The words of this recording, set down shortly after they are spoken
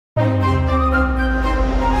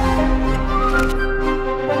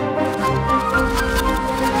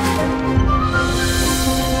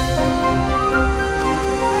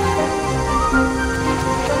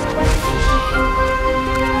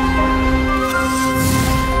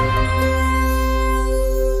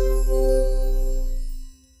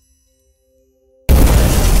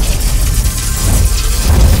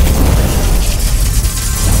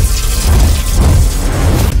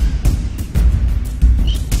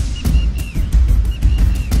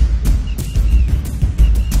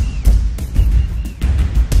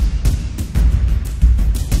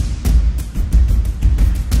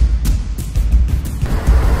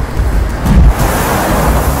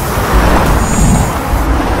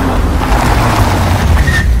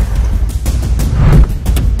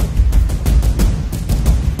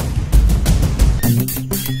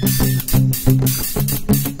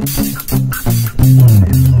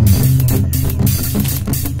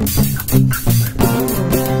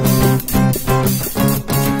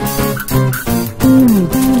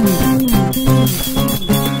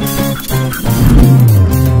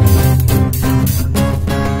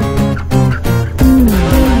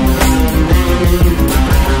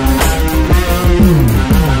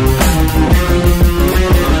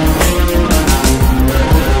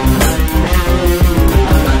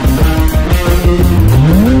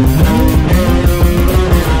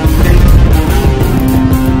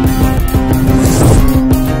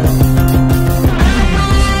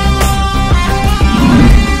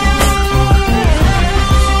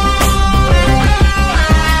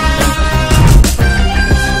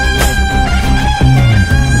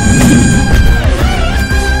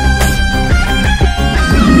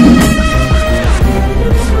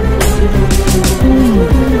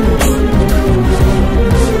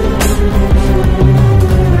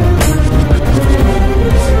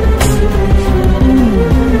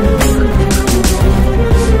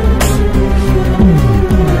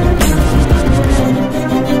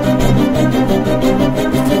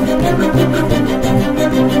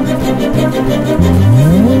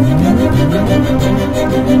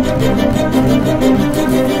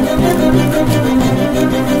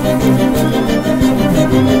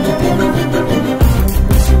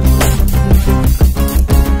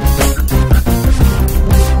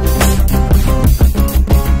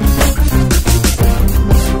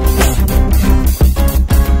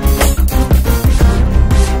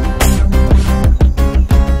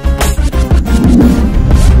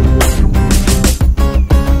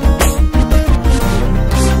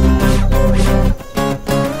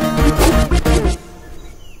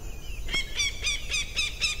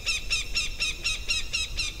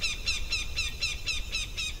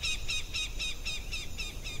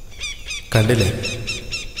കണ്ടില്ലേ,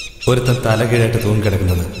 ഒരുത്തൻ തലകീഴായിട്ട്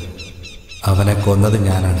തൂങ്ങിക്കിടക്കുന്നത്. അവനെ കൊന്നത്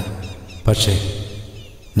ഞാനാണ്. പക്ഷേ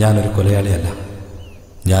ഞാനൊരു കൊലയാളിയല്ല.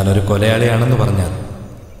 ഞാനൊരു കൊലയാളിയാണെന്ന് പറഞ്ഞാൽ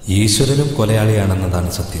ഈശ്വരനും കൊലയാളിയാണെന്നതാണ്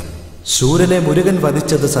സത്യം. ശൂരനെ മുരുകൻ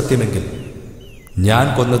വധിച്ചത് സത്യമെങ്കിൽ ഞാൻ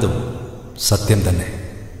കൊന്നതും സത്യം തന്നെ.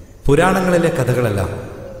 പുരാണങ്ങളിലെ കഥകളെല്ലാം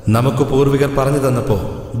നമുക്ക് പൂർവികർ പറഞ്ഞു തന്നപ്പോൾ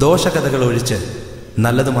ദോഷകഥകൾ ഒഴിച്ച്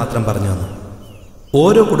നല്ലത് മാത്രം പറഞ്ഞു തന്നു.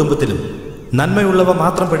 ഓരോ കുടുംബത്തിലും നന്മയുള്ളവ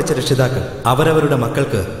മാത്രം പഠിച്ച രക്ഷിതാക്കൾ അവരവരുടെ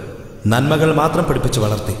മക്കൾക്ക് നന്മകൾ മാത്രം പഠിപ്പിച്ചു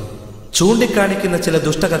വളർത്തി. ചൂണ്ടിക്കാണിക്കുന്ന ചില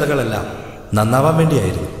ദുഷ്ടകഥകളെല്ലാം നന്നാവാൻ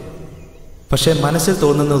വേണ്ടിയായിരുന്നു. പക്ഷേ മനസ്സിൽ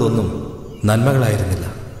തോന്നുന്നതൊന്നും നന്മകളായിരുന്നില്ല.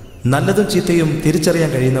 നല്ലതും ചീത്തയും തിരിച്ചറിയാൻ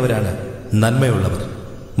കഴിയുന്നവരാണ് നന്മയുള്ളവർ.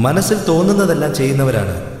 മനസ്സിൽ തോന്നുന്നതെല്ലാം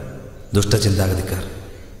ചെയ്യുന്നവരാണ് ദുഷ്ടചിന്താഗതിക്കാർ.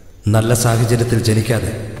 നല്ല സാഹചര്യത്തിൽ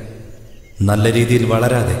ജനിക്കാതെ നല്ല രീതിയിൽ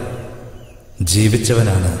വളരാതെ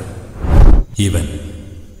ജീവിച്ചവനാണ് ഇവൻ.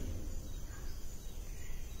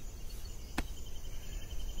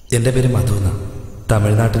 എൻ്റെ പേര് മധുന.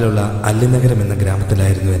 തമിഴ്നാട്ടിലുള്ള അല്ലിനഗരം എന്ന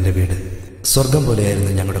ഗ്രാമത്തിലായിരുന്നു എൻ്റെ വീട്. സ്വർഗം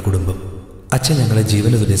പോലെയായിരുന്നു ഞങ്ങളുടെ കുടുംബം. അച്ഛൻ ഞങ്ങളെ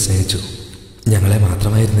ജീവന് തുല്യം സ്നേഹിച്ചു. ഞങ്ങളെ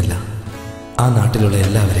മാത്രമായിരുന്നില്ല, ആ നാട്ടിലുള്ള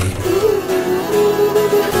എല്ലാവരെയും.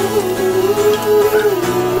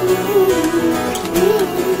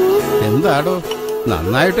 എന്താടോ,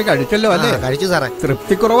 നന്നായിട്ട് കഴിച്ചല്ലോ അല്ലേ? കഴിച്ചു സാറേ.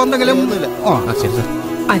 തൃപ്തിക്കുറവെന്തെങ്കിലും?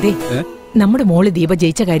 അതെ, നമ്മുടെ മോള് ദീപ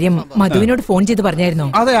ജയിച്ച കാര്യം മധുവിനോട് ഫോൺ ചെയ്ത് പറഞ്ഞായിരുന്നോ?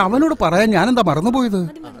 അതെ, അവനോട് പറയാൻ ഞാനെന്താ മറന്നുപോയത്.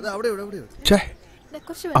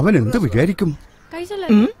 അവൻ എന്ത് വിചാരിക്കും?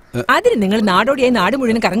 അതിന് നിങ്ങൾ നാടോടിയായി നാട്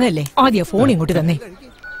മുഴുവൻ കറങ്ങല്ലേ. ആദ്യം ഫോൺ ഇങ്ങോട്ട് തന്നെ.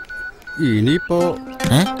 ഇനിയിപ്പോ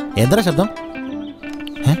എന്താ ശബ്ദം?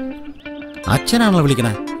 അച്ഛനാണല്ലോ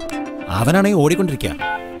വിളിക്കണേ. അവനാണെങ്കിൽ ഓടിക്കൊണ്ടിരിക്കുക.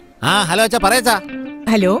 ആ ഹലോ അച്ഛാ, പറയച്ചാ.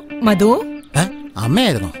 ഹലോ മധു.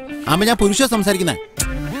 അമ്മയായിരുന്നോ? അമ്മ ഞാൻ പുരുഷ സംസാരിക്കുന്നേ.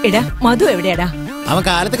 എടാ മധു എവിടെയാടാ? അവൻ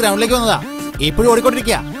കാലത്ത് ഗ്രൗണ്ടിലേക്ക് വന്നതാ. ഇപ്പോഴും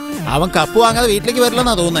ഓടിക്കൊണ്ടിരിക്കുക. അവൻ കപ്പ് വാങ്ങാതെ വീട്ടിലേക്ക്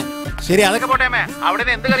വരില്ലെന്നാ തോന്നുന്നത്. ശരി, അതൊക്കെ പോട്ടെ. അവിടെ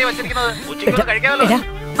എന്ത് കറിയാ വെച്ചിരിക്കുന്നത്?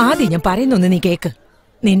 ആദ്യം ഞാൻ പറയുന്നൊന്ന് നീ കേക്ക്.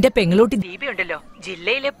 നിന്റെ പെങ്ങളൂട്ടി ദീപയുണ്ടല്ലോ,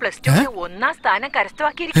 ജില്ലയിലെ +2 1ാം സ്ഥാനം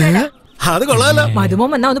കരസ്ഥമാക്കിയിരിക്കുകയാണ്. അത് കൊള്ളാലോ. മധുമോൻ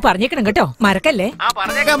വന്നാ ഒന്ന് പറഞ്ഞേക്കണം കേട്ടോ, മറക്കല്ലേ?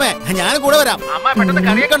 പറഞ്ഞേക്കാമേ, ഞാൻ കൂടെ വരാം. അമ്മ പെട്ടെന്ന്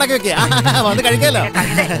കറിയൊക്കെ ഉണ്ടാക്കി വെക്കുക, വന്ന് കഴിക്കാലോ.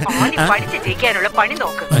 പഠിച്ച് ജയിക്കാനുള്ള പണി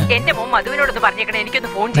നോക്ക്. എന്റെ മോൻ മധുവിനോടൊന്ന് പറഞ്ഞേക്കണേ,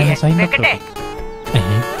 എനിക്കൊന്ന് ഫോൺ ചെയ്യാൻ. വെക്കട്ടെ?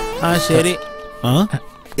 ആ ശരി.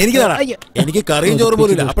 എനിക്ക് തരാം. എനിക്ക് കറിയും ചോറും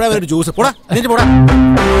പോലും ഇല്ല. അപ്പഴാ ഒരു ജ്യൂസ്. പോടാ, എന്നിട്ട് പോടാ.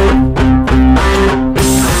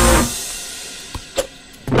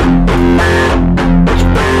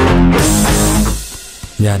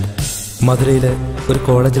 ഞാൻ മധുരയിലെ ഒരു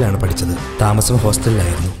കോളേജിലാണ് പഠിച്ചത്. താമസം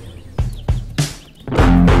ഹോസ്റ്റലിലായിരുന്നു.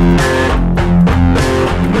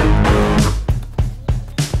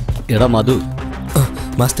 എടാ മധു.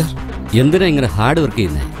 മാസ്റ്റർ, എന്തിനാ ഇങ്ങനെ ഹാർഡ് വർക്ക്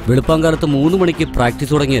ചെയ്യുന്നേ? വെളുപ്പാങ്കാലത്ത് 3 മണിക്ക്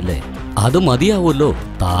പ്രാക്ടീസ് തുടങ്ങിയല്ലേ? അത് മതിയാവുമല്ലോ.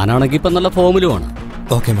 താനാണെങ്കിൽ ഇപ്പൊ നല്ല ഫോമിലുമാണ്.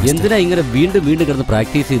 എന്തിനാ ഇങ്ങനെ വീണ്ടും വീണ്ടും കിടന്ന്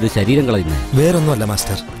പ്രാക്ടീസ് ചെയ്ത് ശരീരം കളയുന്നേ? വേറൊന്നുമല്ല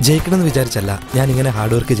മാസ്റ്റർ, ജയിക്കണമെന്ന് വിചാരിച്ചല്ല ഞാൻ ഇങ്ങനെ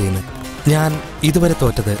ഹാർഡ് വർക്ക് ചെയ്യുന്നത്. ഞാൻ ഇതുവരെ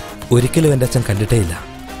തോറ്റത് ഒരിക്കലും എൻ്റെ അച്ഛൻ കണ്ടിട്ടേയില്ല.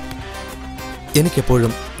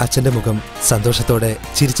 എനിക്കെപ്പോഴും അച്ഛൻ്റെ മുഖം സന്തോഷത്തോടെ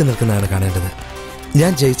ചിരിച്ചു നിൽക്കുന്നതാണ് കാണേണ്ടത്.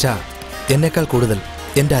 ഞാൻ ജയിച്ച എന്നേക്കാൾ കൂടുതൽ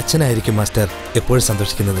എൻ്റെ അച്ഛനായിരിക്കും മാസ്റ്റർ എപ്പോഴും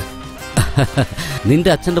സന്തോഷിക്കുന്നത്. നിന്റെ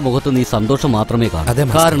അച്ഛന്റെ മുഖത്ത് നീ സന്തോഷം മാത്രമേ കാണൂ.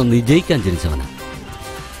 കാരണം നീ ജയിക്കാൻ ജനിച്ചവന്.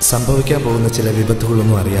 സംഭവിക്കാൻ പോകുന്ന ചില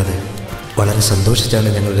വിപത്തുകളൊന്നും അറിയാതെ വളരെ സന്തോഷിച്ചാണ്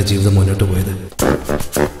ഞങ്ങളുടെ ജീവിതം മുന്നോട്ട് പോയത്.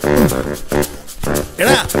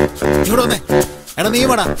 എടാ ഇവിടെ വന്നേ. എടാ നീ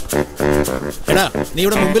വേടാ. എടാ നീ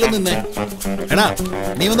ഇവിടെ മുമ്പിൽ നിന്നേ. എടാ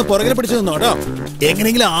നീ ഒന്ന് പുറകിൽ പിടിച്ചു നിന്നോ കേട്ടോ.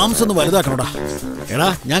 എങ്ങനെയെങ്കിലും ആംസ് ഒന്ന് വലുതാക്കണോടാ. എടാ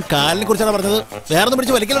ഞാൻ കാലിനെ കുറിച്ചാണ് പറഞ്ഞത്, വേറൊന്നും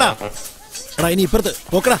പിടിച്ച് വലിക്കലടാ. എടാ ഇനി ഇപ്പുറത്ത്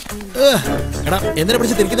പോക്കടാ. എടാ എന്തിനാ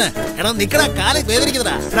പിടിച്ച് തിരിക്കുന്നേ? എടാ നിക്കടാ, കാലിൽ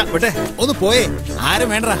വേദനിക്കുന്നതാ. എടാ വിട്ടെ, ഒന്ന് പോയേ. ആരും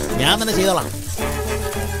വേണ്ടടാ, ഞാൻ തന്നെ ചെയ്തോളാം.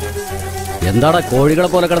 എന്താടാ കോഴികളെ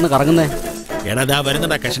പോലെ കിടന്ന് കറങ്ങുന്നേ? എടാ ദാ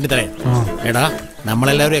വരുന്നുണ്ടാ കഷണ്ടി തരേ. എടാ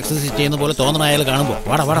നമ്മളെല്ലാവരും എക്സസൈസ് ചെയ്യുന്ന പോലെ തോന്നണ അയാൾ കാണുമ്പോ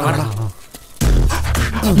വാടാ വാടാ വാടാ.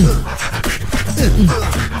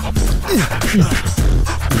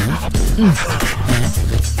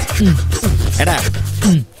 എടാ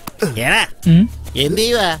എടാ എന്ത്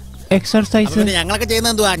ചെയ്യുവാ? എക്സർസൈസ്. ഞങ്ങളൊക്കെ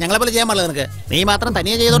ചെയ്യുന്ന എന്തുവാ? ഞങ്ങളെ പോലെ ചെയ്യാൻ പാടില്ല നിനക്ക്? നീ മാത്രം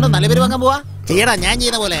തനിയെ ചെയ്തോണ്ട് നല്ല പേര് വാങ്ങാൻ പോവാ? ചെയ്യടാ, ഞാൻ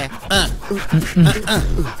ചെയ്യുന്ന പോലെ.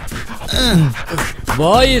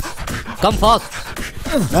 Boys come fast.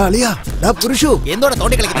 എന്തോടെ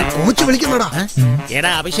തോണ്ടി കളിക്കുന്നോടാ? എടാ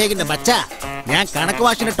അഭിഷേകിന്റെ ബച്ച, ഞാൻ കണക്ക്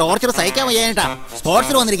വാഷിന്റെ ടോർച്ചർ സഹിക്കാൻ വയ്യായിട്ടാ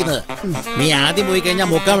സ്പോർട്സിൽ വന്നിരിക്കുന്നത്. നീ ആദ്യം പോയി കഴിഞ്ഞാൽ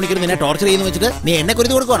 3/4 മണിക്കൂർ നിന്നെ ടോർച്ചർ ചെയ്യുന്നു വെച്ചിട്ട് നീ എന്നെ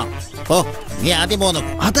കുരുതി കൊടുക്കണോ? ഓ, നീ ആദ്യം പോകുന്നു.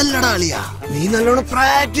 അതല്ലടാ അളിയാ, നീ നല്ലോണം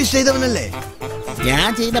പ്രാക്ടീസ് ചെയ്തവനല്ലേ? ഞാൻ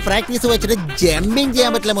ചെയ്യുന്ന പ്രാക്ടീസ് വെച്ചിട്ട് ജമ്പിങ്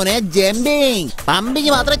ചെയ്യാൻ പറ്റില്ല മോനെ. ജമ്പിങ്,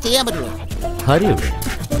 പമ്പിങ് മാത്രമേ ചെയ്യാൻ പറ്റുള്ളൂ. ഹരി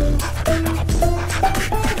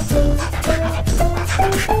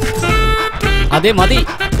അതെ മതി,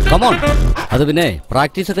 കമോൺ. അത് പിന്നെ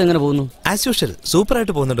പ്രാക്ടീസ് ഒക്കെ എങ്ങനെ പോകുന്നു? ആസ് യൂഷ്വൽ സൂപ്പർ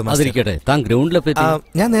ആയിട്ട് പോകുന്നുണ്ട് മാസ്റ്റർ. അതിരിക്കട്ടെ, താൻ ഗ്രൗണ്ടിലെത്തി?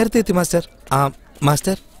 ഞാൻ നേരത്തെ എത്തി മാസ്റ്റർ.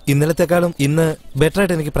 മാസ്റ്റർ, ഇന്നലത്തെക്കാളും ഇന്ന് ബെറ്റർ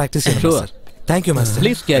ആയിട്ട് എനിക്ക് പ്രാക്ടീസ് ചെയ്യണം. Thank you master.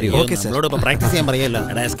 Please carry on. Okay sir. Practice ചെയ്യാൻ പറയല്ലോ.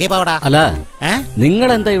 എസ്കേപ്പ് ആവടാ. അല്ല, നിങ്ങൾ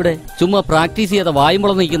എന്താ ഇവിടെ ചുമ്മാ പ്രാക്ടീസ് ചെയ്ത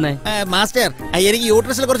വായുമ്പളം നിൽക്കുന്നേ? മാസ്റ്റർ, എനിക്ക്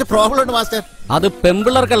യൂട്രസിൽ കുറച്ച് പ്രോബ്ലം ഉണ്ട് മാസ്റ്റർ. അത്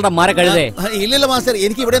പെമ്പിള്ളർക്കല്ല മര കഴുതേ. ഇല്ലല്ലോ മാസ്റ്റർ,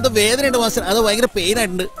 എനിക്ക് ഇവിടെ എന്തോ വേദനയുണ്ട് മാസ്റ്റർ. അത് ഭയങ്കര പെയിൻ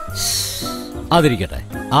ആയിട്ടുണ്ട്. അതിരിക്കട്ടെ,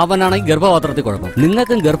 അവനാണെങ്കിൽ ഗർഭപാത്രത്തിൽ കുഴപ്പം.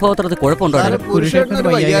 നിങ്ങൾക്കും ഗർഭപാത്രത്തിൽ കുഴപ്പമുണ്ടോ?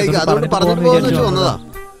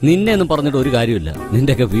 നിന്നെ ഒന്നും പറഞ്ഞിട്ട് ഒരു കാര്യമില്ല.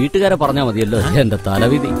 നിന്റെയൊക്കെ വീട്ടുകാരെ പറഞ്ഞാൽ മതിയല്ലോ. എന്റെ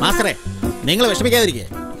തലവിധി. മാസ്റ്ററെ, നിങ്ങൾ വിഷമിക്കാതിരിക്കേ.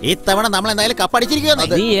 ഇത്തവണ നമ്മൾ എന്തായാലും കപ്പ് അടിച്ചിരിക്കുകയാണ്.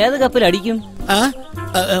 നീ ഏത് കപ്പിൽ അടിക്കും?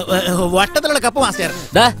 വട്ടത്തിലുള്ള കപ്പ് മാസ്റ്റർ.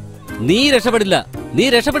 നീ രക്ഷപ്പെടില്ല, നീ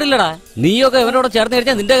രക്ഷപ്പെടില്ലടാ. നീയൊക്കെ ഇവനോട് ചേർന്ന്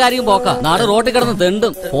കഴിച്ചാൽ നിന്റെ കാര്യം പോക്ക. നാട് റോട്ടിൽ കിടന്ന്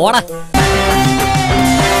തെണ്ടും. പോടാ.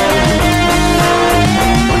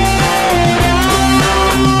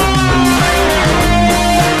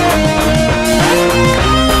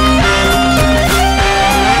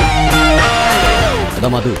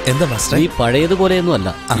 എന്താ മാസ്റ്റർ? ഈ പഴയതുപോലെയൊന്നും അല്ല,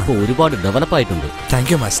 ഇപ്പൊ ഒരുപാട് ഡെവലപ്പ് ആയിട്ടുണ്ട്. Thank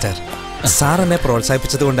you master. സാർ എന്നെ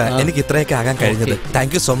പ്രോത്സാഹിപ്പിച്ചത് കൊണ്ട് എനിക്ക് ഇത്രയൊക്കെ ആകാൻ കഴിഞ്ഞത്.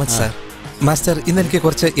 Thank you so much sir. Master, ഇന്ന് എനിക്ക്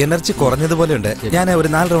കുറച്ച് എനർജി കുറഞ്ഞതുപോലെ ഉണ്ട്. ഞാൻ ഒരു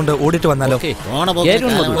 4 റൗണ്ട് ഓടിട്ട് വന്നാലോ?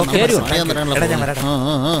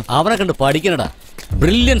 അവനെ കണ്ട് പഠിക്കണടാ.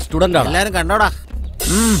 ബ്രില്യൻ സ്റ്റുഡന്റ് ആണ്. എല്ലാരും കണ്ടോടാ.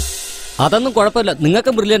 അതൊന്നും കുഴപ്പമില്ല,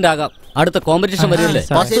 നിങ്ങൾക്കും ബ്രില്യന്റ് ആകാം. അടുത്ത കോമ്പറ്റീഷൻ വരില്ലേ,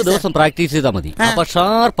 10 ദിവസം പ്രാക്ടീസ് ചെയ്താൽ മതി. അപ്പൊ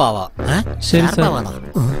ഷാർപ്പാവാ.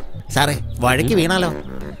 സാറേ, വഴിക്ക് വീണാലോ?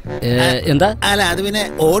 എന്താ? അല്ല, അത് പിന്നെ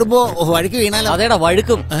ഓടുമ്പോ വഴിക്ക് വീണാലോ? അതേടാ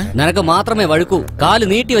വഴുക്കും. നിനക്ക് മാത്രമേ വഴുക്കൂ. കാല്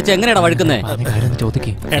നീട്ടി വെച്ച് എങ്ങനെയാടാ വഴുക്കുന്നേ?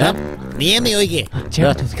 എടാ, നീ എന്ന് ചോദിക്കേ.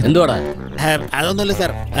 എന്തുവാടാ? അതൊന്നുമില്ല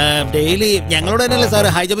സാർ. ഡെയിലി ഞങ്ങളോട് തന്നെയല്ലേ സാർ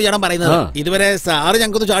ഹൈ ജമ്പ് ചാടാൻ പറയുന്നത്. ഇതുവരെ സാറ്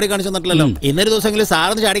ഞങ്ങൾക്കൊന്നും ചാടി കാണിച്ചു തന്നിട്ടില്ലല്ലോ. ഇന്നൊരു ദിവസമെങ്കിലും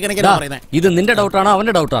സാറിന് ചാടി കാണിക്കാനാ പറയുന്നത്. ഇത് നിന്റെ ഡൗട്ടാണോ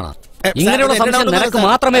അവന്റെ ഡൗട്ടാണോ? ഇങ്ങനെയുള്ള സംശയം നിനക്ക്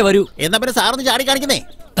മാത്രമേ വരൂ. എന്നാ പിന്നെ സാറിന് ചാടി കാണിക്കുന്നേ.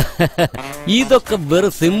 ഇതൊക്കെ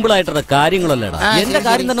വെറും സിമ്പിൾ ആയിട്ടുള്ള കാര്യങ്ങളല്ലേടാ. എന്റെ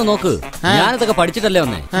കാര്യം തന്നെ നോക്ക്. ഞാനിതൊക്കെ പഠിച്ചിട്ടല്ലേ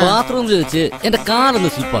വന്നേ. ബാത്റൂമിൽ വെച്ച് എന്റെ കാലൊന്ന്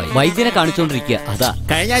സ്ലിപ്പായി. വൈദ്യനെ കാണിച്ചോണ്ടിരിക്കുക. അതാ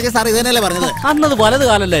കഴിഞ്ഞ ആഴ്ച സാർ ഇതന്നെയല്ലേ പറഞ്ഞത്? അന്നത് വലത്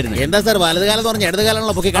കാലല്ലായിരുന്നു. എന്താ സാർ വലത് കാലം എന്ന് പറഞ്ഞ ഇടത്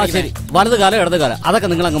കാലമാണല്ലോ പൊക്കി കാണിച്ചത്. ശരി, വലത് കാലം ഇടത് കാലം അതൊക്കെ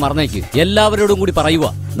നിങ്ങൾ അങ്ങ് മറന്നേക്ക്. എല്ലാവരോടും കൂടി പറയുക,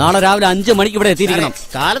 നാളെ രാവിലെ 5 മണിക്ക് ഇവിടെ എത്തിയിരിക്കണം.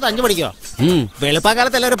 കാലത്ത് 5 മണിക്കോ?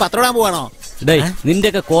 വെളുപ്പാക്കാലത്ത് എല്ലാവരും പത്രോടാൻ പോവാണോ? ഡേയ്,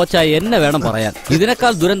 നിന്റെയൊക്കെ കോച്ചായി എന്നെ വേണം പറയാൻ.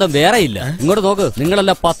 ഇതിനേക്കാൾ ദുരന്തം വേറെ ഇല്ല. ഇങ്ങോട്ട് നോക്ക്,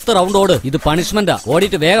 നിങ്ങളെല്ലാം 10 റൗണ്ട് ഓട്. ഇത് പണിഷ്മെന്റാ.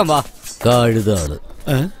 ഓടിയിട്ട് വേഗം വാ. കഴുതാള്.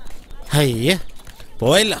 അയ്യ,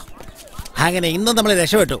 പോയല്ലോ. അങ്ങനെ ഇന്നും നമ്മൾ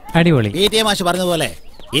രക്ഷപ്പെട്ടു. അടിപൊളി. PTA മാഷ് പറഞ്ഞതുപോലെ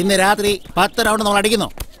ഇന്ന് രാത്രി 10 റൗണ്ട് നമ്മൾ അടിക്കുന്നു.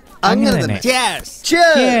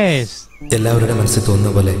 എല്ലാവരുടെ മനസ്സിൽ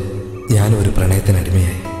തോന്നുന്ന പോലെ ഞാനും ഒരു പ്രണയത്തിന്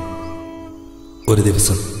അടിമയായി. ഒരു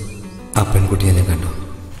ദിവസം ആ പെൺകുട്ടിയെ ഞാൻ കണ്ടു.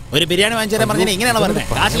 ഒരു ബിരിയാണി വാങ്ങിച്ചു തരാൻ പറഞ്ഞാൽ ഇങ്ങനെയാണ് പറഞ്ഞത്.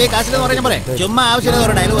 കാശിലെന്ന് പറഞ്ഞ പോലെ ചുമ്മാ ആവശ്യമില്ല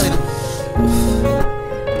ഒരു ഡയലോഗ് പറയുന്നു.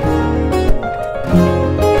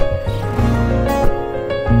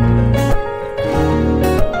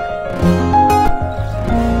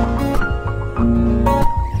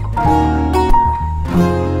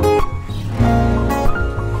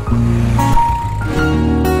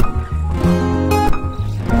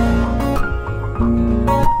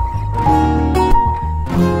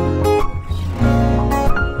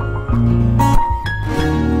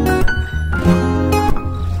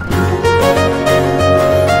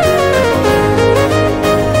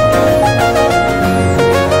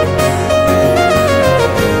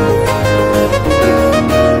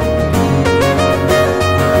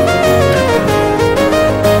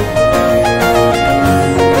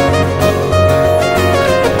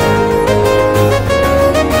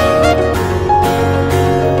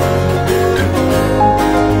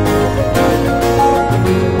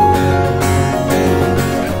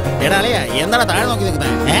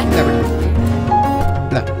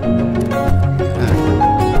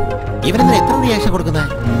 ഇവരെന്താ എത്ര റിയാക്ഷൻ കൊടുക്കുന്നത്?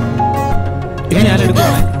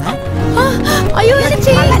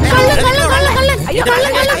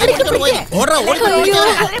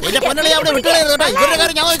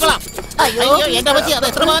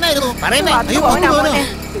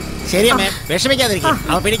 ശരി അമ്മേ, വിഷമിക്കാതിരിക്കും.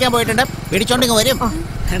 അവ പിടിക്കാൻ പോയിട്ടുണ്ട്, പിടിച്ചോണ്ടിങ് വരും.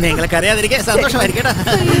 നിങ്ങൾക്ക് അറിയാതിരിക്കെ സന്തോഷമായിരിക്കും.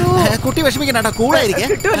 കുട്ടി വിഷമിക്കണ്ട, കൂളായിരിക്കും.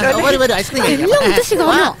 ഐസ്ക്രീം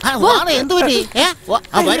എന്ത് പറ്റി?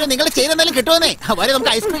 വരും, നിങ്ങൾ ചെയ്തെന്തായാലും കിട്ടുമെന്നേ. വരും,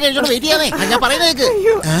 നമുക്ക് ഐസ്ക്രീം കഴിച്ചോണ്ട് വെയിറ്റ് ചെയ്യാന്നേ. ഞാൻ പറയുന്നത്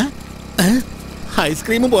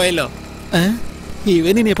ഐസ്ക്രീമും പോയല്ലോ.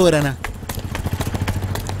 ഇവനിനി എപ്പോ വരാനാ?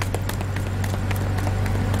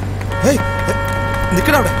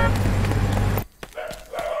 നിക്കടവിടെ.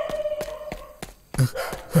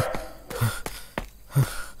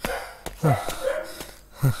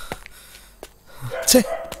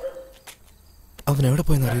 അവൻ എവിടെ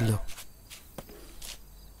പോയെന്ന് അറിയില്ലോ.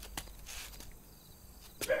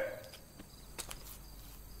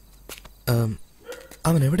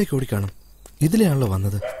 അവൻ എവിടേക്ക് ഓടിക്കാണും? ഇതിലെയാണല്ലോ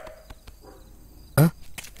വന്നത്.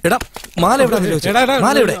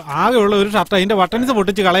 ആകെ ഉള്ള ഒരു ഷർട്ട്, അതിന്റെ ബട്ടൺസ്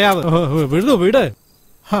പൊട്ടിച്ച് കളയാതെ വിട്.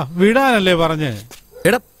 വിടാനല്ലേ പറഞ്ഞേ?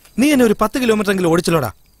 എടാ, നീ എന്നെ ഒരു 10 കിലോമീറ്റർ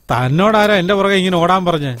ഓടിച്ചല്ലോടാ. തന്നോടാരാ എന്റെ പുറകെ ഇങ്ങനെ ഓടാൻ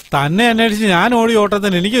പറഞ്ഞ്? തന്നെ അന്വേഷിച്ച് ഞാൻ ഓടി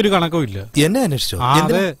ഓട്ടത്തിന് എനിക്കൊരു കണക്കും ഇല്ല. എന്നെ അന്വേഷിച്ചോ?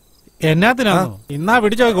 അതെ, എന്നാത്തിനാണോ? ഇന്നാ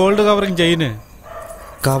പിടിച്ചോ ഗോൾഡ് കവറിങ് ചെയിന്.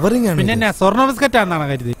 കവറിങ് ആണ്? പിന്നെ എന്നാ സ്വർണ്ണ ബിസ്കറ്റാന്നാണ്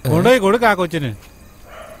കരുതി. കൊണ്ടുപോയി കൊടുക്കാ കൊച്ചിന്.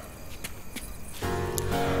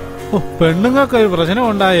 പെണ്ണുങ്ങൾക്ക് ഒരു പ്രശ്നം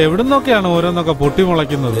ഉണ്ടായ എവിടുന്നൊക്കെയാണ് ഓരോന്നൊക്കെ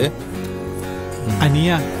പൊട്ടിമുളയ്ക്കുന്നത്. അനിയ,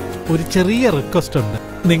 ഒരു ചെറിയ റിക്വസ്റ്റ് ഉണ്ട്.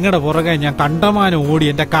 നിങ്ങളുടെ പുറകെ ഞാൻ കണ്ടമാനം ഓടി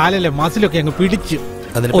എന്റെ കാലിലെ മസിലൊക്കെ അങ്ങ് പിടിച്ചു.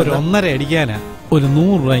 ഒരു 1.5 അടിക്കാനാ. ഒരു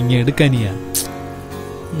 100 രൂപ ഇങ്ങ എടുക്കാനിയ.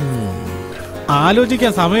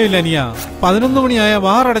 ആലോചിക്കാൻ സമയമില്ല അനിയ. 11 മണിയായ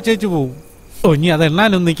വാറടച്ചേച്ചു പോവും. ഇനി അത്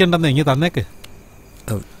എണ്ണാനൊന്നും നിൽക്കണ്ടെന്ന് ഇങ്ങ് തന്നേക്ക്.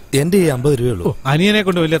 എന്റെ 50 രൂപയുള്ളൂ. അനിയനെ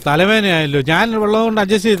കൊണ്ട് വലിയ തലവേദനയായല്ലോ. ഞാൻ വെള്ളം കൊണ്ട്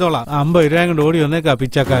അഡ്ജസ്റ്റ് ചെയ്തോളാം. 50 രൂപ കൊണ്ട് ഓടി വന്നേക്കാ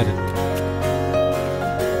പിച്ചക്കാരൻ.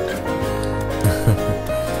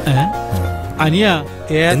 അനിയ,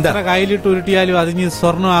 എത്ര കയ്യിലിട്ട് ഉരുട്ടിയാലും അതിന്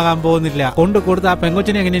സ്വർണ്ണമാകാൻ പോകുന്നില്ല. കൊണ്ട് കൊടുത്ത് ആ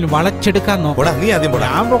പെങ്കൊച്ചിനെ എങ്ങനെയും വളച്ചെടുക്കാൻ നോക്കാം.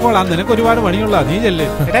 ഞാൻ പോക്കോളാം, നിനക്ക് ഒരുപാട് പണിയുള്ള. നീ ചെല്ല്.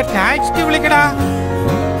 ടാക്സി വിളിക്കടാ.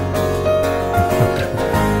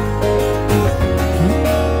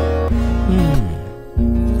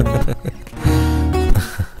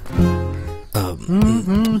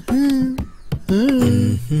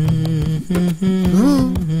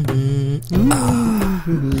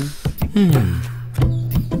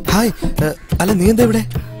 ഹായ്. അല്ല, നീ എന്താ ഇവിടെ?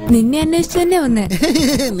 നിന്നെ അന്വേഷിച്ചു തന്നെ വന്നേ.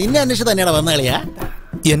 നിന്നെ അന്വേഷിച്ച് തന്നെയാണ് വന്ന കളിയാ?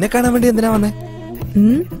 എന്നെ കാണാൻ വേണ്ടി എന്തിനാ വന്നേ?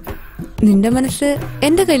 നിന്റെ മനസ്സ്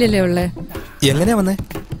എന്റെ കയ്യിലല്ലേ ഉള്ളേ. എങ്ങനെയാ വന്നേ?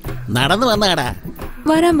 നടന്നു വന്നാടാ.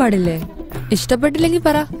 വരാൻ പാടില്ലേ? ഇഷ്ടപ്പെട്ടില്ലെങ്കിൽ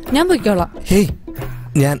പറ, ഞാൻ പൊയ്ക്കോളാം. ഹേയ്,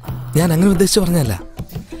 ഞാൻ അങ്ങനെ ഉദ്ദേശിച്ചു പറഞ്ഞല്ല.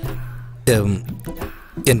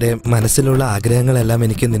 എന്റെ മനസ്സിലുള്ള ആഗ്രഹങ്ങളെല്ലാം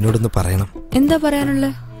എനിക്ക് നിന്നോടൊന്ന് പറയണം. എന്താ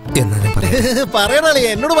പറയാനുള്ളത്? എന്നാലും പറയണല്ലേ?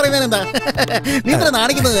 എന്നോട് പറയുന്നത് എന്താ? നീ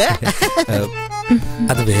നാണിക്കുന്നത്?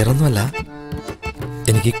 അത് വേറൊന്നുമല്ല.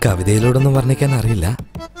 എനിക്ക് കവിതയിലൂടൊന്നും വർണ്ണിക്കാൻ അറിയില്ല.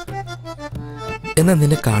 എന്നാ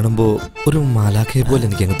നിന്നെ കാണുമ്പോ ഒരു മാലാഖയെ പോലെ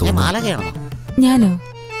എനിക്ക് അങ്ങ് തോന്നുന്നു. ഞാനോ?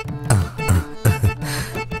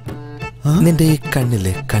 നിന്റെ ഈ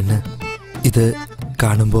കണ്ണില്ലേ, കണ്ണ്, ഇത്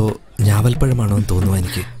കാണുമ്പോ ഞാവൽപ്പഴമാണോ എന്ന് തോന്നുന്നു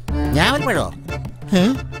എനിക്ക്. ഞാവൽപ്പഴോ?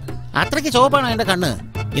 അത്രയ്ക്ക് ചോപ്പാണോ എന്റെ കണ്ണ്?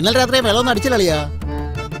 ഇന്നലെ രാത്രി വെള്ളമൊന്നും അടിച്ചില്ല.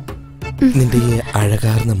 നിന്റെ ഈ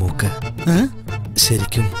അഴകാർന്ന മൂക്ക്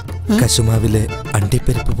ശരിക്കും കശുമാവിലെ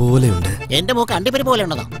അണ്ടിപ്പരിപ്പ് പോലെയുണ്ട്. എന്റെ മൂക്ക് അണ്ടിപ്പരിപ്പ് പോലെ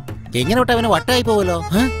ഉണ്ടോ? എങ്ങനെ വിട്ട അവന് വട്ടായി പോവല്ലോ.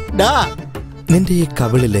 നിന്റെ ഈ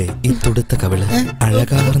കവിളിലെ ഈ തുടുത്ത കവിള്,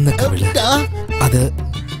 അഴകാർന്ന കവിള്,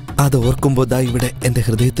 അത് ഓർക്കുമ്പോ ദാ ഇവിടെ എന്റെ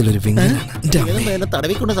ഹൃദയത്തിൽ ഒരു വിങ്ങലാണ്.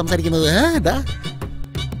 തടവിക്കൊണ്ട് സംസാരിക്കുന്നത്.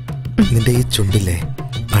 നിന്റെ ഈ ചുണ്ടിലെ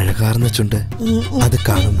അഴകാർന്ന ചുണ്ട്, അത്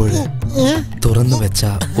കാണുമ്പോൾ തുറന്നു വെച്ച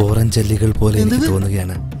ഓറഞ്ച് ജെല്ലികൾ പോലെ എനിക്ക്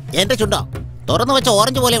തോന്നുകയാണ്. എന്റെ ചുണ്ടോ തുറന്നു വെച്ച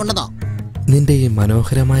ഓറഞ്ച് പോലെ ഉണ്ടെന്നോ? നിന്റെ ഈ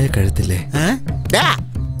മനോഹരമായ കഴുത്തില്ലേ.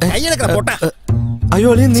 അയ്യോ,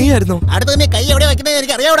 നീയായിരുന്നു. അടുത്ത് നീ കൈ എവിടെ വെക്കുന്നത്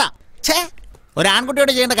എനിക്ക് അറിയാവൂടാ. ഒരു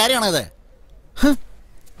ആൺകുട്ടിയോട് ചെയ്യേണ്ട കാര്യമാണത്.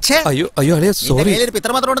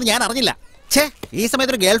 പിത്രമാത്രം ഉണ്ടെന്ന് ഞാൻ അറിഞ്ഞില്ല. ഈ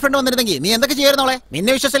സമയത്ത് ഒരു ഗേൾ ഫ്രണ്ട് വന്നിരുന്നെങ്കിൽ നീ എന്തൊക്കെ ചെയ്യുന്നോളെ?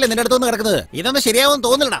 നിന്നെ വിശ്വസല്ലേ നിന്റെ അടുത്തൊന്നും കിടക്കുന്നത്? ഇതൊന്നും ശരിയാവും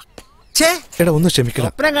തോന്നില്ലടാ. ഒന്ന് ക്ഷമിക്കണം.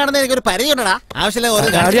 സ്വപ്നം കാണുന്ന എനിക്കൊരു പരിധി ഉണ്ടടാ. ആവശ്യമില്ല.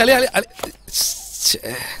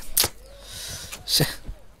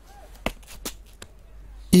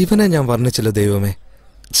 ഇവനെ ഞാൻ വർണ്ണിച്ചല്ലോ ദൈവമേ.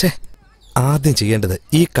 ആദ്യം ചെയ്യേണ്ടത്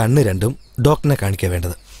ഈ കണ്ണ് രണ്ടും ഡോക്ടറിനെ കാണിക്കാൻ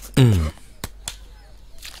വേണ്ടത്.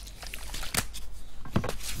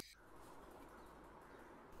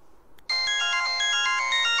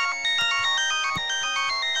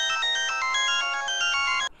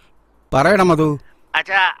 പറയണം മധു.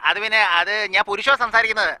 അച്ഛാ, അത് പിന്നെ അത് ഞാൻ പുരുഷോ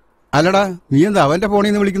സംസാരിക്കുന്നത്. അല്ലടാ, നീ എന്താ അവന്റെ ഫോണിൽ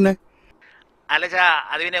നിന്ന് വിളിക്കുന്നേ? അല്ലച്ചാ,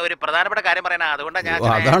 അത് പിന്നെ ഒരു പ്രധാനപ്പെട്ട കാര്യം പറയാനാ. അതുകൊണ്ടാ ഞാൻ.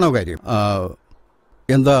 അതാണോ കാര്യം?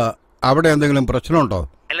 എന്താ അവിടെ എന്തെങ്കിലും പ്രശ്നമുണ്ടോ?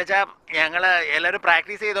 അല്ലച്ചാ, ഞങ്ങള് എല്ലാരും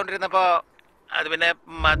പ്രാക്ടീസ് ചെയ്തോണ്ടിരുന്നപ്പോ അത് പിന്നെ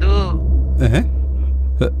മധു.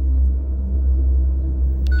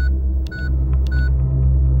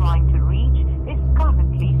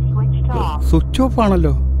 സ്വിച്ച് ഓഫ്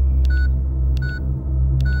ആണല്ലോ.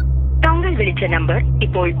 താങ്കൾ വിളിച്ച നമ്പർ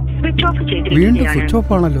ഇപ്പോൾ സ്വിച്ച് ഓഫ് വീണ്ടും ചെയ്തിരിക്കുകയാണ്. സ്വിച്ച്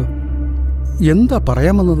ഓഫ് ആണല്ലോ. എന്താ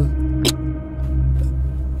പറയാൻ വന്നത്?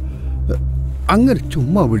 അങ്ങനെ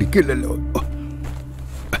ചുമ്മാ വിളിക്കില്ലല്ലോ.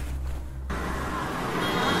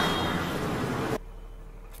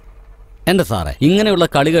 എന്റെ സാറേ, ഇങ്ങനെയുള്ള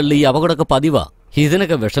കളികളിൽ ഈ അപകടമൊക്കെ പതിവാ.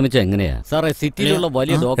 ഇതിനൊക്കെ വിഷമിച്ച എങ്ങനെയാ സാറേ? സിറ്റിയിലുള്ള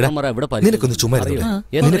വലിയ ഡോക്ടർമാരെ ഇവിടെ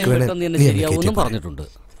ശരിയാവുമെന്നും പറഞ്ഞിട്ടുണ്ട്.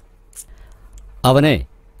 അവനെ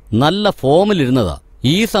നല്ല ഫോമിലിരുന്നതാ.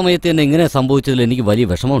 ഈ സമയത്ത് തന്നെ ഇങ്ങനെ സംഭവിച്ചതിൽ എനിക്ക് വലിയ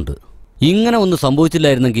വിഷമമുണ്ട്. ഇങ്ങനെ ഒന്നും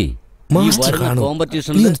സംഭവിച്ചില്ലായിരുന്നെങ്കിൽ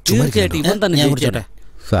കോമ്പറ്റീഷനിൽ തീർച്ചയായിട്ടും ഇവൻ തന്നെ ജയിച്ചേനെ.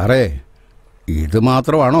 സാറേ, ഇത്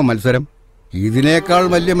മാത്രമാണോ മത്സരം? ഇതിനേക്കാൾ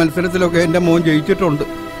വലിയ മത്സരത്തിലൊക്കെ എന്റെ മോൻ ജയിച്ചിട്ടുണ്ട്.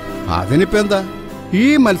 അതിനിപ്പോ എന്താ? ഈ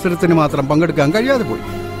മത്സരത്തിന് മാത്രം പങ്കെടുക്കാൻ കഴിയാതെ പോയി.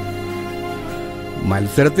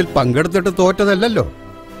 മത്സരത്തിൽ പങ്കെടുത്തിട്ട് തോറ്റതല്ലോ.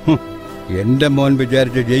 എന്റെ മോൻ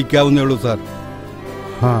വിചാരിച്ച് ജയിക്കാവുന്നേ ഉള്ളൂ സാർ.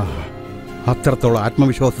 അത്രത്തോളം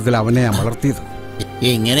ആത്മവിശ്വാസത്തിൽ അവനെ ഞാൻ വളർത്തിയത്.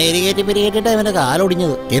 ഇങ്ങനെ പെരുകേറ്റിട്ട് അവന്റെ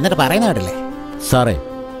കാലൊടിഞ്ഞത് എന്നിട്ട് പറയുന്ന കേട്ടില്ലേ സാറേ?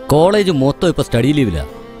 കോളേജ് മൊത്തം ഇപ്പൊ സ്റ്റഡി ലീവില്ല.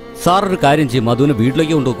 സാർ ഒരു കാര്യം ചെയ്യും, മധുവിനെ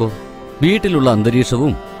വീട്ടിലേക്ക് കൊണ്ടുപോക്കോ. വീട്ടിലുള്ള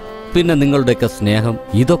അന്തരീക്ഷവും പിന്നെ നിങ്ങളുടെയൊക്കെ സ്നേഹം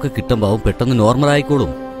ഇതൊക്കെ കിട്ടുമ്പോൾ പെട്ടെന്ന് നോർമൽ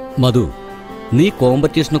ആയിക്കോളും. മധു, നീ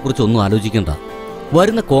കോമ്പറ്റീഷനെ കുറിച്ച് ഒന്നും ആലോചിക്കണ്ട.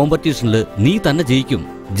 വരുന്ന കോമ്പറ്റീഷനിൽ നീ തന്നെ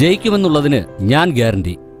ജയിക്കുമെന്നുള്ളതിന് ഞാൻ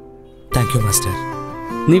ഗ്യാരണ്ടി. Thank you master.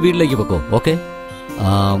 നീ വീട്ടിലേക്ക് പൊക്കോ. ഓക്കെ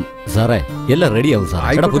സാറേ, എല്ലാം റെഡിയാവും സാർ.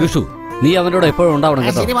 എടാ പുരുഷു, നീ അവനോട് എപ്പോഴും ഉണ്ടാവണം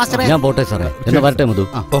കേട്ടോ. ഞാൻ പോട്ടെ സാറേ, എന്നാ വരട്ടെ മധു.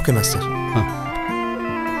 Okay master.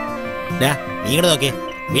 നീങ്ങടെ നോക്കിയേ,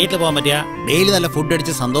 വീട്ടിൽ പോകാൻ പറ്റിയ ഡെയിലി നല്ല ഫുഡ്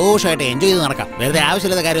അടിച്ച് സന്തോഷമായിട്ട് എൻജോയ് ചെയ്ത് നടക്കാം. വെറുതെ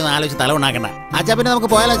ആവശ്യമില്ലാത്ത കാര്യം ഒന്നും ആലോചിച്ച് തല ഉണ്ടാക്കണ്ട. അച്ഛാ പിന്നെ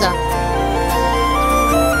നമുക്ക് പോയാലോ അച്ഛാ?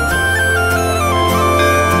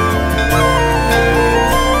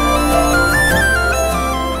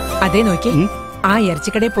 അതേ നോക്കി, ആ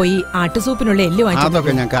ഇറച്ചിക്കടയിൽ പോയി ആട്ടുസൂപ്പിനുള്ള എല്ല്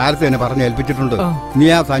അതൊക്കെ ഞാൻ കാലത്ത് തന്നെ പറഞ്ഞ് ഏൽപ്പിച്ചിട്ടുണ്ട്. നീ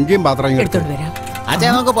ആ സഞ്ചിയും പാത്രം എടുത്തോണ്ട് വരാം. അച്ഛാ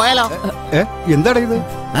നമുക്ക് പോയാലോ? എന്താടാ ഇത്?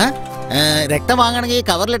 രക്തം വാങ്ങണമെങ്കിൽ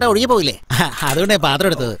കവറിലിട്ട ഒഴുകി പോയില്ലേ, അതുകൊണ്ടേ പാത്രം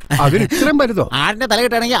എടുത്തത്. അതിന് ഇത്രയും വരുതോ? ആടിന്റെ തല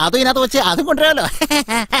കിട്ടുകയാണെങ്കിൽ അതും ഇതിനകത്ത് വെച്ച് അതും കൊണ്ടുവരാമല്ലോ.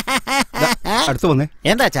 അടുത്ത് വന്നേ.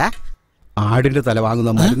 എന്താ അച്ഛാ? ആടിന്റെ തല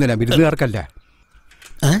വാങ്ങുന്ന മരുന്നിനാ, വിരുന്നുകാർക്കല്ല.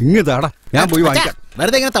 ഇങ്ങതാടാ, ഞാൻ പോയി വാങ്ങിക്കാം.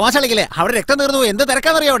 വെറുതെ ഇങ്ങനെ തമാശ കളിക്കില്ലേ? അവിടെ രക്തം തീർന്നു, എന്ത്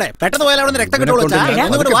തിരക്കാന്നറിയോ? അവിടെ പെട്ടെന്ന് പോയാൽ അവിടെ രക്തം കിട്ടുള്ളൂ.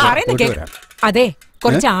 അതെ,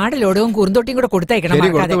 കുറച്ച് ആടിലോടവും കുറുന്തോട്ടിയും കൂടെ കൊടുത്തയക്കണം.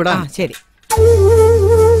 ശരി.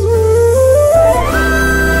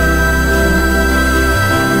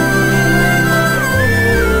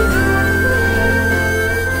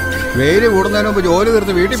 വെയില് കൂടുന്നതിന് മുമ്പ് ജോലി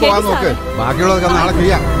തീർത്ത് വീട്ടിൽ പോകാൻ നോക്ക്. ബാക്കിയുള്ളതൊക്കെ നാളെ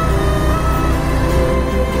ചെയ്യാം.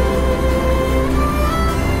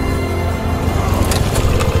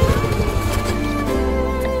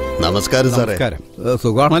 നമസ്കാരം സാറേ.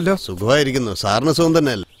 സുഖമാണല്ലോ? സുഖമായിരിക്കുന്നു. സാറിന് സുഖം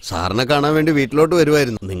തന്നെയല്ലേ? സാറിനെ കാണാൻ വേണ്ടി വീട്ടിലോട്ട്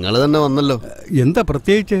വരുമായിരുന്നു. നിങ്ങൾ തന്നെ വന്നല്ലോ. എന്താ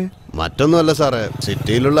പ്രത്യേകിച്ച്? മറ്റൊന്നുമല്ല സാറേ,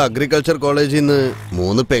 സിറ്റിയിലുള്ള അഗ്രികൾച്ചർ കോളേജിൽ നിന്ന്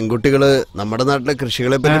 3 പെൺകുട്ടികള് നമ്മുടെ നാട്ടിലെ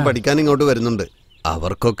കൃഷികളെ പറ്റി പഠിക്കാൻ ഇങ്ങോട്ട് വരുന്നുണ്ട്.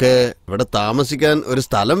 അവർക്കൊക്കെ ഇവിടെ താമസിക്കാൻ ഒരു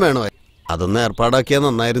സ്ഥലം വേണോ? അതൊന്ന് ഏർപ്പാടാക്കിയാൽ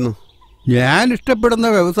നന്നായിരുന്നു. ഞാൻ ഇഷ്ടപ്പെടുന്ന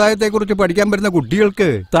വ്യവസായത്തെ കുറിച്ച് പഠിക്കാൻ വരുന്ന കുട്ടികൾക്ക്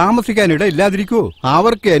താമസിക്കാൻ ഇടയില്ലാതിരിക്കോ?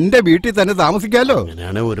 അവർക്ക് എന്റെ വീട്ടിൽ തന്നെ താമസിക്കാലോ.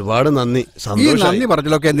 ഒരുപാട് നന്ദി. ഈ നന്ദി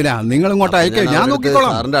പറഞ്ഞൊക്കെ എന്തിനാ? നിങ്ങൾ ഇങ്ങോട്ട് അയക്കോ, ഞാൻ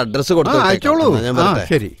നോക്കിക്കോളാം. സാറിന്റെ അഡ്രസ് കൊടുത്തു അയച്ചോളൂ.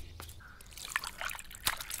 ശരി.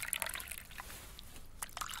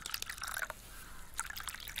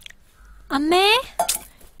 അമ്മേ,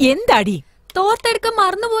 എന്താടി? തോർത്തെടുക്കാൻ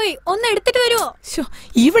മറന്നുപോയി, ഒന്ന് എടുത്തിട്ട് വരുമോ?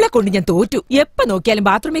 ഇവളെ കൊണ്ട് ഞാൻ തോറ്റു. എപ്പ നോക്കിയാലും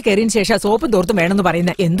ബാത്റൂമിൽ കയറിയതിനു ശേഷം സോപ്പും തോർത്തും വേണമെന്ന്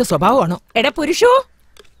പറയുന്ന എന്ത് സ്വഭാവമാണോ? എടാ പുരുഷോ,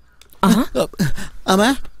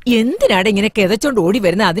 എന്തിനാടെ ഇങ്ങനെ കിതച്ചോണ്ട് ഓടി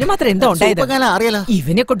വരുന്ന? അതിന് മാത്രം എന്താ ഉണ്ടായത്?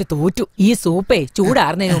 ഇവനെ കൊണ്ട് തോറ്റു. ഈ സൂപ്പേ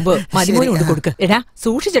ചൂടാറുന്നതിന് മുമ്പ് മതിമോന് കൊണ്ട് കൊടുക്ക്. എടാ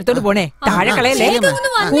സൂക്ഷിച്ചെടുത്തോണ്ട് പോണേ, താഴെ കളയല്ലേ.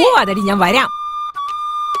 അതടി, ഞാൻ വരാം.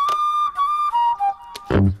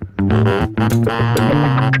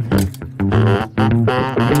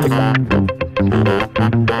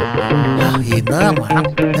 എന്താ മണം?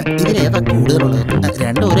 ഇതിലേതാ കൂടുതലുള്ളത്?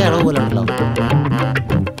 രണ്ടും ഒരേ അളവ് പോലെ ഉണ്ടല്ലോ.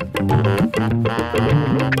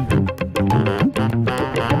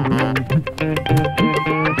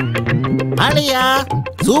 അളിയാ,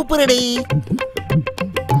 സൂപ്പ് റെഡി.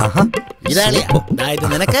 ഇതാളിയാ, ഇത്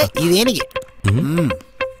നിനക്ക്, ഇത് എനിക്ക്.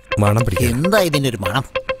 മണം പിടിക്കും. എന്താ ഇതിന്റെ ഒരു മണം?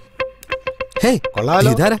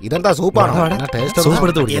 ഇതെന്താ സൂപ്പാണോ?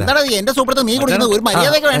 എന്താ എന്റെ സൂപ്പ് എടുത്ത് നീ കുടിക്കുന്നത്? ഒരു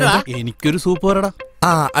മര്യാദയൊക്കെ വേണ്ടടാ. എനിക്കൊരു സൂപ്പ് വരടാ.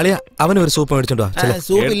 അളിയ, അവന് ഒരു സൂപ്പ് മേടിച്ചോണ്ടോ?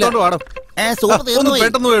 സൂപ്പില്ല. സൂപ്പ് തീർന്നു പോയി.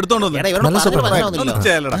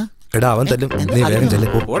 എടാ അവൻ തല്ലും, നീ വേഗം ചെല്ലേ.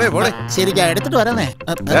 ശരിക്കാ, എടുത്തിട്ട് വരാന്നേ.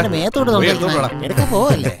 മേത്തോട്ട് എടുക്കാൻ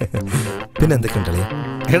പോവല്ലേ? പിന്നെ എന്തൊക്കെയുണ്ടല്ലേ?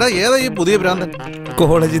 എടാ, ഏതാ ഈ പുതിയ ഭ്രാന്തൻ?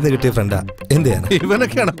 കോളേജിൽ നിന്ന് കിട്ടിയ ഫ്രണ്ടാ. എന്ത് ചെയ്യാനാ?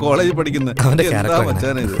 ഇവനൊക്കെയാണ് കോളേജിൽ പഠിക്കുന്നത്. അവന്റെ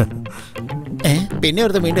ക്യാരക്ടർ. പിന്നെ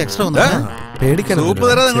ഒരു വീണ്ടും എക്സ്ട്രാ വന്നു. സൂപ്പ്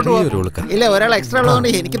തരാതെ അങ്ങോട്ട് പോ. ഇല്ല, ഒരാൾ എക്സ്ട്രാ ഉള്ളതുകൊണ്ട്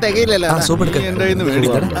എനിക്ക് തികയില്ലല്ലോ.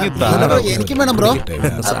 എനിക്കും വേണം ബ്രോ.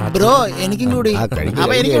 ബ്രോ എനിക്കും കൂടി.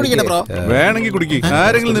 അപ്പൊ എനിക്ക് കുടിക്കട്ടെ ബ്രോ? വേണമെങ്കിൽ കുടിക്ക്.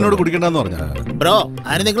 ആരെങ്കിലും നിന്നോട് കുടിക്കണ്ടെന്ന് പറഞ്ഞ ബ്രോ,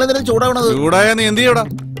 അതിന് നിങ്ങൾ എന്തിനാ ചൂടാവണത്? ചൂടായ നീ എന്ത് ചെയ്യടാ?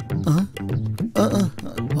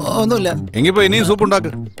 ഒന്നുമില്ല. എങ്കിപ്പോ ഇനിയും സൂപ്പ്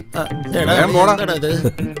ഉണ്ടാക്ക്.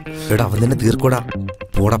 അവൻ തന്നെ തീർക്കോടാ.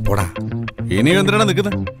 പോടാ പോടാ. ഇനിയും എന്തിനാണ്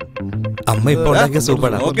നിക്കുന്നത്? അമ്മ ഇപ്പൊ ഉണ്ടാക്കിയ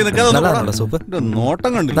സൂപ്പാടാ. സൂപ്പ്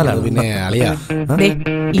നോട്ടം കണ്ടില്ല. പിന്നെ അളിയാ,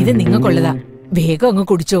 ഇത് നിങ്ങൾക്കുള്ളതാ. വേഗം അങ്ങ്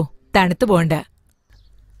കുടിച്ചോ, തണുത്തു പോണ്ട.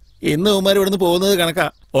 ഇന്ന് ഉമ്മാര് ഇവിടുന്ന് പോകുന്നത് കണക്കാ.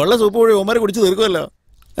 ഉള്ള സൂപ്പ് കൂടി ഉമ്മാര് കുടിച്ചു തീർക്കുമല്ലോ.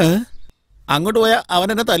 അങ്ങോട്ട് പോയാ അവൻ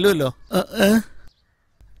എന്നെ തല്ലുമല്ലോ.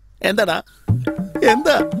 എന്താടാ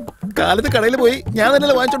എന്താ? കാലത്ത് കടയിൽ പോയി ഞാൻ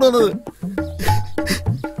തന്നെയല്ലേ വാങ്ങിച്ചോണ്ട് വന്നത്.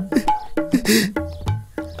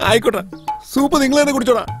 ആയിക്കോട്ടെ, സൂപ്പ് നിങ്ങൾ തന്നെ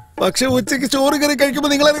കുടിച്ചോടാ. പക്ഷെ ഉച്ചയ്ക്ക് ചോറ് കറി കഴിക്കുമ്പോ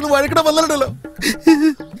നിങ്ങൾ ആരെങ്കിലും വഴക്കിടാൻ വന്നിട്ടുണ്ടല്ലോ.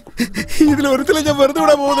 ഇതിലൊരുത്തിലും ഞാൻ വെറുതെ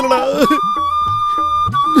വിടാൻ പോകുന്നില്ലടാ.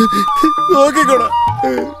 നോക്കിക്കോടാ.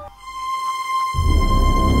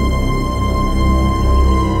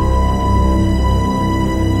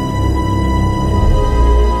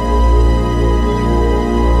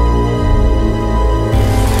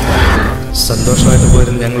 സന്തോഷമായിട്ട്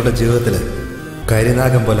പോയിരുന്ന ഞങ്ങളുടെ ജീവിതത്തിൽ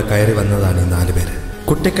കരിനാഗം പോലെ കയറി വന്നതാണ് ഈ 4 പേര്.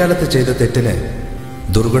 കുട്ടിക്കാലത്ത് ചെയ്ത തെറ്റിന്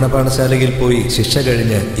ദുർഗുണപാഠശാലയിൽ പോയി ശിക്ഷ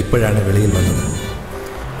കഴിഞ്ഞ് ഇപ്പോഴാണ് വെളിയിൽ വന്നത്.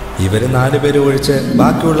 ഇവർ 4 പേര് ഒഴിച്ച്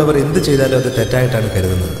ബാക്കിയുള്ളവർ എന്ത് ചെയ്താലും അത് തെറ്റായിട്ടാണ്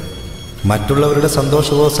കരുതുന്നത്. മറ്റുള്ളവരുടെ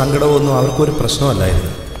സന്തോഷമോ സങ്കടമോ ഒന്നും അവർക്കൊരു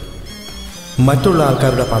പ്രശ്നമല്ലായിരുന്നു. മറ്റുള്ള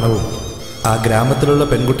ആൾക്കാരുടെ പണവും ആ ഗ്രാമത്തിലുള്ള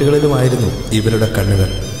പെൺകുട്ടികളിലുമായിരുന്നു ഇവരുടെ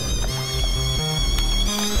കണ്ണുകൾ.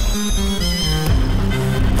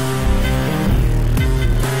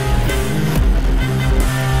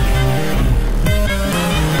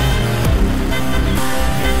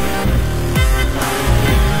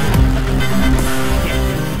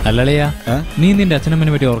 അല്ലളിയാ, നീ നിന്റെ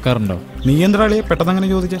അച്ഛനമ്മനെ പറ്റി ഓർക്കാറുണ്ടോ? നീ എന്താ പെട്ടെന്ന് അങ്ങനെ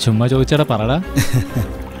ചോദിച്ച? ചുമ്മാ ചോദിച്ചാടാ, പറടാ.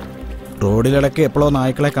 റോഡിലിടയ്ക്ക് എപ്പോഴോ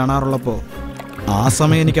നായ്ക്കളെ കാണാറുള്ളപ്പോ ആ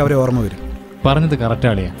സമയം എനിക്ക് അവരെ ഓർമ്മ വരും. പറഞ്ഞത്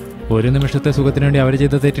കറക്റ്റാളിയാ. ഒരു നിമിഷത്തെ സുഖത്തിന് വേണ്ടി അവർ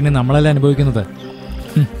ചെയ്ത തെറ്റിനെ നമ്മളല്ല അനുഭവിക്കുന്നത്.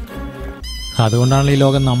 അതുകൊണ്ടാണല്ലോ ഈ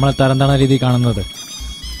ലോകം നമ്മളെ തരംതാണ രീതിയിൽ കാണുന്നത്.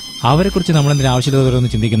 അവരെക്കുറിച്ച് നമ്മളെന്തിനാ ആവശ്യമില്ലാതെ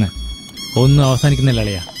ഒന്ന് ചിന്തിക്കുന്നത്? ഒന്നും അവസാനിക്കുന്നില്ല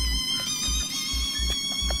അളിയാ.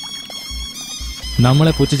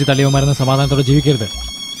 നമ്മളെ പുച്ഛിച്ച് തള്ളിയവന്മാരെന്ന് സമാധാനത്തോടെ ജീവിക്കരുത്.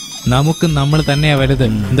 നമുക്ക് നമ്മൾ തന്നെയാ വലുത്.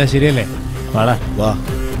 എന്താ ശരിയല്ലേ? വാടാ വാ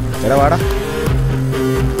എടാ വാടാ.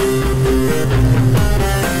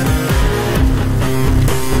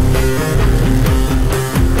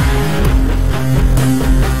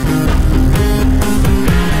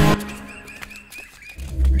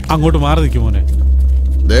 അങ്ങോട്ട് മാറി നിൽക്കും മോനെ.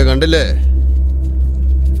 കണ്ടില്ലേ,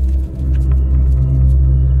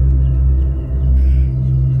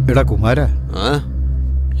 എടാ കുമാര,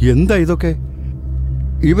 എന്താ ഇതൊക്കെ?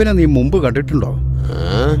 ഇവനെ നീ മുമ്പ് കണ്ടിട്ടുണ്ടോ?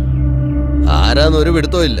 ആരാന്നൊരു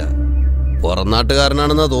പിടുത്തവും ഇല്ല.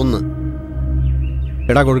 പുറംനാട്ടുകാരനാണെന്നാ തോന്നുന്നു.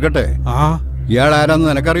 എടാ കൊടുക്കട്ടെ, ഇയാൾ ആരാന്ന്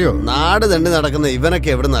നിനക്കറിയോ? നാട് തണ്ടി നടക്കുന്ന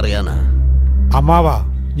ഇവനൊക്കെ എവിടുന്ന് അറിയാനാ? അമ്മാവാ,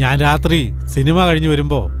 ഞാൻ രാത്രി സിനിമ കഴിഞ്ഞു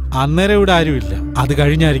വരുമ്പോ അന്നേരം ഇവിടെ ആരുമില്ല. അത്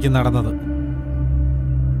കഴിഞ്ഞായിരിക്കും നടന്നത്.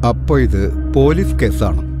 അപ്പൊ ഇത് പോലീസ്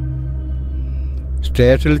കേസാണ്.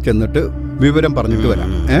 സ്റ്റേഷനിൽ ചെന്നിട്ട് വിവരം പറഞ്ഞിട്ട്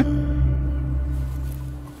വരാം.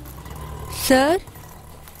 സർ,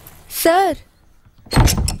 സർ,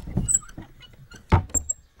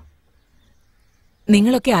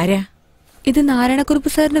 നിങ്ങളൊക്കെ ആരാ? ഇത് നാരായണക്കുറുപ്പ്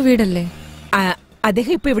സാറിന്റെ വീടല്ലേ?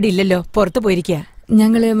 അദ്ദേഹം ഇപ്പൊ ഇവിടെ ഇല്ലല്ലോ, പുറത്തു പോയിരിക്കുക.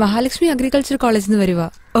 ഞങ്ങള് മഹാലക്ഷ്മി അഗ്രികൾച്ചർ കോളേജിൽ നിന്ന് വരുവാ.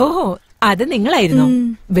 ഓഹോ, അത് നിങ്ങളായിരുന്നു.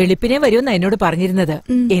 വെളുപ്പിനെ വരുമെന്ന് എന്നോട് പറഞ്ഞിരുന്നത്.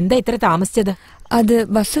 എന്താ ഇത്ര താമസിച്ചത്? അത്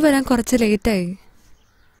ബസ് വരാൻ കുറച്ച് ലേറ്റായി.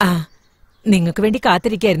 ആ, നിങ്ങൾക്ക് വേണ്ടി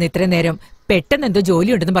കാത്തിരിക്കായിരുന്നു ഇത്ര നേരം. പെട്ടെന്ന് എന്തോ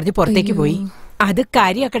ജോലി ഉണ്ടെന്ന് പറഞ്ഞ് പുറത്തേക്ക് പോയി. അത്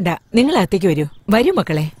കാര്യാക്കണ്ട, നിങ്ങൾ അകത്തേക്ക് വരൂ. വരൂ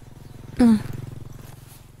മക്കളെ,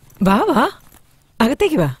 വാ വാ,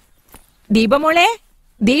 അകത്തേക്ക് വാ. ദീപമോളെ,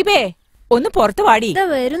 ദീപേ, ഒന്ന് പുറത്തു വാടി.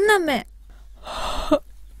 വരുന്നമ്മേ.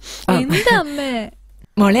 എന്താമ്മേ?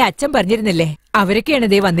 മോളെ, അച്ഛൻ പറഞ്ഞിരുന്നില്ലേ, അവരൊക്കെയാണ്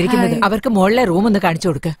ദേ വന്നിരിക്കുന്നത്. അവർക്ക് മോളിലെ റൂം ഒന്ന് കാണിച്ചു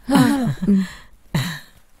കൊടുക്ക.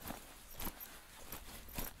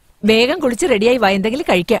 വേഗം കുളിച്ച് റെഡിയായി വാ, എന്തെങ്കിലും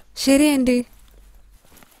കഴിക്കാം. ശരി ആന്റി.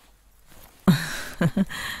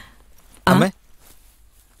 അമ്മേ,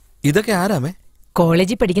 ഇതൊക്കെ ആരാമേ?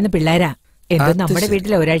 കോളേജിൽ പഠിക്കുന്ന പിള്ളേരാ. എന്തോ നമ്മുടെ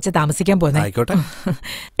വീട്ടിൽ ഒരാഴ്ച താമസിക്കാൻ പോന്നെ. ആയിക്കോട്ടെ.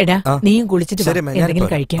 എടാ, നീയും കുളിച്ചിട്ട്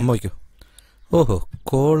എന്തെങ്കിലും കഴിക്കാം. ഓഹോ,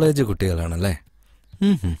 കോളേജ് കുട്ടികളാണല്ലേ.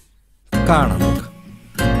 കാണാം നോക്കാം.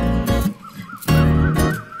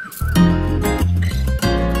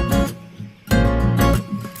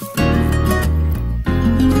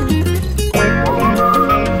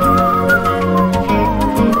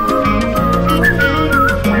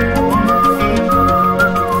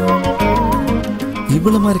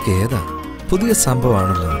 ഇവളുമാർക്ക് ഏതാ? പുതിയ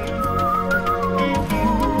സംഭവമാണല്ലോ.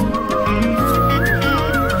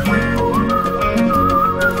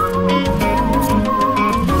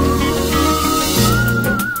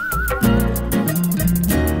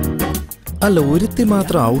 അല്ല, ഒരുത്തി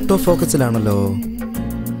മാത്രം ഔട്ട് ഓഫ് ഫോക്കസിലാണല്ലോ.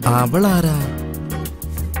 അവളാരാ?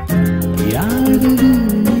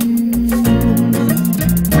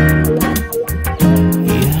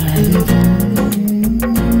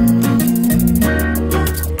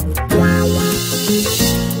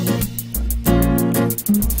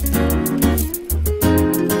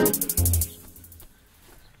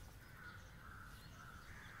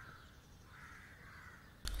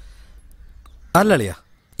 അല്ലളിയാ,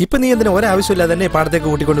 ഇപ്പൊ നീ എന്തിനാ ഒരാവശ്യമില്ലാതെ തന്നെ പാടത്തേക്ക്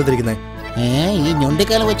കൂട്ടിക്കൊണ്ടുവന്നിരിക്കുന്നേ? ഈ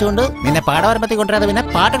ഞൊണ്ടിക്കാലം വെച്ചുകൊണ്ട് നിന്നെ പാടവരമ്പത്തി കൊണ്ടുവരാതെ പിന്നെ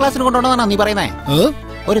പാട്ട് ക്ലാസ്സിന് കൊണ്ടുപോകണമെന്നാ നീ പറയുന്നേ?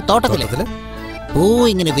 ഒരു തോട്ടത്തില് പൂ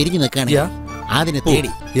ഇങ്ങനെ വിരിഞ്ഞു നിൽക്കുകയാണ്, അതിന്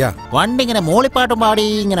തേടി വണ്ടി ഇങ്ങനെ മോളിപ്പാട്ടും പാടി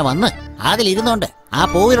ഇങ്ങനെ വന്ന് അതിലിരുന്നോണ്ട് ആ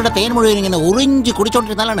പൂവിലുള്ള തേൻ മുഴുവൻ ഇങ്ങനെ ഉറിഞ്ചി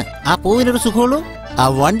കുടിച്ചോണ്ടിരുന്നാലാണ് ആ പൂവിനൊരു സുഖമുള്ളൂ, ആ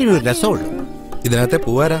വണ്ടിനൊരു രസമുള്ളൂ. ഇതിനകത്തെ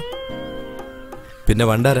പൂവാരാ? പിന്നെ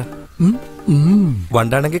വണ്ടാരാ?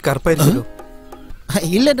 വണ്ടാണെങ്കിൽ കറുപ്പായിരിക്കുമല്ലോ.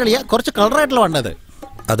 ഇല്ല കളിയാ, കുറച്ച് കളറായിട്ടുള്ള വണ്ടത്.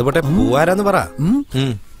 അതുപോട്ടെ, പൂവാരാന്ന് പറ.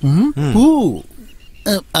 പൂ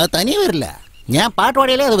അത് തനിയെ വരില്ല, ഞാൻ പാട്ട്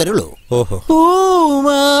പാടിയാലേ അത് വരുള്ളൂ. ഓഹോ.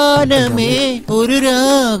 പൂമാനമേ ഒരു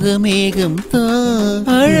രാഗമേഘം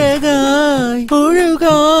അഴകായി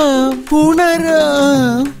ഒഴുകാം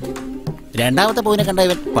ഉണരാം. രണ്ടാമത്തെ പൂവിനെ കണ്ട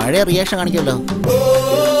ഇവൻ പഴയ റിയാക്ഷൻ കാണിക്കുമല്ലോ.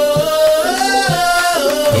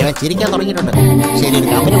 ഇവൻ ചിരിക്കാൻ തുടങ്ങിയിട്ടുണ്ട്. ശരി, ഒരു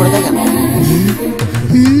കമ്പനി കൊടുത്തേക്കാം.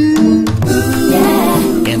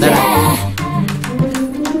 എന്താ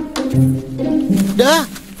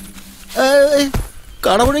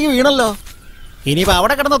കടമുഴങ്ങി വീണല്ലോ. ഇനിയിപ്പോ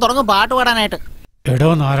അവിടെ കിടന്ന് തുടങ്ങും പാട്ട് പാടാനായിട്ട്. എടോ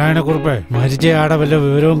നാരായണക്കുറുപ്പേ, മരിച്ചയാടെ വല്ല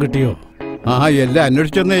വിവരവും കിട്ടിയോ? എല്ലാം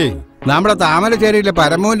അന്വേഷിച്ചെന്നേ. നമ്മുടെ താമരശ്ശേരിയിലെ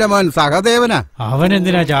പരമോന്റെ മോൻ സഹദേവനാ. അവൻ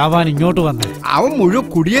എന്തിനാ ചാവാൻ ഇങ്ങോട്ട് വന്നേ? അവൻ മുഴുവൻ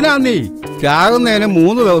കുടിയനാന്നേ. ചാകുന്നതിന്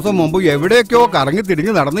 3 ദിവസം മുമ്പ് എവിടേക്കോ കറങ്ങി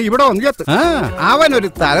തിരിഞ്ഞ് നടന്ന് ഇവിടെ വന്നിട്ട് അവനൊരു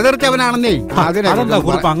തലതെറിച്ചവനാണെന്നേ. അതെന്താ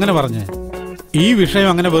കുറുപ്പ് അങ്ങനെ പറഞ്ഞേ? ഈ വിഷയം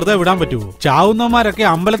അങ്ങനെ വെറുതെ വിടാൻ പറ്റുമോ? ചാവുന്നവന്മാരൊക്കെ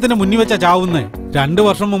അമ്പലത്തിന്റെ മുന്നിൽ വെച്ചാ ചാവുന്നേ. 2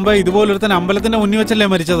 വർഷം മുമ്പ് ഇതുപോലൊരുത്തൻ അമ്പലത്തിന്റെ മുന്നിൽ വെച്ചല്ലേ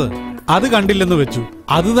മരിച്ചത്. അത് കണ്ടില്ലെന്ന് വെച്ചു,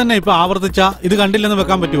 അത് തന്നെ ഇപ്പൊ ആവർത്തിച്ചാ ഇത് കണ്ടില്ലെന്ന്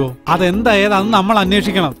വെക്കാൻ പറ്റുമോ? അതെന്താ ഏതാന്ന് നമ്മൾ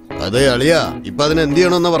അന്വേഷിക്കണം. അതെ അളിയാ, ഇപ്പൊ അതിന് എന്ത്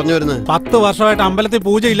ചെയ്യണമെന്നാ പറഞ്ഞു വരുന്നത്? 10 വർഷമായിട്ട് അമ്പലത്തിൽ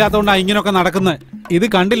പൂജ ഇല്ലാത്തതുകൊണ്ടാ ഇങ്ങനെയൊക്കെ നടക്കുന്നത്. ഇത്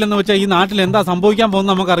കണ്ടില്ലെന്ന് വെച്ചാൽ ഈ നാട്ടിൽ എന്താ സംഭവിക്കാൻ പോകുന്ന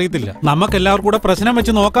നമുക്ക് അറിയത്തില്ല. നമുക്ക് എല്ലാവർക്കും കൂടെ പ്രശ്നം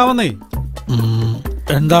വെച്ച് നോക്കാവുന്നേ.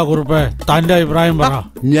 എന്താ കുറുപ്പേ തന്റെ അഭിപ്രായം പറ.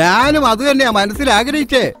 ഞാനും അത് തന്നെയാ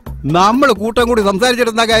മനസ്സിലാഗ്രഹിച്ചേ. നമ്മൾ കൂട്ടം കൂടി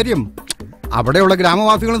സംസാരിച്ചിരുന്ന കാര്യം അവിടെയുള്ള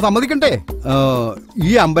ഗ്രാമവാസികളും സമ്മതിക്കണ്ടേ?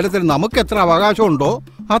 ഈ അമ്പലത്തിൽ നമുക്ക് എത്ര അവകാശമുണ്ടോ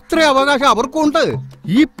അത്ര അവകാശം അവർക്കും ഉണ്ട്.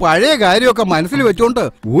 ഈ പഴയ കാര്യമൊക്കെ മനസ്സിൽ വെച്ചോണ്ട്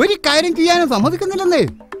ഒരു കാര്യം ചെയ്യാനും സമ്മതിക്കുന്നില്ലെന്നേ.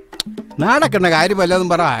 നടക്കുന്ന കാര്യം വല്ലതും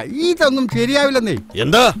പറ, ഇതൊന്നും ശരിയാവില്ലെന്നേ.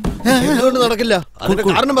 എന്താ എന്തുകൊണ്ട് നടക്കില്ല? അതിന്റെ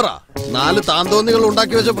കാരണം പറ. 4 താന്തോന്നികൾ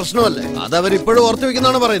ഉണ്ടാക്കി വെച്ച പ്രശ്നമല്ലേ? അതവരിപ്പോഴും ഓർത്തു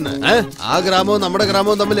വെക്കുന്നതാണ് പറയുന്നത്. ആ ഗ്രാമവും നമ്മുടെ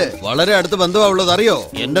ഗ്രാമവും തമ്മില് വളരെ അടുത്ത ബന്ധമാവുള്ളത് അറിയോ?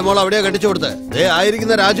 എന്റെ മോൾ അവിടെയാ കെട്ടിച്ചു കൊടുത്ത്.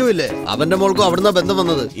 ആയിരിക്കുന്ന രാജു ഇല്ലേ, അവന്റെ മോൾക്കും അവിടുന്ന് ബന്ധം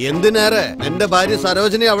വന്നത്. എന്തിനേറെ എന്റെ ഭാര്യ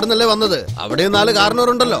സരോജിനി അവിടുന്നല്ലേ വന്നത്. അവിടെയും 4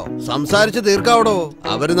 കാരണവരുണ്ടല്ലോ, സംസാരിച്ച് തീർക്കാവടോ.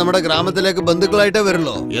 അവര് നമ്മുടെ ഗ്രാമത്തിലേക്ക് ബന്ധുക്കളായിട്ടേ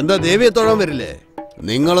വരുള്ളൂ. എന്താ ദേവിയെ തൊഴാൻ വരില്ലേ?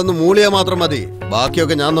 നിങ്ങളൊന്ന് മൂളിയാ മാത്രം മതി,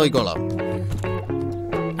 ബാക്കിയൊക്കെ ഞാൻ നോക്കിക്കോളാം.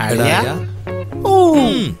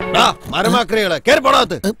 മരമാക്രികളെ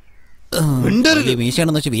കേറിപ്പോടാത്ത്.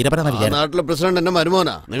 നാട്ടിലെ പ്രസിഡന്റ് എന്റെ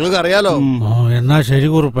മരുമോനാ, നിങ്ങൾക്ക് അറിയാലോ. എന്നാ ശരി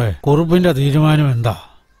കുറുപ്പേ, കുറുപ്പിന്റെ തീരുമാനം എന്താ?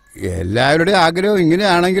 എല്ലാവരുടെയും ആഗ്രഹം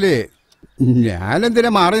ഇങ്ങനെയാണെങ്കിൽ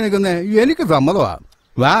ഞാനെന്തിനാ മാറി നിൽക്കുന്നേ? എനിക്ക് സമ്മതമാ.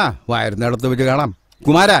 വാ, വരുന്നിടത്ത് വെച്ച് കാണാം.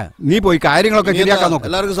 കുമാര, നീ പോയി കാര്യങ്ങളൊക്കെ ശരിയാക്കാൻ നോക്ക്.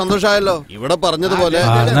 എല്ലാവർക്കും സന്തോഷമായല്ലോ. ഇവിടെ പറഞ്ഞതുപോലെ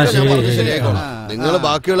ശരിയാക്കണം. നിങ്ങൾ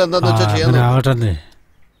ബാക്കിയുള്ള എന്താന്ന് വെച്ചാൽ ചെയ്യാൻ.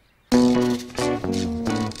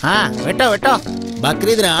 വെട്ടോ വെട്ടോ.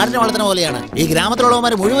 ബക്രീദിന് ആടിനെ വളർത്തുന്ന പോലെയാണ് ഈ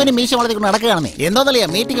ഗ്രാമത്തിലുള്ളവന്മാർ മുഴുവനും മീശ വളർത്തിക്കൊണ്ട് നടക്കുകയാണെന്നേ. എന്തോന്നല്ലേ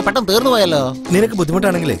മീറ്റിംഗ് പെട്ടെന്ന് തീർന്നു പോയല്ലോ. നിനക്ക്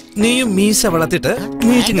ബുദ്ധിമുട്ടാണെങ്കിലേ നീയും മീശ വളർത്തിട്ട്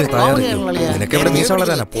മീറ്റിംഗിന് നിനക്ക് ഇവിടെ മീശ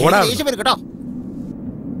വളരാനാ. പോടാ കേട്ടോ.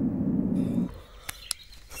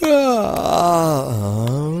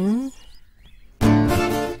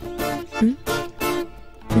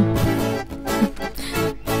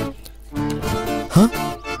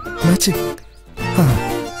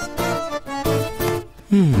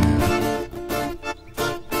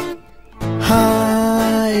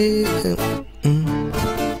 Hi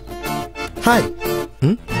hi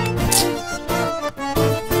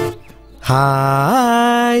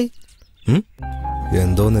hi.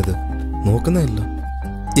 എന്തോന്നിത് നോക്കുന്നല്ലോ.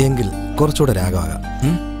 എങ്കിൽ കുറച്ചുകൂടെ രാഗമാകാം.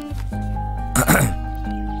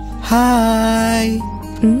 Hi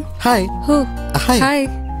hi hi.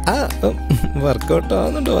 വർക്കൗട്ട്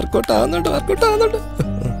ആവുന്നുണ്ട്.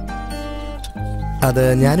 അത്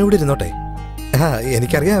ഞാനിവിടെ ഇരുന്നോട്ടെ.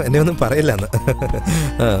 എനിക്കറിയാം എന്നെ ഒന്നും പറയില്ലെന്ന്.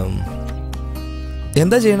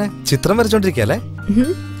 എന്താ ചെയ്യണേ? ചിത്രം വരച്ചോണ്ടിരിക്കല്ലേ?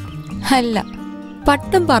 അല്ല,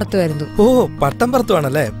 പട്ടം പറത്തുമായിരുന്നു. ഓ, പട്ടം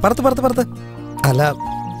പറത്തുവാണല്ലേ? പറത്ത്. അല്ല,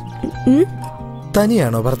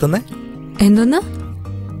 തനിയാണോ പറത്തുന്നേ? എന്തോന്നാ?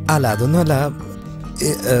 അല്ല അതൊന്നുമല്ല,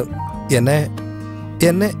 എന്നെ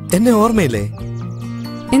എന്നെ എന്നെ ഓർമ്മയില്ലേ?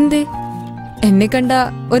 എന്തേ എന്നെ കണ്ട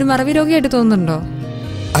ഒരു മറവി രോഗിയായിട്ട് തോന്നുന്നുണ്ടോ?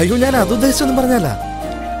 അയ്യോ, ഞാൻ അതുദ്ദേശിച്ചൊന്നും പറഞ്ഞല്ല.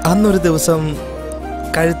 അന്നൊരു ദിവസം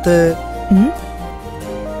കഴുത്ത്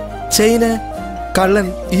ചെയിന് കള്ളൻ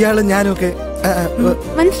ഇയാള് ഞാനും ഒക്കെ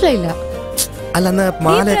മനസ്സിലായില്ല. അല്ല, അന്ന്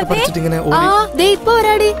മാലയൊക്കെ പറിച്ചിട്ട് ഇങ്ങനെ ഇപ്പൊ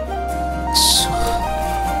വരാടി.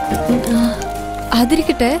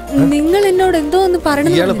 അതിരിക്കട്ടെ, നിങ്ങൾ എന്നോട് എന്തോ ഒന്ന്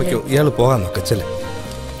പറയണം. ഇയാള് പോകാൻ നോക്ക. ചെല്ലേ,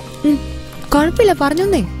 കൊഴപ്പില്ല,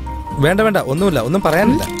 പറഞ്ഞേ. വേണ്ട വേണ്ട, ഒന്നുമില്ല, ഒന്നും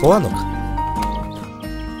പറയാനില്ല, പോവാൻ നോക്ക.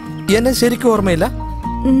 എന്നെ ശരിക്കും ഓർമ്മയില്ല?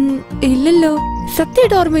 ഇല്ലല്ലോ,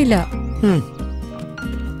 സത്യമായിട്ട് ഓർമ്മയില്ല.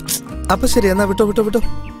 അപ്പൊ ശരി, എന്നാ വിട്ടോ വിട്ടോ വിട്ടോ.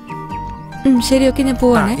 ശരി, ഓക്കെ, ഞാൻ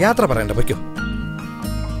പോവാണേ. യാത്ര പറയണ്ട, പൊയ്ക്കോ.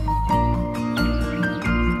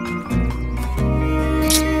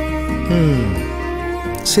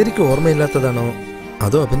 ശരിക്കും ഓർമ്മയില്ലാത്തതാണോ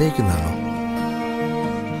അതോ അഭിനയിക്കുന്നതാണോ?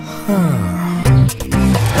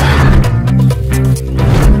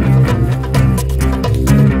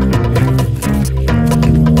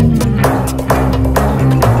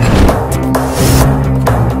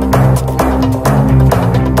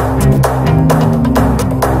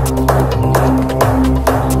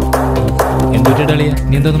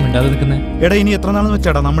 നീ എന്തൊന്നും മിണ്ടാതെ നിൽക്കുന്നേ? എടാ, ഇനി എത്ര നാളെന്ന്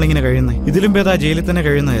വെച്ചാടാ നമ്മളിങ്ങനെ കഴിയുന്നേ? ഇതിലും ഭേദാ ജയിലിൽ തന്നെ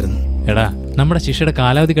കഴിയുന്നതായിരുന്നു. എടാ, നമ്മുടെ ശിക്ഷയുടെ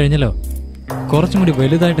കാലാവധി കഴിഞ്ഞല്ലോ. കുറച്ചും കൂടി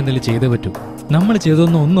വലുതായിട്ട് എന്തെങ്കിലും ചെയ്തേ പറ്റൂ. നമ്മൾ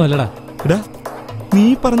ചെയ്തൊന്നും ഒന്നും അല്ലടാ. എടാ, നീ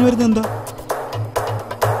പറഞ്ഞു വരുന്നത് എന്താ?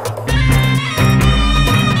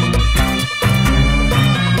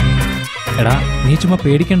 എടാ, നീ ചുമ്മാ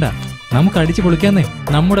പേടിക്കണ്ട. നമുക്ക് അടിച്ചു പൊളിക്കാന്നേ.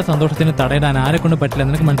 നമ്മുടെ സന്തോഷത്തിന് തടയിടാൻ ആരെ കൊണ്ട് പറ്റില്ല.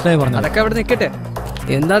 നിനക്ക് മനസ്സിലായി പറഞ്ഞു. അതൊക്കെ അവിടെ നിൽക്കട്ടെ.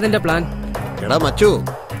 എന്താ നിന്റെ പ്ലാൻ? എടാ മച്ചു,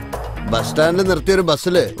 ബസ് സ്റ്റാൻഡിൽ നിർത്തിയൊരു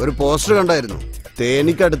ബസ്സില് ഒരു പോസ്റ്റർ കണ്ടായിരുന്നു.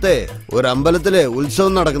 തേനിക്കടുത്ത് ഒരു അമ്പലത്തില്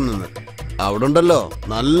ഉത്സവം നടക്കുന്നെന്ന്. അവിടെ ഉണ്ടല്ലോ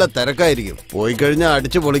നല്ല തിരക്കായിരിക്കും. പോയി കഴിഞ്ഞാൽ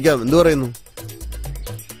അടിച്ചു പൊളിക്കാം. എന്തു പറയുന്നു?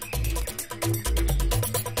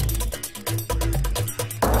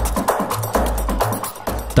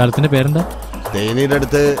 സ്ഥലത്തിന്റെ പേരെന്താ? തേനിയുടെ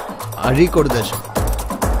അടുത്ത് അഴീക്കോട് ദേശം.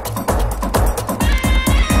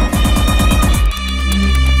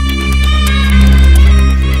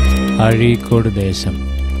 അഴീക്കോട് ദേശം.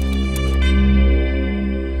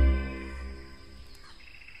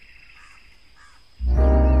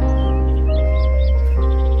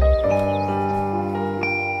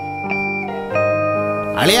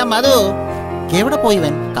 അളിയാ മധു, എവിടെ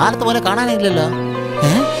പോയിവൻ? കാലത്ത് പോലെ കാണാനില്ലല്ലോ.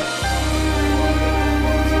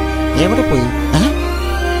 എവിടെ പോയി?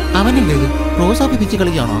 അവനല്ലേ ഇത്? റോസാപ്പി പിച്ച്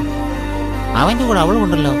കളിക്കാണോ? അവന്റെ കൂടെ അവളും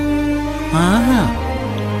ഉണ്ടല്ലോ. ആഹാ,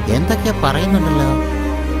 എന്തൊക്കെയാ പറയുന്നുണ്ടല്ലോ.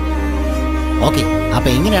 ഓക്കെ, അപ്പൊ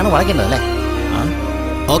എങ്ങനെയാണ് വളയ്ക്കേണ്ടത് അല്ലേ?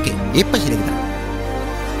 ഓക്കെ, ഇപ്പൊ ശരിക്കും.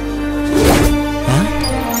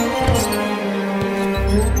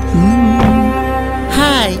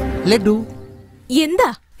 ഹായ് ലഡു. എന്താ?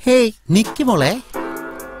 ഹേയ്, നിക്ക് മോളെ.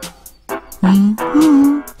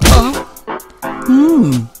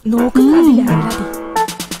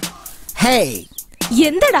 ഹേയ്,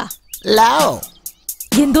 എന്തടാ? ലവ്.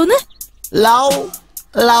 എന്തോന്ന്? Love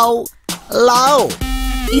love love.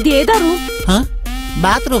 ഇതേതാ റൂം?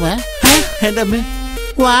 ബാത്റൂമേ? എന്റെ അമ്മ,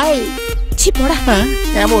 വായ്. പോടാ.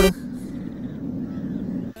 ഞാൻ പോടും.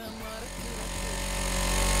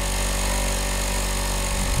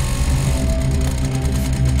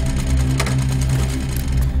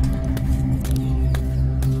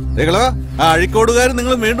 അഴിക്കോടുകാർ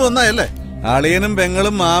നിങ്ങൾ വീണ്ടും ഒന്നായല്ലേ? അളിയനും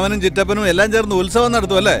പെങ്ങളും മാവനും ചിറ്റപ്പനും എല്ലാം ചേർന്ന് ഉത്സവം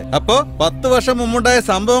നടത്തും അല്ലേ? അപ്പൊ 10 വർഷം മുമ്പുണ്ടായ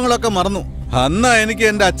സംഭവങ്ങളൊക്കെ മറന്നു. അന്നാ എനിക്ക്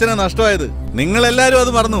എന്റെ അച്ഛനെ നഷ്ടമായത്. നിങ്ങൾ എല്ലാരും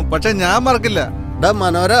അത് മറന്നു, പക്ഷെ ഞാൻ മറക്കില്ല.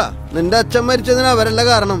 മനോര, നിന്റെ അച്ഛൻ മരിച്ചതിന് അവരല്ല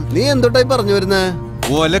കാരണം. നീ എന്തൊട്ടായി പറഞ്ഞു വരുന്നേ?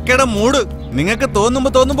 ഒലക്കയുടെ മൂട്. നിങ്ങൾക്ക്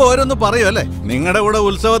തോന്നുമ്പോ ഓരോന്ന് പറയും അല്ലേ? നിങ്ങളുടെ കൂടെ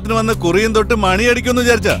ഉത്സവത്തിന് വന്ന് കുറിയും തൊട്ട് മണിയടിക്കുമെന്ന്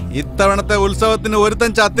വിചാരിച്ച ഇത്തവണത്തെ ഉത്സവത്തിന്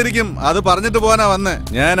ഒരുത്തൻ ചത്തിരിക്കും. അത് പറഞ്ഞിട്ട് പോകാനാ വന്നേ.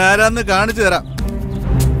 ഞാൻ ആരാന്ന് കാണിച്ചു തരാം.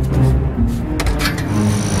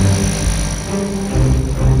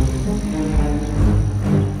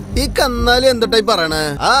 ഈ കന്നാലി എന്തൊട്ടായി പറയണേ?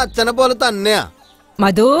 ആ അച്ഛനെ പോലെ തന്നെയാ.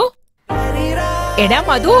 മധു, എടാ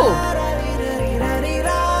മധു.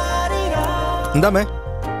 എന്താമേ?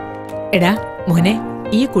 എടാ മോനെ,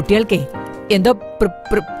 ഈ കുട്ടികൾക്കേ എന്തോ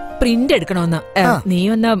പ്രിന്റ് എടുക്കണോന്ന്. നീ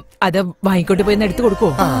ഒന്ന് അത് വാങ്ങിക്കൊണ്ട് പോയി എടുത്തു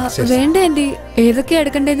കൊടുക്കുവോ? വേണ്ട ആന്റി, ഏതൊക്കെയാ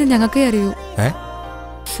എടുക്കണ്ടേന്ന് ഞങ്ങൾക്കേ അറിയൂ.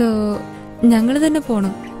 സോ ഞങ്ങള് തന്നെ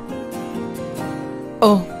പോണം. ഓ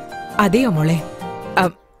അതെയോ മോളെ?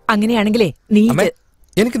 അങ്ങനെയാണെങ്കിലേ നീ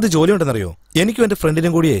എനിക്കിത് ജോലി ഉണ്ടെന്നറിയോ? എനിക്കും എന്റെ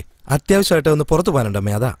ഫ്രണ്ടിനും കൂടിയേ അത്യാവശ്യമായിട്ട് ഒന്ന് പുറത്തു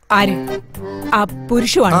പോകാനുണ്ടമ്മേ. അതാ. ആര്? ആ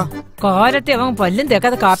പുരുഷമാണ്. കാലത്തെ അവൻ പല്ലും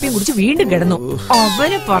തേക്കാതെ കാപ്പിയും കുടിച്ച് വീണ്ടും കിടന്നു.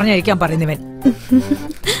 അവനെ പറഞ്ഞയക്കാൻ പറയുന്നവൻ.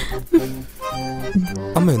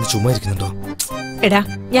 അമ്മ ഒന്ന് ചുമ്മാ ഇരിക്കുന്നുണ്ടോ? എടാ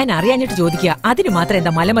ഞാൻ അറിയാഞ്ഞിട്ട് ചോദിക്കുക, അതിന് മാത്രം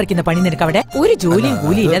എന്താ മലമറിക്കുന്ന പണി നിനക്ക് അവിടെ? ഒരു ജോലിയും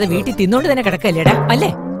കൂലിയും ഇല്ലാതെ വീട്ടിൽ തിന്നോണ്ട് തന്നെ കിടക്കല്ലേടാ, അല്ലേ?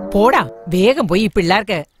 പോടാ, വേഗം പോയി ഈ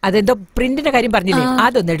പിള്ളേർക്ക് അതെന്തോ പ്രിന്റിന്റെ കാര്യം പറഞ്ഞില്ലേ,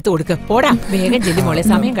 അതൊന്ന് എടുത്തു കൊടുക്ക. പോടാ, വേഗം ചെല്ലു മോളെ,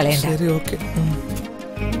 സമയം കളയണ്ട.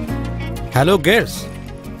 ഹലോ ഗേൾസ്,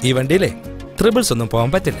 ഈ വണ്ടിയിലെ ട്രിപ്പിൾസ് ഒന്നും പോകാൻ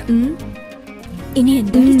പറ്റില്ല. ഇനി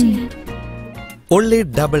എന്താണ് ചെയ്യാൻ? Only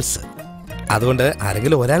doubles. അതുകൊണ്ട്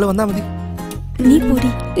ആരെങ്കിലും ഒരാൾ വന്നാ മതി. നീ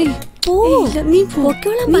പൊടി. നീ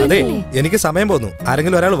പൊക്കോളാം. അതെ, എനിക്ക് സമയം പോന്നു.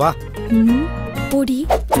 ആരെങ്കിലും ഒരാൾ വാ. പൊടി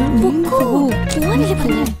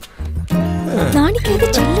നാണിക്കാതെ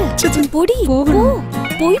ചെല്ല്. പൊടി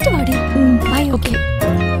പോയിട്ട് വാടി. ഓക്കെ.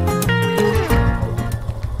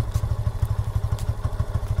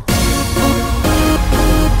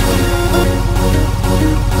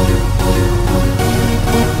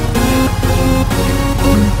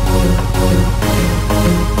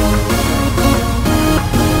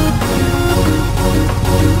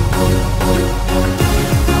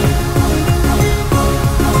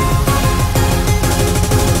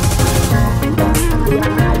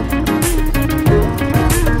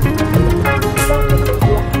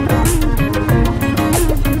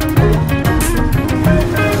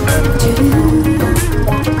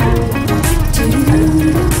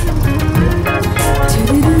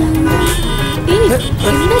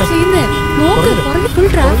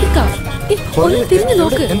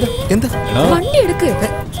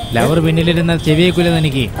 ലവർ പിന്നിലിരുന്ന ചെവിയേക്കൂലെന്ന്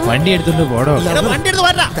എനിക്ക്. വണ്ടി എടുത്തോണ്ട് പോടോ.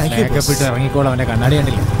 മേക്കപ്പിട്ട് ഇറങ്ങിക്കോളാം. അവന്റെ കണ്ണാടി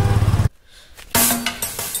കണ്ടില്ല.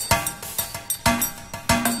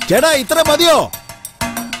 ചേട്ടാ ഇത്ര മതിയോ?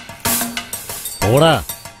 ഓടാ,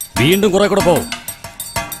 വീണ്ടും കുറെ കൂടെ പോ.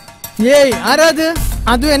 ഏയ് ആരാത്?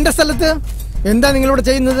 അതും എന്റെ സ്ഥലത്ത്. എന്താ നിങ്ങളിവിടെ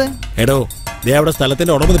ചെയ്യുന്നത്? എടോ, ദേ അവിടെ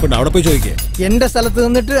സ്ഥലത്തിന്റെ ഉടമ നിൽപ്പുണ്ട്, അവിടെ പോയി ചോദിക്കേ. എന്റെ സ്ഥലത്ത്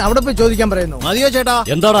നിന്നിട്ട് അവിടെ പോയി ചോദിക്കാൻ പറയുന്നു. മതിയോ ചേട്ടാ?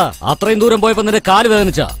 എന്താടാ അത്രയും ദൂരം പോയപ്പോ നിന്റെ കാല്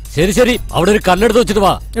വേദനിച്ചാ? ശരി ശരി, അവിടെ ഒരു കല്ലെടുത്ത് വെച്ചിട്ട്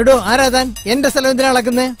വാ. എടോ ആരാതാൻ? എന്റെ സ്ഥലം എന്തിനാ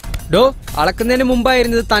അളക്കുന്നേ? ഡോ, അളക്കുന്നതിന്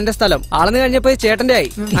മുമ്പായിരുന്നത് തന്റെ സ്ഥലം. അളന്നു കഴിഞ്ഞപ്പോ ചേട്ടന്റെ ആയി.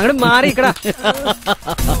 അങ്ങോട്ട് മാറിക്കടാ.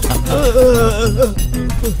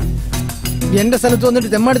 എന്റെ സ്ഥലത്ത് വന്നിട്ട്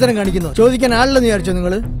തെമ്മാടിത്തരം കാണിക്കുന്നു. ചോദിക്കാൻ ആളില്ലെന്ന് വിചാരിച്ചോ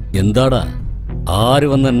നിങ്ങള്? എന്താടാ, ആര്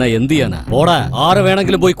വന്ന് എന്നെ എന്ത് ചെയ്യാനാ? പോടാ, ആര്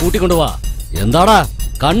വേണമെങ്കിലും പോയി കൂട്ടിക്കൊണ്ടുവാ. എന്താടാ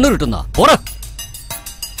കണ്ണുരുട്ടുന്ന? പോടാ.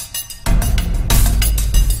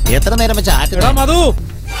 എത്ര നേരം വെച്ചാ മധു,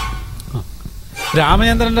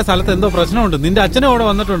 രാമചന്ദ്രന്റെ സ്ഥലത്ത് എന്തോ പ്രശ്നമുണ്ട്. നിന്റെ അച്ഛനും അവിടെ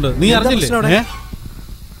വന്നിട്ടുണ്ട്. നീ അറിഞ്ഞില്ലേ?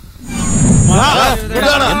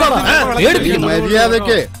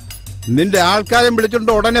 മര്യാദക്ക് നിന്റെ ആൾക്കാരെ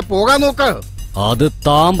വിളിച്ചോണ്ട് ഉടനെ പോകാൻ നോക്ക്. അത്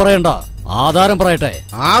താൻ പറയണ്ട, ആധാരം പറയട്ടെ.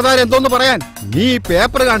 ആധാരം എന്തോന്ന് പറയാൻ? നീ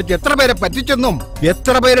പേപ്പർ കാണിച്ച് എത്ര പേരെ പറ്റിച്ചെന്നും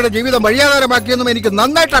എത്ര പേരുടെ ജീവിതം വഴിയാധാരമാക്കിയെന്നും എനിക്ക്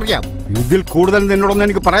നന്നായിട്ട് അറിയാം. ഇതിൽ കൂടുതൽ നിന്നോടൊന്നും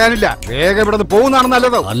എനിക്ക് പറയാനില്ല. വേഗം ഇവിടെ പോകുന്നതാണ്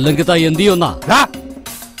നല്ലത്. അല്ലെങ്കിൽ താ എന്ത് ചെയ്യുന്ന?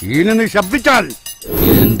 ഇനി നീ ശബ്ദിച്ചാൽ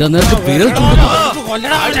എന്റെ നേരത്തെ വിരൽ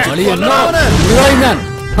ഞാൻ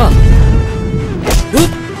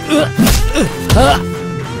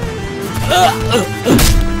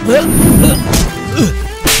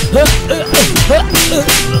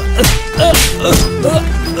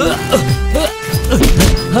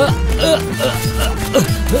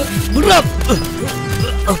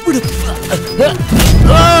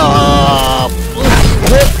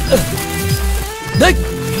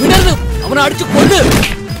അവനെ അടിച്ചു കൊല്ല്.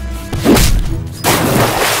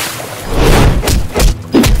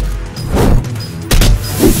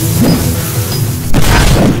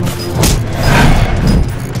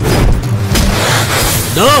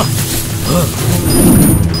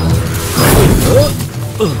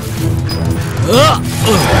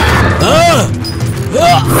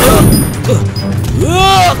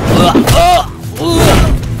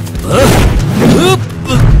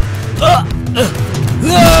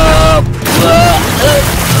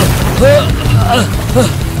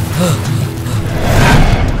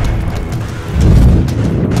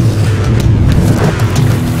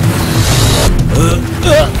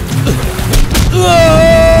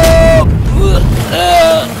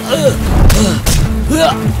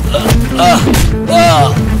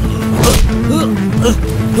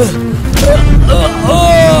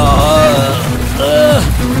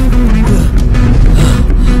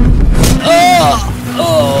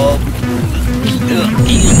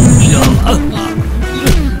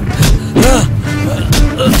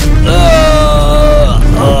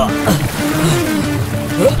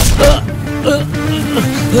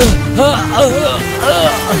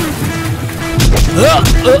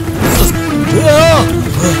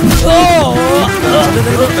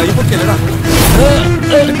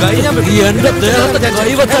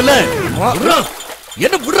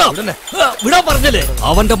 വിടാൻ പറഞ്ഞല്ലേ?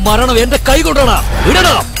 അവന്റെ മരണം എന്റെ കൈ കൊണ്ടാണ്.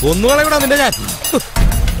 വിടണോ? ഒന്നുകളെ വിടാ നിന്റെ ഞാൻ.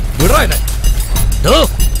 വിടോ എന്നെ.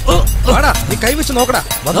 നീ കൈ വെച്ച് നോക്കടാ.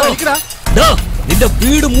 നിന്റെ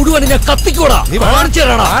വീട് മുഴുവൻ ഞാൻ കത്തിക്കോടാ. നീ കാണിച്ചു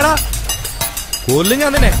തരാടാ. കൊല്ലും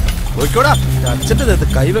ഞാൻ തന്നെ. പോയിക്കോടാ. അച്ഛന്റെ ദേഹത്ത്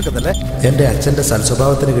കൈവെക്കത്തല്ലേ. എന്റെ അച്ഛന്റെ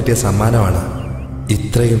സൽസ്വഭാവത്തിന് കിട്ടിയ സമ്മാനമാണ്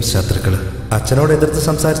ഇത്രയും ശത്രുക്കള്. അച്ഛനോട് എതിർത്ത്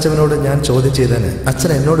സംസാരിച്ചവനോട് ഞാൻ ചോദ്യം ചെയ്തതിന്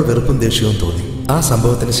അച്ഛൻ എന്നോട് വെറുപ്പും ദേഷ്യവും തോന്നി. ആ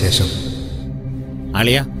സംഭവത്തിന് ശേഷം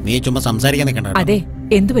അളിയ നീ ചുമ്മാ സംസാരിക്കാൻ നിൽക്കണ്ട. അതെ,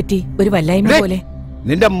 എന്തു പറ്റി? ഒരു വല്ലായ്മ പോലെ.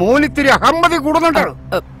 നിന്റെ മോനിത്തിരി അഹമ്മതി കൂടുന്നുണ്ട്.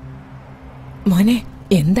 മോനെ,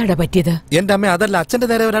 എന്താടാ പറ്റിയത്? എന്റെ അമ്മ അതല്ല, അച്ഛന്റെ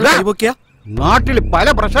നേരെ ഒരാൾ കൈവയ്ക്കുക. നാട്ടിൽ പല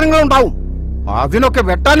പ്രശ്നങ്ങളുണ്ടാവും. അതിനൊക്കെ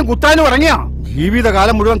വെട്ടാനും കുത്താനും ഇറങ്ങിയ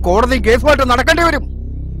ജീവിതകാലം മുഴുവൻ കോടതി കേസുമായിട്ട് നടക്കേണ്ടി വരും.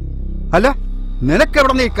 അല്ല,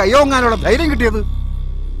 നിനക്കെവിടെ നീ കയ്യോങ്ങാനുള്ള ധൈര്യം കിട്ടിയത്?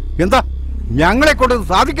 എന്താ ഞങ്ങളെ കൊണ്ട്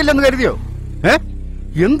സാധിക്കില്ലെന്ന് കരുതിയോ?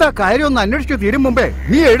 എന്താ കാര്യം ഒന്ന് അന്വേഷിച്ചു തീരും മുമ്പേ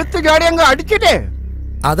നീ എടുത്തു ചാടി അങ്ങ് അടിച്ചിട്ടേ.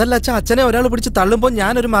 അതല്ല അച്ഛൻ, അച്ഛനെ ഒരാൾ പിടിച്ച് തള്ളുമ്പോ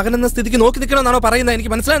ഞാനൊരു മകൻ എന്ന സ്ഥിതിക്ക് നോക്കി നിൽക്കണമെന്നാണോ പറയുന്നത്?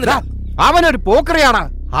 എനിക്ക് മനസ്സിലാകുന്നില്ല. അവനൊരു പോക്കറിയാണ്.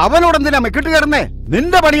 അവനോട് എന്തിനാ മെക്കിട്ട് കയറുന്നേ?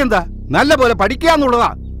 നിന്റെ പണി എന്താ? നല്ല പോലെ പഠിക്കാന്നുള്ളതാ.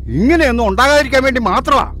 ഇങ്ങനെയൊന്നും ഉണ്ടാകാതിരിക്കാൻ വേണ്ടി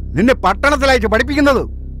മാത്രമാ നിന്നെ പട്ടണത്തിലയച്ച് പഠിപ്പിക്കുന്നത്.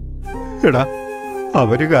 എടാ,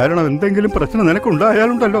 അവര് കാരണം എന്തെങ്കിലും പ്രശ്നം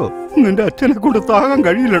നിനക്കുണ്ടായാലുണ്ടല്ലോ, നിന്റെ അച്ഛനെ കൊണ്ട് താകാൻ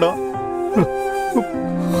കഴിയില്ലടാ.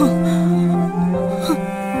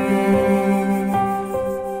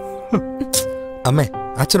 അമ്മേ,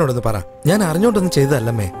 അച്ഛനോടൊന്ന് പറ. ഞാൻ അറിഞ്ഞോണ്ടൊന്നും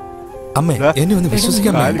ചെയ്തതല്ലമ്മേ. അമ്മേ, എന്നെ ഒന്ന്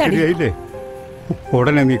വിശ്വസിക്കാൻ. ശരിയായില്ലേ?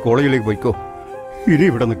 ഉടനെ നീ കോളേജിലേക്ക് പോയിക്കോ. ഇനി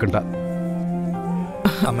ഇവിടെ നിൽക്കണ്ട.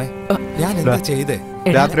 അമ്മേ, ഞാൻ എന്താ ചെയ്തേ?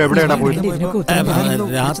 രാത്രി എവിടെയാടാ പോയത്?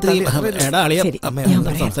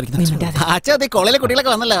 കോളേജിലെ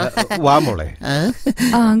കുട്ടികളൊക്കെ വന്നല്ലോ. വാ മോളെ.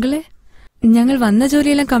 ആങ്കിളെ, ഞങ്ങൾ വന്ന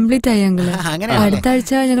ജോലിയെല്ലാം കംപ്ലീറ്റ് ആയി അങ്കിള്. അടുത്ത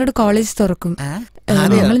ആഴ്ച ഞങ്ങളുടെ കോളേജ് തുറക്കും.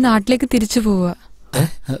 ഞങ്ങൾ നാട്ടിലേക്ക് തിരിച്ചു പോവാ.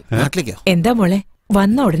 എന്താ മോളെ,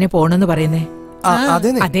 വന്ന ഉടനെ പോണെന്ന് പറയുന്നേ?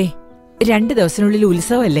 അതെ, 2 ദിവസത്തിനുള്ളിൽ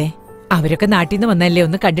ഉത്സവല്ലേ. അവരൊക്കെ നാട്ടിൽ നിന്ന് വന്നല്ലേ,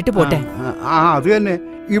 ഒന്ന് കണ്ടിട്ട് പോട്ടെ. അത് തന്നെ.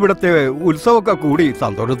 ഇവിടത്തെ ഉത്സവമൊക്കെ കൂടി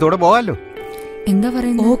സന്തോഷത്തോടെ പോവാലോ. എന്താ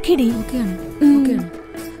പറയുന്നത്? ഓക്കേടി.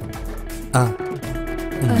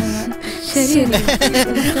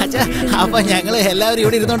 അപ്പൊ ഞങ്ങള് എല്ലാവരും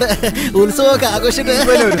ഇവിടെ ഇരുന്നോണ്ട് ഉത്സവമൊക്കെ ആഘോഷിച്ചിട്ട്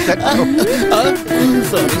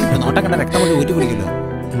നോട്ടം കണ്ട രക്തം കൊണ്ട് ഊറ്റി കുടിക്കല്ലോ.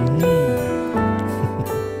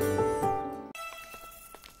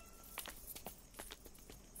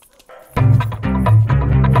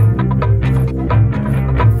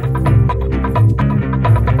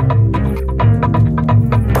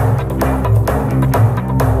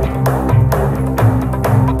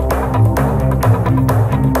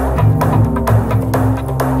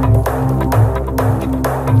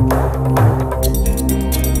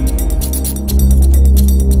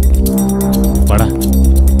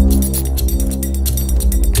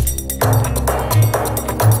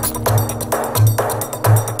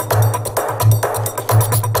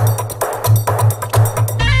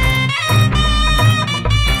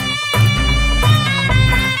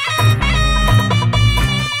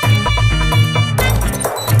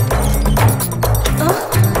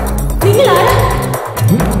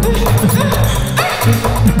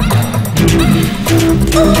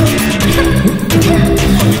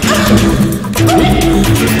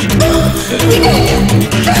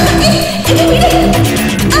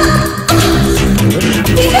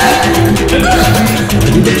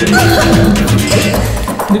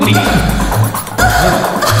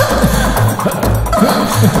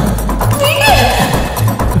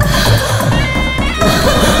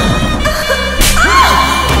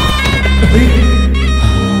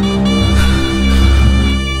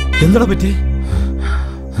 എന്താടാ പറ്റി?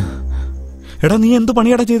 എടാ, നീ എന്ത്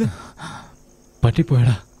പണിയാടാ ചെയ്ത്?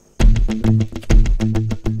 പറ്റിപ്പോയടാ.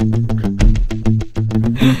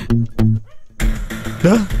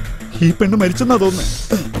 ഈ പെണ്ണ് മരിച്ചെന്നാ തോന്നുന്നേ.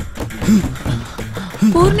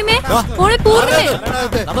 പൂർണിമേ, മോളെ പൂർണിമേ,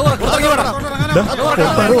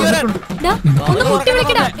 ഒന്ന് മുട്ടി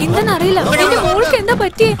വിളിക്കടാ. എന്താന്നറിയില്ല, എന്റെ മോൾക്ക് എന്താ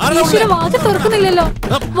പറ്റിയേ? ഈശ്വര, വാതിൽ തുറക്കുന്നില്ലല്ലോ.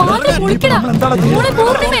 വാതിൽ വിളിക്കടാ. മോളെ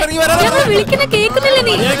പൂർണിമേ, ഞങ്ങൾ വിളിക്കുന്ന കേൾക്കുന്നില്ല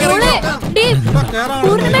നീ? മോളെ,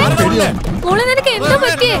 പൂർണിമേ, മോളെ നിനക്ക് എന്താ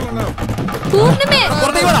പറ്റിയേ? പൂർണിമേ,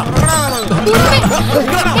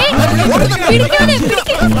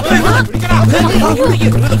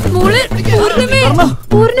 മോളെ പൂർണിമേ,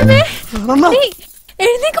 പൂർണിമേ,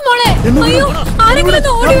 എഴുന്നേക്ക് മോളെ. അയ്യോ, ആരെങ്കിലും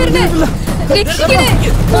ഓടി വരണേ, രക്ഷിക്കണേ.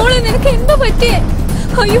 മോളെ, നിനക്ക് എന്താ പറ്റിയേ?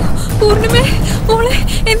 അയ്യോ പൂർണിമേ, മോളെ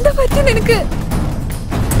എന്താ പറ്റി നിനക്ക്?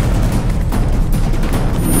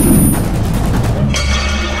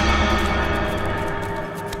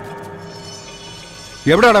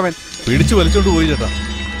 എവിടെയാണ് അവൻ? പിടിച്ചു വലിച്ചോണ്ട് പോയി ചേട്ടാ.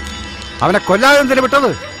 അവനെ കൊല്ലാതെ എന്തിനാ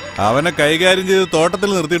വിട്ടത്? അവനെ കൈകാര്യം ചെയ്ത് തോട്ടത്തിൽ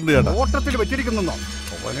നിർത്തിയിട്ടുണ്ട് ചേട്ടാ. തോട്ടത്തിൽ വെച്ചിരിക്കുന്നോ?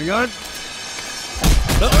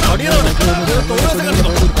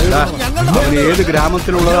 അവൻ ഏത്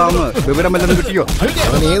ഗ്രാമത്തിലുള്ളതാണെന്ന് വിവരം വല്ലതും കിട്ടിയോ?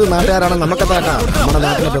 അവൻ ഏത് നാട്ടുകാരാണെന്ന് നമുക്ക് താക്കാം. നമ്മുടെ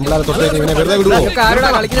നാട്ടിലെ പെമ്പിളാരെ തൊട്ടേക്ക് ഇവനെ വെറുതെ വിടുവോ?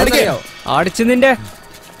 അടിച്ചു നിന്റെ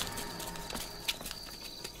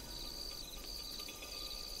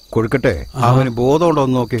കൊടുക്കട്ടെ, അവന് ബോധമുണ്ടോ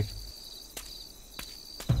എന്ന് നോക്കി.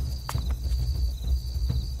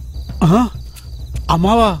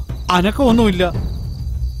 അമ്മാവാ അനക്കമൊന്നുമില്ല.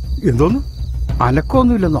 എന്തോന്ന്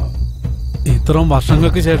അനക്കമൊന്നുമില്ലെന്നോ? ഇത്രയും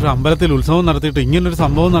വർഷങ്ങൾക്ക് ശേഷം അമ്പലത്തിൽ ഉത്സവം നടത്തിയിട്ട് ഇങ്ങനൊരു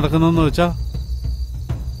സംഭവം നടക്കുന്നതെന്ന് വെച്ചാ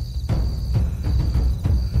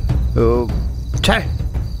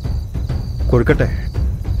കൊടുക്കട്ടെ,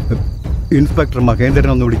 ഇൻസ്പെക്ടർ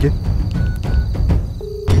മഹേന്ദ്രൻ ഒന്ന് വിളിക്ക്.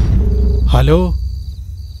 ഹലോ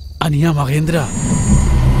അനിയ മഹേന്ദ്ര.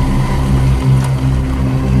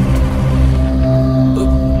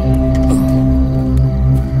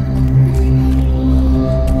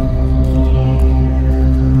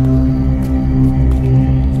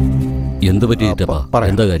 എന്ത് പറ്റി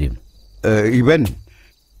എന്താ കാര്യം? ഇവൻ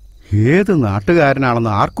ഏത്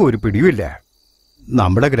നാട്ടുകാരനാണെന്ന് ആർക്കും ഒരു പിടിവില്ല.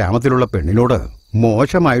 നമ്മുടെ ഗ്രാമത്തിലുള്ള പെണ്ണിനോട്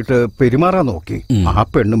മോശമായിട്ട് പെരുമാറാൻ നോക്കി. ആ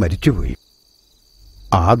പെണ്ണ് മരിച്ചുപോയി.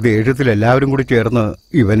 ആ ദേഷ്യത്തിൽ എല്ലാവരും കൂടി ചേർന്ന്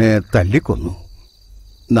ഇവനെ തല്ലിക്കൊന്നു.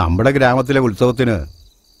 നമ്മുടെ ഗ്രാമത്തിലെ ഉത്സവത്തിന്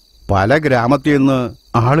പല ഗ്രാമത്തിൽ നിന്ന്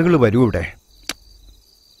ആളുകൾ വരും ഇവിടെ.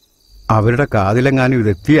 അവരുടെ കാതിലെങ്ങാനും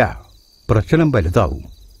ഇതെത്തിയ പ്രശ്നം വലുതാവും.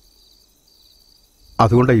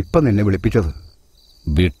 അതുകൊണ്ട് ഇപ്പം നിന്നെ വിളിപ്പിച്ചത്.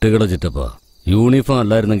 വിട്ടുകള ചിറ്റപ്പ, യൂണിഫോം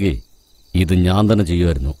അല്ലായിരുന്നെങ്കിൽ ഇത് ഞാൻ തന്നെ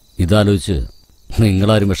ചെയ്യുമായിരുന്നു. ഇതാലോചിച്ച്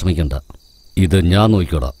നിങ്ങളാരും വിഷമിക്കണ്ട, ഇത് ഞാൻ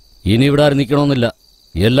നോക്കിക്കോളാം. ഇനി ഇവിടെ ആരും നിൽക്കണമെന്നില്ല.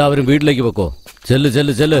 എല്ലാവരും വീട്ടിലേക്ക് വെക്കോ. ചെല്ല്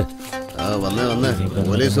ചെല്ല് ചെല്ല്. വന്നേ വന്നേ,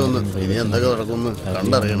 പോലീസ് വന്ന് ഇനി എന്തൊക്കെ നടക്കുന്നു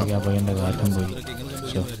കണ്ടറിയണം.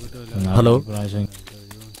 ഹലോ,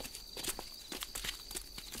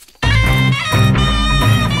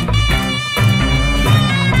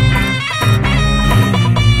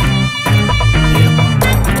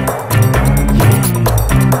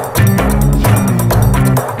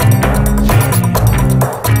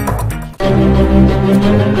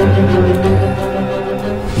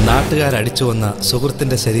 നാട്ടുകാരടിച്ചു വന്ന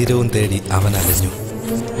സുഹൃത്തിന്റെ ശരീരവും തേടി അവൻ അലഞ്ഞു.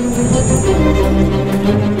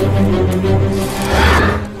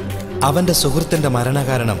 അവന്റെ സുഹൃത്തിന്റെ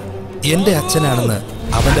മരണകാരണം എന്റെ അച്ഛനാണെന്ന്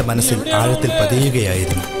അവന്റെ മനസ്സിൽ ആഴത്തിൽ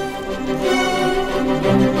പതിയുകയായിരുന്നു.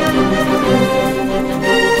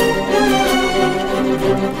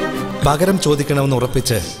 പകരം ചോദിക്കണമെന്ന്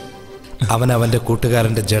ഉറപ്പിച്ച് അവൻ അവന്റെ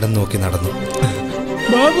കൂട്ടുകാരന്റെ ജഡം നോക്കി നടന്നു.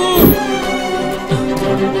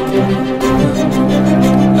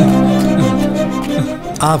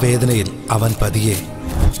 ആ വേദനയിൽ അവൻ പതിയെ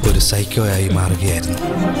ഒരു സൈക്കോയായി മാറുകയായിരുന്നു.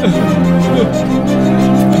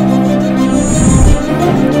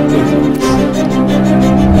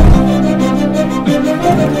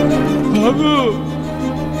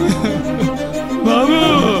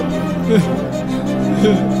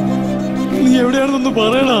 നീ എവിടെയാണെന്നൊന്ന്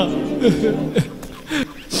പറയണ.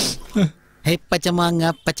 പച്ചമാങ്ങ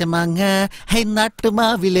പച്ചമാങ്ങ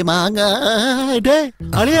നാട്ടുമാവിലെ മാങ്ങ.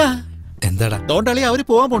 എന്താടാ തോണ്ടളിയാ അവര്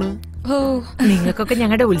പോവാൻ പോണു. നിങ്ങൾക്കൊക്കെ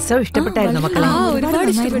ഞങ്ങളുടെ ഉത്സവം ഇഷ്ടപ്പെട്ടായിരുന്നു മക്കളെ? ഒരുപാട്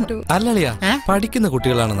ഇഷ്ടപ്പെട്ടു. അല്ലളിയാ, പഠിക്കുന്ന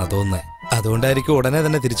കുട്ടികളാണെന്നാ തോന്നുന്നത്. അതുകൊണ്ടായിരിക്കും ഉടനെ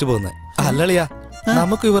തന്നെ തിരിച്ചു പോകുന്നത്. അല്ലളിയാ,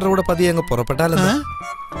 നമുക്ക് ഇവരുടെ കൂടെ പതിയെ അങ്ങ് പുറപ്പെട്ടാലെന്ന്.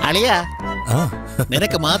 അളിയാ,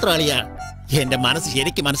 നിനക്ക് മാത്രം അളിയാ എന്റെ മനസ്സ്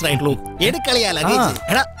ശരിക്കും മനസ്സിലായിട്ടുള്ളൂ. എടുക്കളിയാ ലഗേജ്.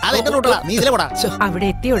 എടാ അത് എന്റെ റൂട്ടാ, നീ ഇതിലെ പോടാ. അവിടെ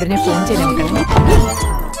എത്തിയ ഉടനെ ഫോൺ ചെയ്യാൻ മക്കളെ.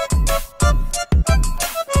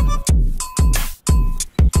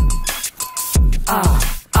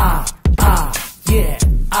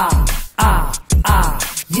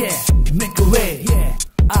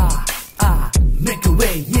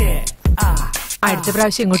 അടുത്ത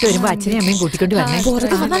പ്രാവശ്യം ഇങ്ങോട്ട് വരുമ്പോ അച്ഛനെയും അമ്മയും കൂട്ടിക്കൊണ്ട് വരണേ.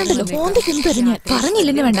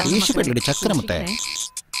 പറഞ്ഞില്ലെന്ന് വേണ്ട. ചക്രമത്തെ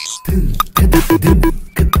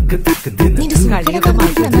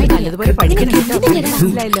നല്ലതുപോലെ പഠിക്കണം.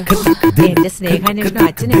 മനസ്സിലായല്ലോ? എന്റെ സ്നേഹാന്വേഷണം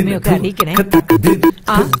അച്ഛനും അമ്മയും ഒക്കെ അറിയിക്കണേ.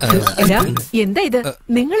 എന്താ ഇത്?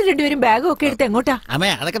 നിങ്ങൾ രണ്ടുപേരും ബാഗും ഒക്കെ എടുത്ത് എങ്ങോട്ടാ? അമ്മേ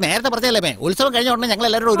അതൊക്കെ നേരത്തെ പറഞ്ഞല്ലേ. ഉത്സവം കഴിഞ്ഞ ഉടനെ ഞങ്ങൾ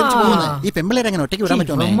എല്ലാവരും ഒരുമിച്ച് പോകുന്നത്. ഈ പെമ്പിളേരെ അങ്ങനെ ഒറ്റയ്ക്ക് വിടാൻ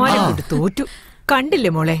പറ്റുമോ? തോറ്റു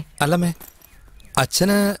കണ്ടില്ലേ മോളെ? അല്ലമ്മേ,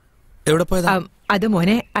 അച്ഛന് എവിടെ പോയതാ? അത്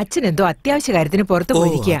മോനെ, അച്ഛൻ എന്തോ അത്യാവശ്യ കാര്യത്തിന് പുറത്തു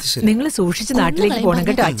പോയിരിക്കുക. നിങ്ങൾ സൂക്ഷിച്ച് നാട്ടിലേക്ക് പോകണം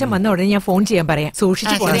കേട്ടോ. അച്ഛൻ വന്ന ഉടനെ ഞാൻ ഫോൺ ചെയ്യാൻ പറയാം.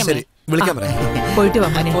 സൂക്ഷിച്ച് പോകണം. പോയിട്ട്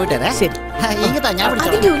വന്നെ. ശരി,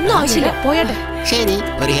 ഒന്നും ആവശ്യമില്ല. പോയാട്ടെ. ശരി,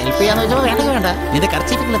 ഒരു ഹെൽപ്പ് ചെയ്യാന്ന് വെച്ചോ വേണ്ടെങ്കിൽ വേണ്ട. നിന്റെ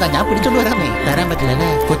കർച്ചിപ്പില്ല, ഞാൻ പിടിച്ചോണ്ട് വരാമേ. തരാൻ പറ്റില്ലല്ലേ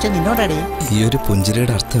കൊച്ചു നിന്നോടാടി. ഈ ഒരു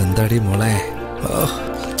പുഞ്ചിരിയുടെ അർത്ഥം എന്താടി മോളെ?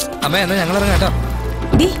 അമ്മ എന്നാ ഞങ്ങളിറങ്ങാട്ടോ.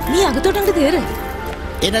 നീ അകത്തോട്ടങ്ങോട്ട് കേറ്.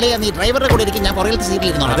 എന്നളിയാ നീ ഡ്രൈവറുടെ കൂടെ ഇരിക്കും, ഞാൻ പുറകിലത്തെ സീറ്റിൽ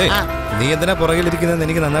ഇരുന്നോളാം. നീ എന്തിനാ പുറകിലിരിക്കുന്നത്?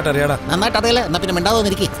 എനിക്ക് നന്നായിട്ട് അറിയാടാ. നന്നായിട്ട് അറിയില്ല, എന്നാ പിന്നെ മിണ്ടാതെ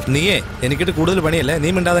ഇരിക്കും. നീയേ എനിക്കിട്ട് കൂടുതൽ പണിയല്ലേ, നീ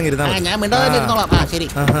മിണ്ടാതെ ഇരുന്നാ. ഞാൻ മിണ്ടാതെ ഇരുന്നോളാം. ശരി.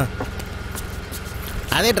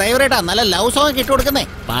 അതെ ഡ്രൈവറേട്ടാ, നല്ല ലവ് സോങ് ഇട്ട് കൊടുക്കുന്നേ.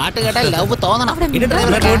 പാട്ട് കേട്ടാൽ ലവ് തോന്നണം.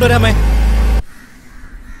 കൊണ്ടുവരാമേ.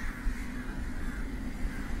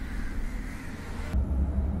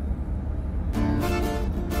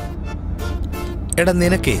 എടാ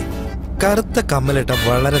നിനക്കേ കറുത്ത കമ്മലിട്ട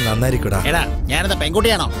വളരെ നന്നായിരിക്കൂടാ. എടാ ഞാനെന്താ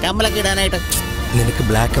പെൺകുട്ടിയാണോ കമ്മലൊക്കെ ഇടാനായിട്ട്? നിനക്ക്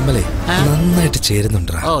ബ്ലാക്ക് കമ്മലേ നന്നായിട്ട്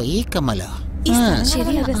ചേരുന്നുണ്ടാ. ഓ ഈ കമ്മലോ?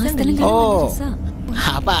 ഓ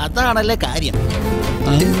അപ്പൊ അതാണല്ലേ കാര്യം.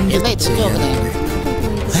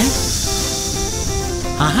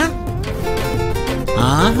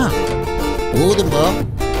 ഊതുമ്പോ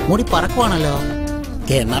മുടി പറക്കുവാണല്ലോ.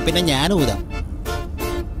 എന്നാ പിന്നെ ഞാൻ ഊതാം.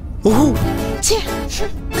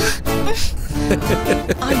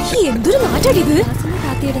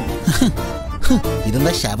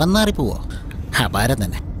 ഇതെന്താ ശവം നാറി പോവോ? അപാരം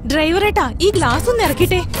തന്നെ. ഡ്രൈവറേട്ടാ ഈ ഗ്ലാസ് ഒന്ന്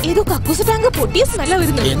ഇറക്കിട്ടെ. ഏതോ കക്കൂസ് ടാങ്ക് പൊട്ടിയ സ്മെല്ല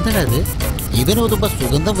വരുന്നു. എന്താ അത്? ഇവൻ ഊതുമ്പോ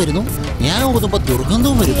സുഗന്ധം വരുന്നു, ഞാൻ ഊതുമ്പോ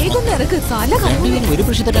ദുർഗന്ധവും വരുന്നു. ഒരു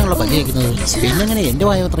പ്രശ്നത്തിലാണല്ലോ പല്ലിയേക്കുന്നത്. പിന്നെങ്ങനെ എന്റെ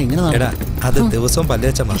വായപത്രം ഇങ്ങനെ അത് ദിവസവും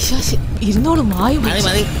പല്ലിയച്ച മതി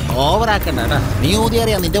മതി ഓവറാക്കണ്ട. നീ ഊതി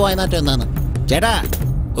അറിയാം നിന്റെ വായനാറ്റം എന്താന്ന്. ചേട്ടാ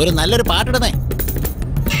ഒരു നല്ലൊരു പാട്ടിടുന്നേ.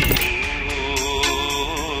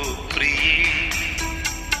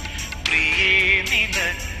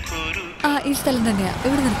 ഈ സ്ഥലം തന്നെയാ,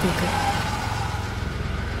 ഇവിടെ നിർത്തിയേക്ക്.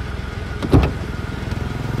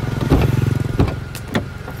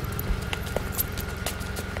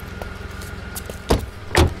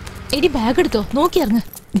 എടി ബാഗ് എടുത്തോ, നോക്കി ഇറങ്ങ്.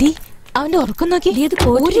 ദീ അവന്റെ ഉറക്കം നോക്കി.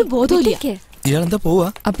 ഒരു ബോധമില്ല. ഇയാളെന്താ പോവാ?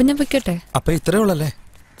 അപ്പൊ ഞാൻ വെക്കട്ടെ. അപ്പൊ ഇത്രേ ഉള്ളല്ലേ?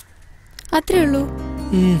 അത്രേ ഉള്ളൂ.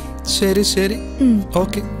 ശരി ശരി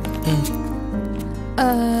ഓക്കെ.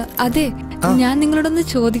 അതെ, ഞാൻ നിങ്ങളോടൊന്ന്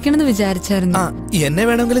ചോദിക്കണമെന്ന് വിചാരിച്ചായിരുന്നു. എന്നെ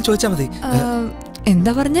വേണമെങ്കിലും ചോദിച്ചാ മതി.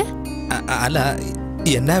 എന്താ പറഞ്ഞേ? അല്ല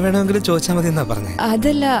എന്നാ വേണമെങ്കിലും ചോദിച്ചാ മതി എന്നാ പറഞ്ഞേ.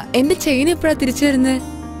 അതല്ല, എന്റെ ചെയിൻ എപ്പോഴാ തിരിച്ചു വരുന്നത്?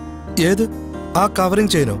 ഏത്? ആ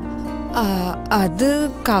കവറിംഗ് ചെയിനോ? അത്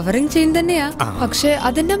കവറിംഗ് ചെയിൻ തന്നെയാ, പക്ഷെ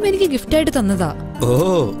അതെന്റെ അമ്മ എനിക്ക് ഗിഫ്റ്റ് ആയിട്ട് തന്നതാ. ഓ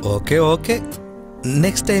ഓക്കെ ഓക്കെ,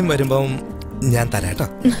 നെക്സ്റ്റ് ടൈം വരുമ്പം ഞാൻ തരാട്ടോ.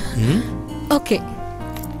 ഓക്കെ.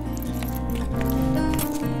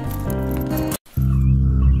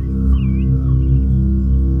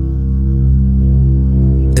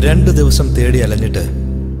 രണ്ടു ദിവസം തേടി അലഞ്ഞിട്ട്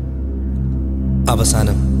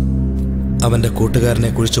അവസാനം അവന്റെ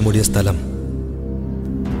കൂട്ടുകാരനെ കുഴിച്ചുമൂടിയ സ്ഥലം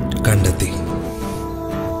കണ്ടെത്തി.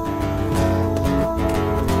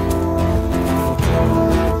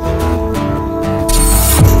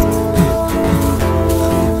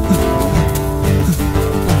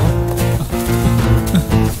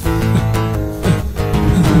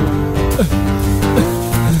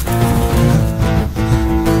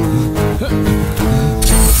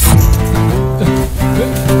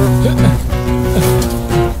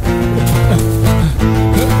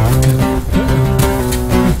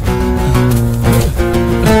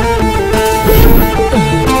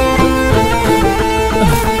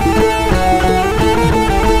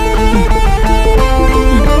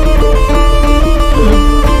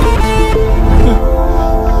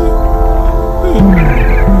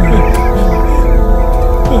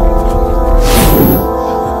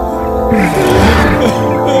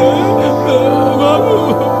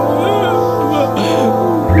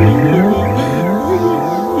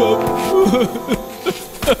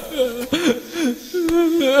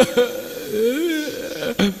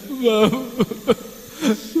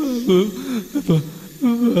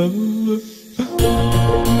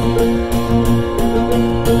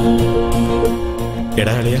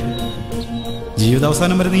 എടാ അളിയ,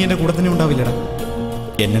 ജീവിതാവസാനം വരെ നീ എന്റെ കൂടെ തന്നെ ഉണ്ടാവില്ലടാ.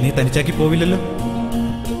 എന്നെ നീ തനിച്ചാക്കി പോവില്ലല്ലോ.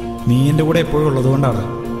 നീ എന്റെ കൂടെ എപ്പോഴും ഉള്ളതുകൊണ്ടാണ്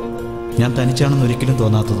ഞാൻ തനിച്ചാണെന്ന് ഒരിക്കലും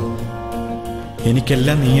തോന്നാത്തത്.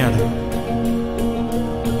 എനിക്കെല്ലാം നീയാണ്.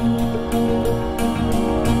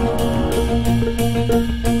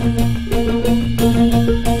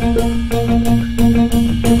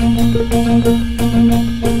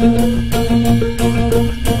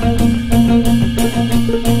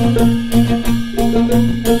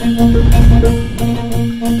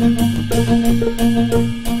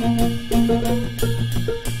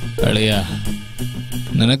 അളിയാ,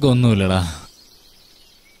 നിനക്കൊന്നുമില്ലടാ.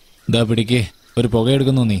 ഇതാ പിടിക്ക്, ഒരു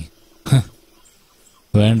പുകയെടുക്കുന്നു നീ.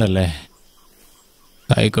 വേണ്ടല്ലേ?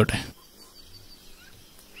 ആയിക്കോട്ടെ,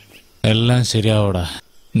 എല്ലാം ശരിയാവോടാ.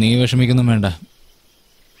 നീ വിഷമിക്കൊന്നും വേണ്ട.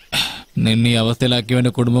 നിന്നെ ഈ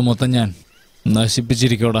അവസ്ഥയിലാക്കിയവന്റെ കുടുംബം മൊത്തം ഞാൻ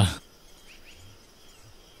നശിപ്പിച്ചിരിക്കോടാ.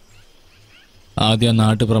 ആദ്യം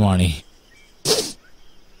നാട്ടുപ്രമാണി,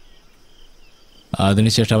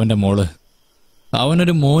 അതിനുശേഷം അവന്റെ മോള്.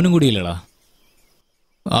 അവനൊരു മോനും കൂടിയില്ലടാ.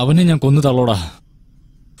 അവനെ ഞാൻ കൊന്നു തള്ളോടാ.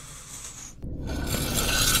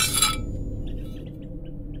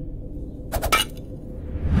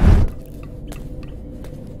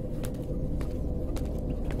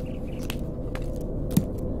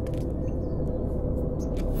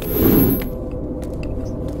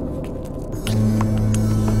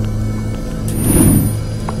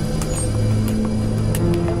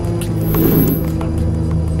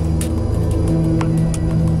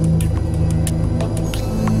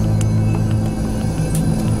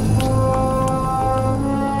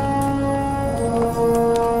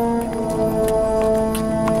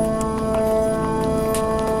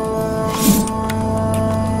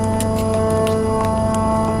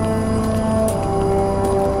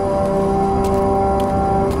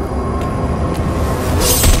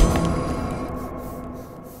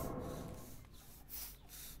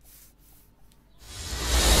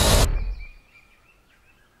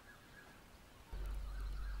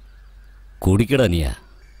 കുടിക്കടാ നീയാ.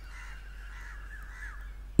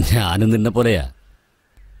 ഞാനും നിന്നെ പോലെയാ.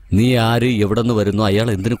 നീ ആര് എവിടെ നിന്ന് വരുന്നു, അയാൾ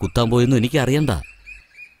എന്തിനു കുത്താൻ പോയെന്നു എനിക്ക് അറിയണ്ട.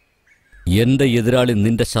 എന്റെ എതിരാളി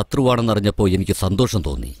നിന്റെ ശത്രുവാണെന്നറിഞ്ഞപ്പോൾ എനിക്ക് സന്തോഷം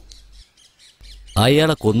തോന്നി.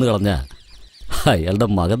 അയാളെ കൊന്നുകളഞ്ഞ അയാളുടെ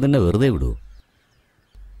മകൻ തന്നെ വെറുതെ വിടൂ?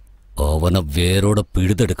 അവനെ വേരോടെ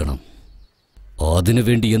പിഴുതെടുക്കണം.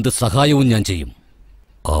 അതിനുവേണ്ടി എന്ത് സഹായവും ഞാൻ ചെയ്യും.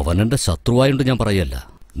 അവനെന്റെ ശത്രുവായോണ്ട് ഞാൻ പറയല്ല,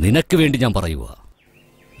 നിനക്ക് വേണ്ടി ഞാൻ പറയുക.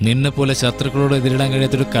 നിന്നെപ്പോലെ ശത്രുക്കളോട് എതിരിടാൻ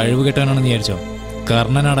കഴിയാത്തൊരു കഴിവ് കെട്ടാനാണെന്ന് വിചാരിച്ചോ?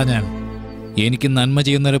 കർണനാടാ ഞാൻ. എനിക്ക് നന്മ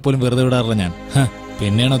ചെയ്യുന്നവരെ പോലും വെറുതെ വിടാറില്ല ഞാൻ.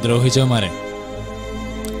 പിന്നെയാണോ ദ്രോഹിച്ചവന്മാരെ?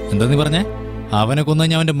 എന്താ നീ പറഞ്ഞേ? അവനെ കൊന്നു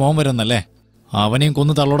ഞാൻ അവന്റെ മോൻ വരുന്നല്ലേ? അവനെയും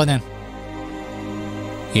കൊന്നു തള്ളോടാ ഞാൻ.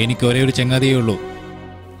 എനിക്ക് ഒരേ ഒരു ചങ്ങാതിയേ ഉള്ളൂ.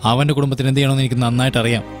 അവന്റെ കുടുംബത്തിന് എന്ത് ചെയ്യണമെന്ന് എനിക്ക് നന്നായിട്ട്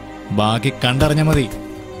അറിയാം. ബാക്കി കണ്ടറിഞ്ഞാൽ മതി.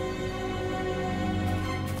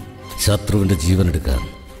 ശത്രുവിന്റെ ജീവൻ എടുക്കാൻ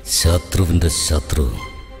ശത്രുവിന്റെ ശത്രു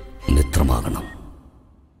മിത്രമാകണം.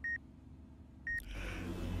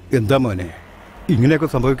 എന്താ മോനെ ഇങ്ങനെയൊക്കെ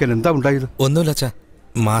സംഭവിക്കാൻ എന്താ ഉണ്ടായത്? ഒന്നുമില്ല അച്ഛാ,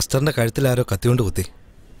 മാസ്റ്ററിന്റെ കഴുത്തിൽ ആരോ കത്തിയോണ്ട് കുത്തി.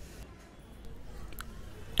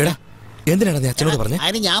 എടാ എന്തിനാണ് നീ അച്ഛനോട് പറഞ്ഞേ?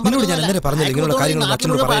 നിന്നോട് ഞാൻ എങ്ങനെ പറഞ്ഞില്ല ഇങ്ങനെയുള്ള കാര്യങ്ങളൊന്നും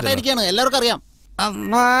അച്ഛനോട് പറയാൻ? എല്ലാവർക്കും അറിയാം.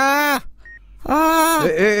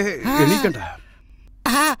 എണീക്കണ്ട.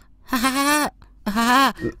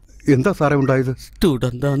 എന്താ സാറേ ഉണ്ടായത്?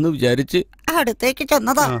 സ്റ്റുഡന്റാന്ന് വിചാരിച്ച് അടുത്തേക്ക്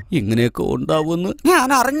ചെന്നതാ. ഇങ്ങനെയൊക്കെ ഉണ്ടാവുമെന്ന് ഞാൻ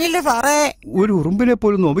അറിഞ്ഞില്ല സാറേ. ഒരു ഉറുമ്പിനെ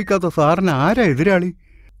പോലും നോവിക്കാത്ത സാറിന് ആരാ എതിരാളി?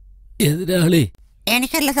 എതിരാളി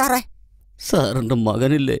എനിക്കല്ല സാറേ, സാറിന്റെ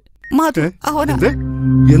മകനില്ലേ മധു. അവനാ.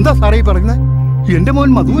 എന്താ സാറേ ഈ പറയുന്നത്? എന്റെ മോൻ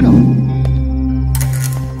മധുവിനോ?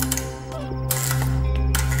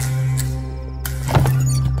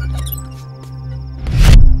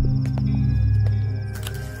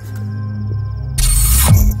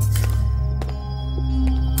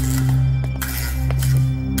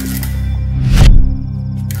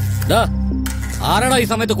 ആരാടാ ഈ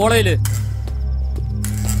സമയത്ത് കോളേജില്?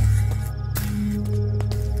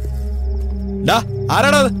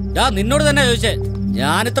 നിന്നോട് തന്നെ ചോദിച്ചേ.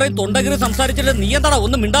 ഞാൻ ഇത്രയും തൊണ്ടകീറി സംസാരിച്ചിട്ട് നീ എന്താടാ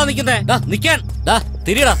ഒന്നും മിണ്ടാ നിൽക്കുന്നേ? നിക്കാൻ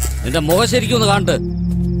തിരിയടാ. നിന്റെ മുഖം ശരിക്കും ഒന്ന് കാണട്ട്.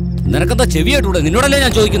 നിനക്കെന്താ ചെവിയായിട്ടൂടെ? നിന്നോടല്ലേ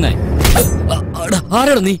ഞാൻ ചോദിക്കുന്നേ.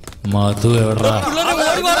 ആരാടാ നീ? മധു എവിടാ?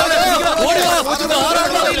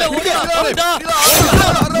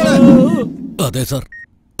 അതെ സാർ,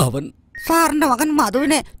 അവൻ സാറിന്റെ മകൻ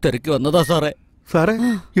മധുവിനെ തിരക്കി വന്നതാ സാറേ. സാറേ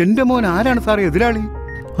എന്റെ മോൻ ആരാണ് സാറേ എതിരാളി?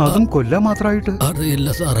 അതും കൊല്ലാൻ മാത്രമായിട്ട്?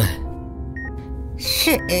 അറിയില്ല സാറേ.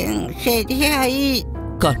 ശരിയായി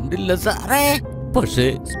കണ്ടില്ല സാറേ. പക്ഷേ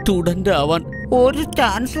സ്റ്റുഡന്റ് ആവാൻ ഒരു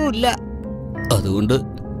ചാൻസും ഇല്ല. അതുകൊണ്ട്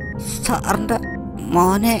സാറിന്റെ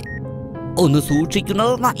മോനെ ഒന്ന്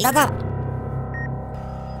സൂക്ഷിക്കുന്നത് നല്ലതാ.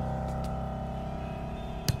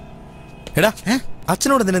 എടാ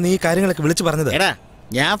അച്ഛനോട് തന്നെ നീ കാര്യങ്ങളൊക്കെ വിളിച്ചു പറഞ്ഞത്? എടാ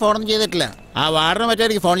ഞാൻ ഫോണൊന്നും ചെയ്തിട്ടില്ല. ആ വാർഡിനെ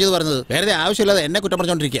മറ്റായിരിക്കും ഫോൺ ചെയ്ത് പറഞ്ഞത്. വെറുതെ ആവശ്യമില്ലാതെ എന്നെ കുറ്റം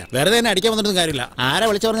പറഞ്ഞോണ്ടിരിക്കുക. വെറുതെ എന്നെ അടിക്കാൻ വന്നിട്ടും കാര്യമില്ല. ആരാ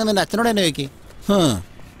വിളിച്ചു പറഞ്ഞത്? നിന്റെ അച്ഛനോട് എന്നെ ചോദിക്കും.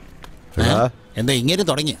 എന്താ ഇങ്ങനെ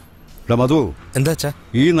തുടങ്ങിയ? മധു എന്താ അച്ഛാ?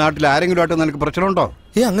 ഈ നാട്ടിൽ ആരെങ്കിലും ആയിട്ട് നിനക്ക് പ്രശ്നമുണ്ടോ?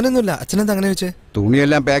 അങ്ങനെയൊന്നുമില്ല. അച്ഛനെന്താ അങ്ങനെ വെച്ചേ?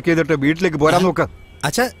 തുണിയെല്ലാം പാക്ക് ചെയ്തിട്ട് വീട്ടിലേക്ക് പോരാൻ നോക്ക.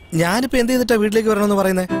 അച്ഛാ ഞാനിപ്പോ എന്ത് ചെയ്തിട്ടാ വീട്ടിലേക്ക് വരണമെന്ന്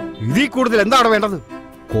പറയുന്നേ? ഇതിൽ കൂടുതൽ എന്താണ് വേണ്ടത്?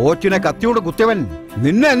 കോച്ചിനെ കത്തിയോട് കുത്തിയവൻ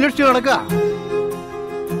നിന്നെ അന്വേഷിച്ച് നടക്കുക.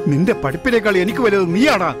 നിന്റെ പഠിപ്പിനേക്കാൾ എനിക്ക് വലുത്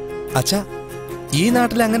നീയാടാ. അച്ഛാ ഈ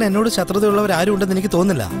നാട്ടിൽ അങ്ങനെ എന്നോട് ശത്രുതയുള്ളവർ ആരും ഉണ്ടെന്ന് എനിക്ക്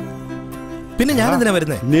തോന്നുന്നില്ല. പിന്നെ ഞാൻ എന്തിനാ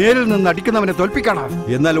വരുന്നേ? നേരിൽ നിന്ന് അടിക്കുന്നവനെ തോൽപ്പിക്കാടാ.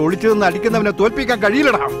 എന്നാൽ ഒളിച്ചു നിന്ന് അടിക്കുന്നവനെ തോൽപ്പിക്കാൻ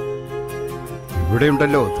കഴിയില്ലടാ.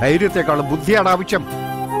 ഇവിടെയുണ്ടല്ലോ ധൈര്യത്തെക്കാളും ബുദ്ധിയാണ് ആവശ്യം.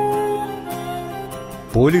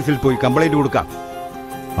 പോലീസിൽ പോയി കംപ്ലൈന്റ് കൊടുക്കാം.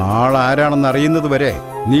 ആളാരാണെന്ന് അറിയുന്നത് വരെ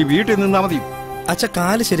നീ വീട്ടിൽ നിന്നാ മതി. അച്ഛാ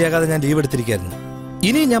കാല് ശരിയാകാതെ ഞാൻ ലീവ് എടുത്തിരിക്കായിരുന്നു.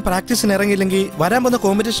 ഇനി ഞാൻ പ്രാക്ടീസിന് ഇറങ്ങിയില്ലെങ്കിൽ വരാൻ പോകുന്ന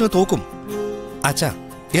കോമ്പറ്റീഷന് തോക്കും. അച്ഛാ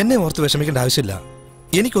എന്നെ ഓർത്ത് വിഷമിക്കേണ്ട ആവശ്യമില്ല.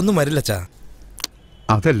 എനിക്കൊന്നും വരില്ല അച്ഛാ.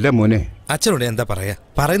 അതല്ല മോനെ. അച്ഛനോട് എന്താ പറയാ?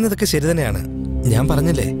 പറയുന്നതൊക്കെ ശരി തന്നെയാണ്. ഞാൻ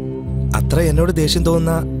പറഞ്ഞില്ലേ അത്ര എന്നോട് ദേഷ്യം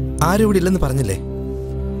തോന്നുന്ന ആരും ഇവിടെ ഇല്ലെന്ന് പറഞ്ഞില്ലേ?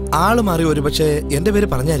 ആള് മാറി ഒരുപക്ഷെ എന്റെ പേര്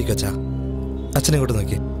പറഞ്ഞായിരിക്കും അച്ഛാ. അച്ഛനെ ഇങ്ങോട്ട്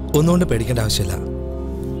നോക്കി. ഒന്നുകൊണ്ട് പേടിക്കേണ്ട ആവശ്യമില്ല.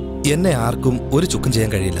 എന്നെ ആർക്കും ഒരു ചുക്കും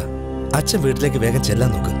ചെയ്യാൻ കഴിയില്ല. അച്ഛൻ വീട്ടിലേക്ക് വേഗം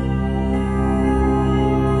ചെല്ലാൻ നോക്ക്.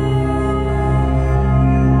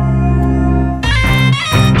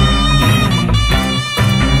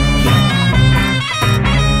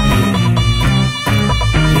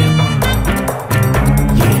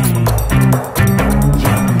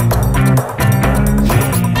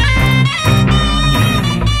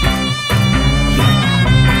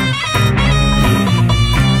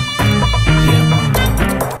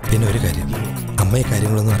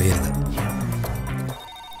 കാര്യങ്ങളൊന്നും അറിയരുത്.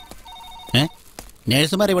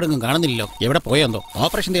 നേഴ്സുമാർ ഇവിടെ ഒന്നും കാണുന്നില്ലല്ലോ. എവിടെ പോയെന്തോ?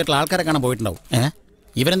 ഓപ്പറേഷൻ തിയേറ്ററിൽ ആൾക്കാരെ കാണാൻ പോയിട്ടുണ്ടാവും.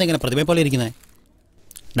 ഇവരെന്തെങ്ങനെ പ്രതിമയെ പോലെ ഇരിക്കുന്നേ?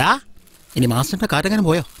 ഡാ ഇനി മാസ്റ്ററിന്റെ കാറ്റെങ്ങനെ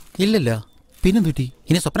പോയോ? ഇല്ലല്ലോ. പിന്നെന്തുറ്റി?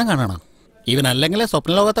 ഇനി സ്വപ്നം കാണണോ? ഇവനല്ലെങ്കിൽ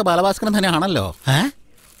സ്വപ്നലോകത്തെ ബാലഭാസ്കരൻ തന്നെ ആണല്ലോ.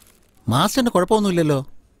 മാസ്റ്ററിന് കുഴപ്പമൊന്നുമില്ലല്ലോ.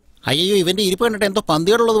 അയ്യോ, ഇവന്റെ ഇരിപ്പ് കണ്ടിട്ട് എന്തോ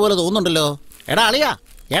പന്തിയോടുള്ളത് പോലെ തോന്നുന്നുണ്ടല്ലോ. എടാ അളിയാ,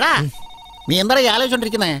 എടാ നീ എന്താ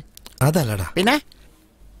ആലോചിച്ചോണ്ടിരിക്കുന്നേ? അതല്ലടാ, പിന്നെ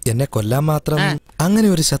എന്നെ കൊല്ലാൻ മാത്രം അങ്ങനെ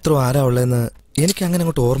ഒരു ശത്രു ആരാ ഉള്ളതെന്ന് എനിക്ക് അങ്ങനെ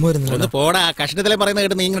അങ്ങോട്ട് ഓർമ്മ വരുന്നില്ല. പോടാ, കഷ്ണത്തിലെ പറയുന്ന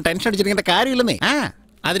കേട്ട് നീ ഇങ്ങനെ ടെൻഷൻ അടിച്ചിരിക്കേണ്ട കാര്യമില്ലെന്നേ.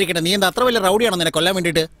 അതിരിക്കട്ടെ, നീ എന്താ അത്ര വലിയ റൗഡിയാണോ നിന്നെ കൊല്ലാൻ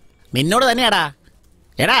വേണ്ടിട്ട്? നിന്നോട് തന്നെയാടാ.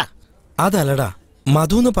 എടാ അതല്ലടാ,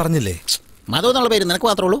 മധു എന്ന് പറഞ്ഞില്ലേ? മധു എന്നുള്ള പേര് നിനക്ക്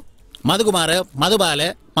മാത്രമേ ഉള്ളൂ? മധുകുമാർ, മധുബാല്,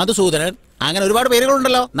 മധുസൂദനൻ, അങ്ങനെ ഒരുപാട്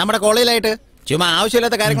പേരുകളുണ്ടല്ലോ നമ്മുടെ കോളേജിലായിട്ട്. ചുമ്മാ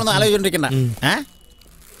ആവശ്യമില്ലാത്ത കാര്യങ്ങളൊന്നും ആലോചിച്ചോണ്ടിരിക്കണ്ട.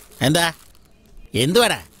 എന്താ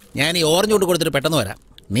എന്തുവേടാ? ഞാൻ ഈ ഓറഞ്ച് കൊണ്ട് കൊടുത്തിട്ട് പെട്ടെന്ന് വരാം.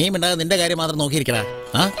 നീ മിണ്ടാതെ നിന്റെ കാര്യം മാത്രം നോക്കിയിരിക്കടാ.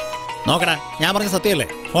 നോക്കടാ, ഞാൻ പറഞ്ഞ സത്യമല്ലേ?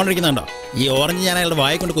 ഫോൺ ഇരിക്കുന്നുണ്ടോ? ഈ ഓറഞ്ച് ഞാൻ അയാളുടെ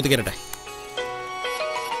വായി കൊണ്ട് കുത്തിക്കരട്ടെ.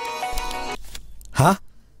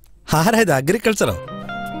 ആരായത്? അഗ്രികൾച്ചറോ?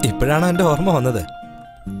 ഇപ്പോഴാണ് എന്റെ ഓർമ്മ വന്നത്.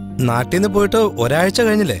 നാട്ടിൽ നിന്ന് പോയിട്ട് ഒരാഴ്ച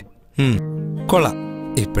കഴിഞ്ഞില്ലേ? കൊള്ളാം,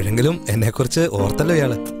 ഇപ്പോഴെങ്കിലും എന്നെ കുറിച്ച് ഓർത്തല്ലോ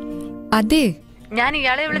ഇയാള്. അതെ, ഞാൻ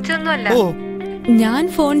ഇയാളെ വിളിച്ചതൊന്നുമല്ല. ഞാൻ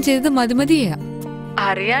ഫോൺ ചെയ്തത് മധുമതിയാ.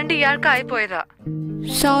 അറിയാണ്ട് ഇയാൾക്കായി പോയതാ.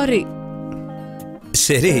 സോറി.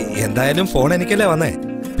 ശരി, എന്തായാലും ഫോൺ എനിക്കല്ലേ വന്നേ.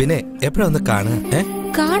 പിന്നെ എപ്പോഴാ ഒന്ന്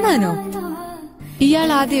കാണാനോ? ഇയാൾ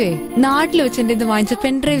ആദ്യമേ നാട്ടിൽ വെച്ച് എന്റെ വാങ്ങിച്ച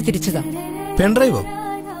പെൻഡ്രൈവ് തിരിച്ചതാ. പെൻഡ്രൈവോ?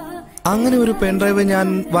 അങ്ങനെ ഒരു പെൻഡ്രൈവ് ഞാൻ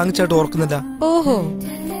വാങ്ങിച്ചായിട്ട് ഓർക്കുന്നില്ല. ഓഹോ,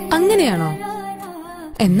 അങ്ങനെയാണോ?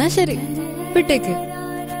 എന്നാ ശരി, വിട്ടേക്ക്.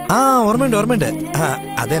 ഓർമ്മയുണ്ട് ഓർമ്മയുണ്ട്.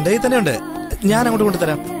 അതെന്റെ കയ്യിൽ തന്നെ ഉണ്ട്. ഞാൻ അങ്ങോട്ട്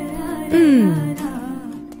കൊണ്ടുതരാം.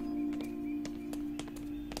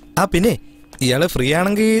 പിന്നെ ഇയാള് ഫ്രീ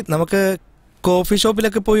ആണെങ്കിൽ നമുക്ക് കോഫി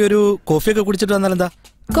ഷോപ്പിലൊക്കെ പോയി ഒരു കോഫിയൊക്കെ കുടിച്ചിട്ട് വന്നാലെന്താ?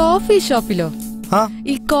 കോഫി ഷോപ്പിലോ?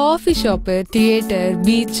 ഈ coffee shop, theatre,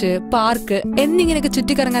 beach, park എന്നിങ്ങനെയൊക്കെ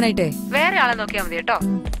ചുറ്റിക്കറങ്ങാനായിട്ടേ വേറെ ആളെ നോക്കിയാൽ മതി കേട്ടോ.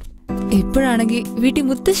 ഇപ്പോഴാണെങ്കിൽ വീട്ടിൽ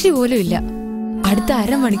മുത്തശ്ശി പോലും ഇല്ല. അടുത്ത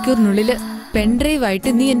അരമണിക്കൂറിനുള്ളില് പെൻഡ്രൈവ് ആയിട്ട്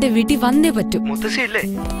നീ എന്റെ വീട്ടിൽ വന്നേ പറ്റൂ.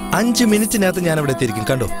 5 മിനിറ്റിനകത്ത് ഞാൻ അവിടെ എത്തിയിരിക്കും.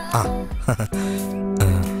 കണ്ടോ?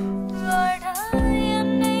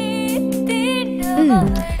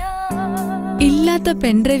 ഇല്ലാത്ത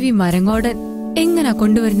പെൻഡ്രൈവ് മരങ്ങോടൻ എങ്ങനാ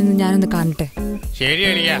കൊണ്ടുവരുന്നെന്ന് ഞാനൊന്ന് കാണട്ടെ. ശരി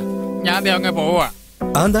അളിയാ, ഞാൻ അങ്ങ് പോവാ.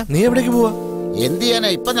 എന്താ നീ എവിടേക്ക് പോവാ? എന്ത് ചെയ്യാനാ?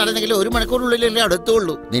 ഇപ്പൊ നടന്നെങ്കിലും 1 മണിക്കൂറിനുള്ളിലല്ലേ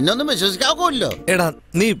അടുത്തുള്ളൂ. നിന്നൊന്നും വിശ്വസിക്കാവൂല്ലോ. എടാ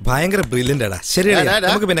നീ ഭയങ്കര ബ്രില്യന്റ് എടാ. ശരി,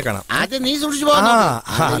 നമുക്ക് പിന്നെ കാണാം. ആദ്യം നീ സൂക്ഷിച്ചു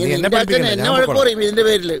എന്നെ വഴക്ക് പറയും ഇതിന്റെ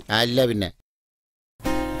പേരില്. അല്ല പിന്നെ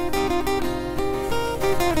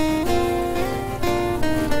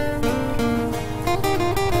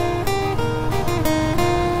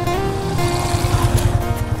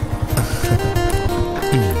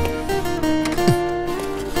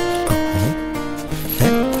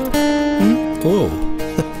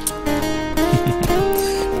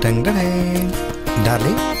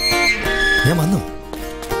ഡാർലിംഗ്, ഞാൻ വന്നു.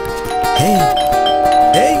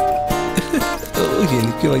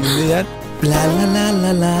 എനിക്ക് വയ്യ. ഞാൻ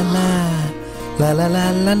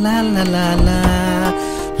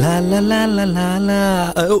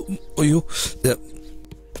അയ്യോ.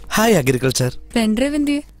 Hi agriculture. പെൻഡ്രൈവ്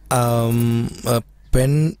എന്ത്?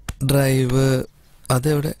 പെൻ ഡ്രൈവ്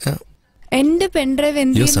അതെവിടെ? എന്റെ പെൻഡ്രൈവ്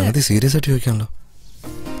എന്ത്? സംഗതി സീരിയസ് ആയിട്ട് ചോദിക്കാണല്ലോ.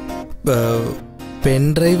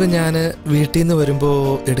 പെൻഡ്രൈവ് ഞാന് വീട്ടിൽ നിന്ന് വരുമ്പോ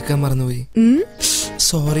എടുക്കാൻ മറന്നുപോയി.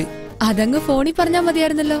 സോറി. അതങ്ങ് ഫോണിൽ പറഞ്ഞാ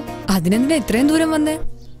മതിയായിരുന്നല്ലോ. അതിനെന്തിനാ ഇത്രയും ദൂരം വന്നേ?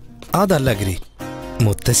 അതല്ല ഗിരി,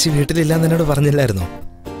 മുത്തശ്ശി വീട്ടിലില്ലാന്ന് എന്നോട് പറഞ്ഞില്ലായിരുന്നോ?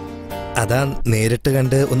 അതാ നേരിട്ട്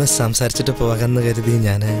കണ്ട് ഒന്ന് സംസാരിച്ചിട്ട് പോകാന്ന് കരുതി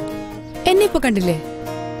ഞാന്. എന്നെ ഇപ്പൊ കണ്ടില്ലേ?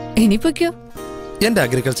 ഇനിയിപ്പോക്കോ? എന്റെ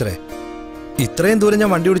അഗ്രികൾച്ചറെ, ഇത്രയും ദൂരം ഞാൻ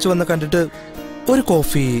വണ്ടി ഓടിച്ചു വന്ന് കണ്ടിട്ട് ഒരു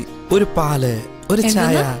കോഫി, ഒരു പാല്, ഒരു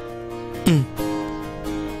ചായ,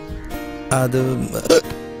 അത്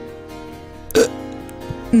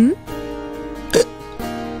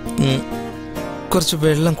കുറച്ച്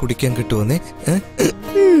വെള്ളം കുടിക്കാൻ കിട്ടുമെന്നേ?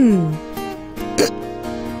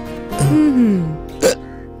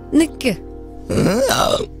 നിക്ക്.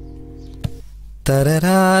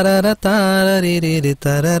 തരരാര താരരിരി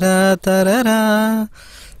തരരാ തരരാ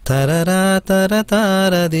തരരാ തര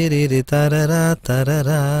താരരിരി തരരാ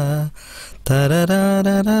തരരാ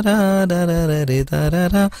തരരാരരരരരരി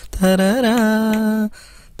തരരാ തരരാ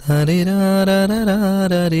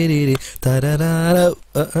തരിരാരരരരരിരി തരരാര.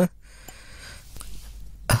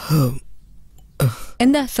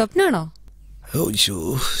 എന്താ സ്വപ്നാണോ? ഓയ്യോ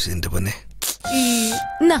എന്റെ പൊന്നെ.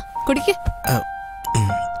 കുടിക്ക്.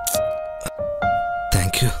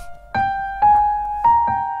 Thank you.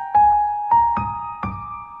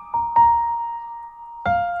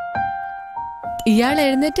 ഇയാൾ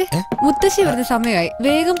എഴുന്നേറ്റ്. മുത്തശ്ശി വരുന്ന സമയമായി.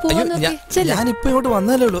 വേഗം പോവാൻ നോക്കി. ഞാനിപ്പോ ഇങ്ങോട്ട്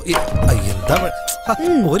വന്നല്ലേ ഉള്ളൂ. എന്താ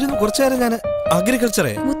ഒരു കുറച്ചു നേരം ഞാൻ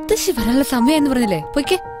അഗ്രികൾച്ചറെ. മുത്തശ്ശി വരാനുള്ള സമയം എന്ന് പറഞ്ഞില്ലേ?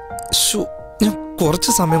 പൊയ്ക്കേ. ഞാൻ കുറച്ച്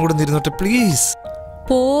സമയം കൂടെ ഇരുന്നോട്ടെ പ്ലീസ്.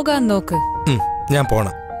 പോകാൻ നോക്ക്. ഞാൻ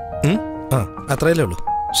പോണം. അത്രയല്ലേ ഉള്ളൂ.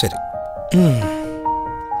 ശരി.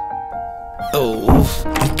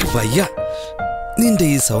 എനിക്ക് വയ്യ. നിന്റെ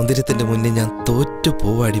ഈ സൗന്ദര്യത്തിന്റെ മുന്നിൽ ഞാൻ തോറ്റു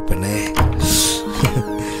പോവാടി പെണ്ണേ.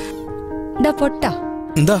 പൊട്ട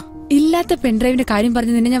എന്താ ഇല്ലാത്ത പെൺഡ്രൈവിന്റെ കാര്യം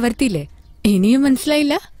പറഞ്ഞ് നിന്നെ ഞാൻ വരുത്തിയില്ലേ? ഇനിയും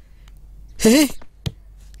മനസ്സിലായില്ല?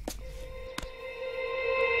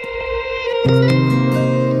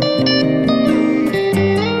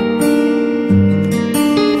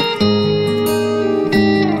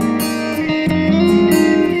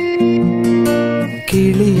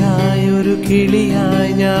 കിളിയായൊരു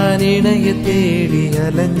കിളിയായി ഞാൻ ഇണയെ തേടി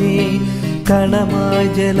അലഞ്ഞേ, കണമായി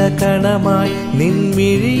ജലകണമായി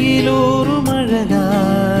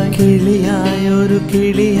നിൻമിഴിയിലൂറുമഴകായി. കിളിയായൊരു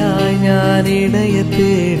കിളിയായി ഞാൻ ഇണയെ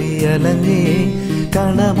തേടി അലഞ്ഞേ,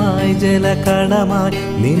 കണമായി ജലകണമായി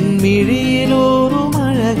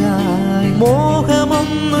നിൻമിഴിയിലൂറുമഴകായി.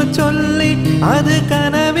 മോഹമൊന്നു ചൊല്ലി അത്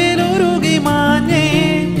കനവിലുരുകി മാഞ്ഞേ,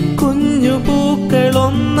 കുഞ്ഞു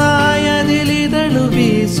പൂക്കളൊന്നായി അതിലിതളു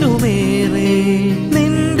വീശുമേറെ.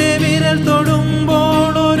 നിന്റെ വിരൽ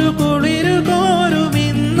തൊടുമ്പോൾ ഒരു കുളിരു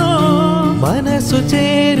കോരുമിന്നോ, മനസ്സു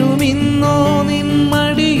ചേരുമിന്നോ നിൻ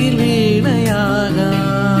മടിയിൽ വീണയാകാം.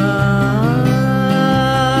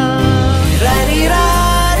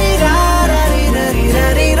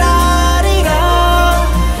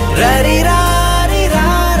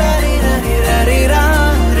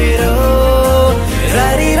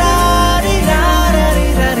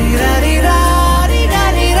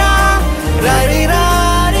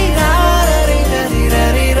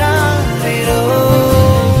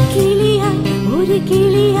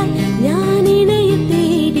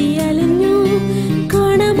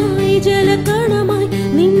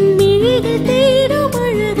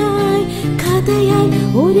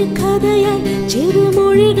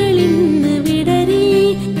 ചെറുമൊഴികളിന്ന് വിടരി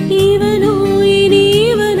ഇവനോ ഇനി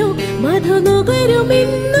ഇവനോ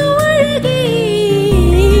മധുനുകരുമെന്നു ഒഴുകി.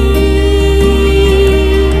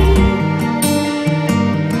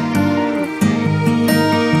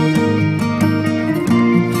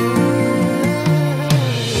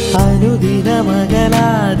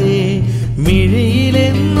 അനുദിനമകലാതെ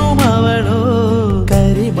മിഴിയിലെന്നും അവളോ,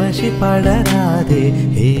 കരിമഷി പടരാതെ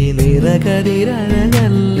ഈ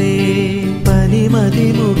നിറകതിരഴകല്ലേ.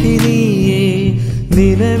 പനിമതിമുഖിനിയേ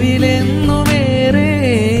നിലവിലെന്നുമേറെ,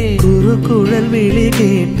 കുറുക്കുഴൽ വിളി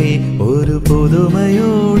കേട്ടേ ഒരു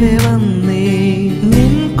പുതുമയോടെ വന്നേ.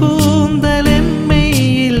 നിൻ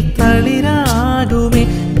കൂന്തലെമ്മയിൽ തളിരാകുമേ,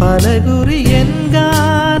 പലകുറിയൻ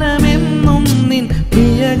ഗാനമെന്നും നിൻ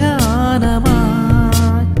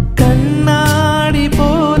പ്രിയഗാനമായി. കണ്ണാടി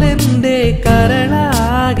പോലെന്റെ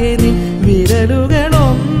കരളാകെ നിൻ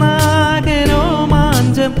വിരലുകളൊന്നാകെ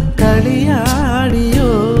രോമാഞ്ചം കളിയാടിയോ.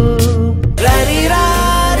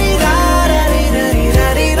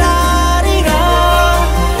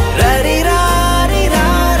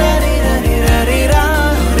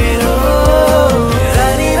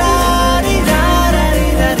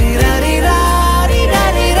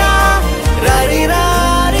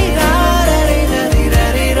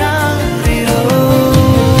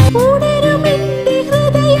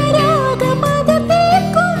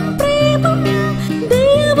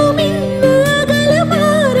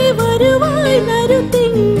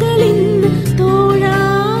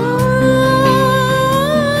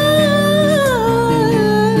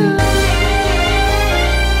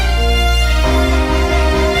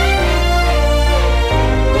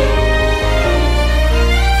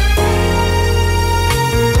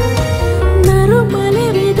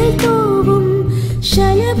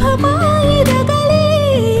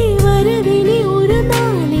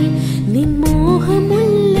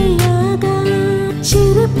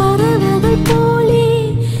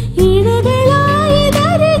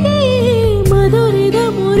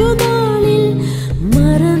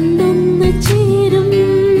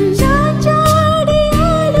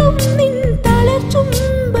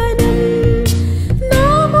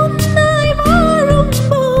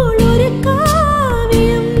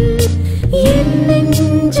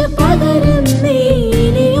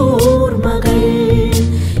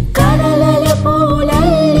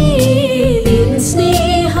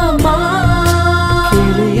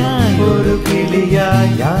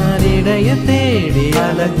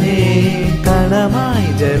 കണമായി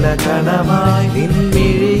ജലകണമായി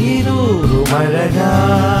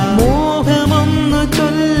നിൻമിഴിയിലൂറുമഴകായി. മോഹമൊന്നു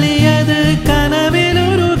ചൊല്ലിയത്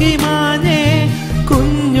കനവിലുരുകി മാഞ്ഞേ,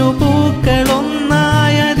 കുഞ്ഞു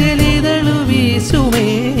പൂക്കളൊന്നായതിലിതളു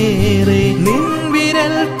വീശുമേറെ. നിൻ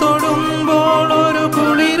വിരൽ തൊടുമ്പോൾ ഒരു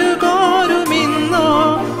കുളിരു കോരുമിന്നോ,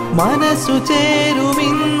 മനസ്സു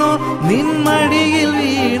ചേരുമിന്നോ നിൻ മടിയിൽ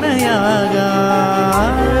വീണയാകാം.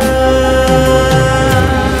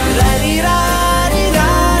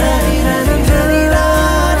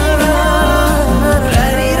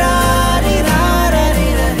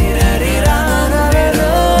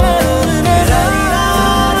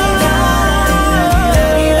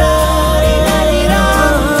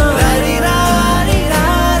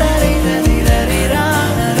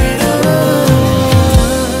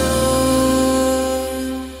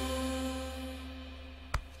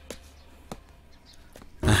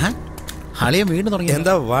 അളിയൻ വീണ്ടും തുടങ്ങി.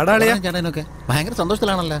 എന്താ വാടാളിയാ? ചേട്ടനൊക്കെ ഭയങ്കര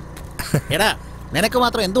സന്തോഷത്തിലാണല്ലോ. എടാ നിനക്ക്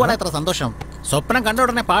മാത്രം എന്തുവാടാ ഇത്ര സന്തോഷം? സ്വപ്നം കണ്ട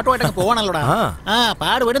ഉടനെ പാട്ടുമായിട്ടൊക്കെ പോവാണല്ലോടാ. ആ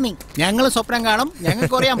പാട് വിടും നീ. ഞങ്ങൾ സ്വപ്നം കാണും,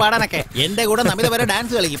 ഞങ്ങൾക്ക് അറിയാം പാടാനൊക്കെ. എന്റെ കൂടെ നമിത വരെ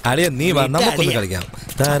ഡാൻസ് കളിക്കും. അളിയ നീ വാ, നമുക്കൊന്ന് കളിക്കാം.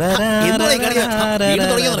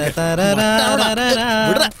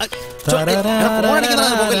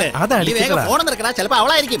 ചിലപ്പോ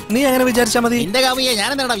അവളായിരിക്കും. നീ അങ്ങനെ വിചാരിച്ചാ മതി. എന്റെ കാവിയെ ഞാൻ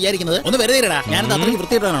എന്താണ് വിചാരിക്കുന്നത്? ഒന്ന് വെറുതെ ഇടാ. ഞാനെന്താ അത്രയ്ക്ക്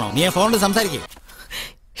വൃത്തിയിട്ടാണോ? നീ ഫോണിൽ സംസാരിക്കും.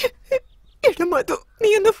 നീ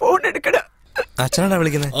ഒന്ന് ഫോൺ എടുക്കട. അച്ഛനാടാ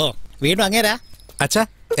വിളിക്കുന്നത്. ഓ വീണ്ടും അങ്ങേരാ? അച്ഛാ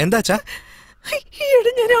എന്താ അച്ഛാ?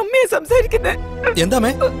 ഞാൻ അമ്മയെ സംസാരിക്കുന്നേ. എന്താ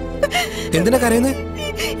അമ്മേ? എന്തിനാ കരയുന്നേ?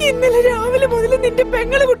 ഇന്നലെ രാവിലെ മുതൽ നിന്റെ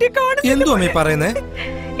പെങ്ങളെ കുട്ടിയെ കാണുന്നില്ല. എന്തോ അമ്മേ പറയുന്നേ?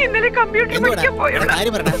 ഇന്നലെ കമ്പ്യൂട്ടർ പഠിക്കാൻ പോയതാ.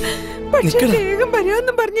 പക്ഷെ വേഗം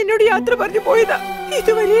വരാമെന്നും പറഞ്ഞ് എന്നോട് യാത്ര പറഞ്ഞു പോയതാ.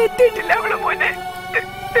 ഇതുവരെ എത്തിയിട്ടില്ല അവളെ മോനെ.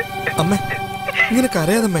 അമ്മേ ഇങ്ങനെ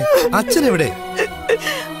കരയാതമ്മേ. അച്ഛൻ എവിടെ?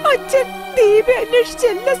 അച്ഛൻ ദീപെ അന്വേഷിച്ച്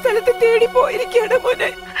എല്ലാ സ്ഥലത്തും തേടി പോയിരിക്കുകയാണ് മോനെ.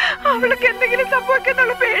 അവൾക്ക് എന്തെങ്കിലും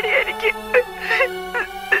സംഭവിക്കുന്നുള്ള പേടിയായിരിക്കും.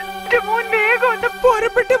 മോൻ വേഗം ഒന്ന്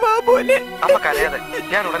പുറപ്പെട്ട് വാ പോലെ. അമ്മ കരയാതെ,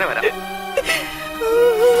 ഞാൻ ഉടനെ വരാം.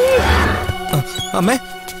 അമ്മേ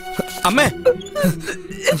അമ്മേ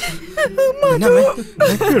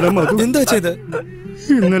എന്താ ചെയ്ത്?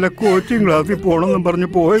 ഇന്നലെ കോച്ചിങ് ക്ലാസ്സിൽ പോണെന്നും പറഞ്ഞു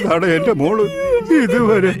പോയതാണ് എന്റെ മോള്.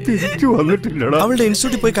 ഇതുവരെ തിരിച്ചു വന്നിട്ടില്ലടാ. അവളുടെ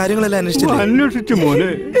ഇൻസ്റ്റിറ്റ്യൂട്ടിൽ പോയി കാര്യങ്ങളെല്ലാം അന്വേഷിച്ചു മോനെ.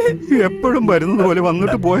 എപ്പോഴും വരുന്നത് പോലെ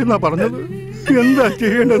വന്നിട്ട് പോയെന്നാ പറഞ്ഞത്. എന്താ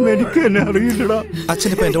ചെയ്യേണ്ടതെന്ന് എനിക്ക് തന്നെ അറിയില്ലടാ.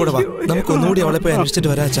 അച്ഛനിപ്പോ എന്റെ കൂടെ വാ, നമുക്ക് ഒന്നുകൂടി അവളെ പോയി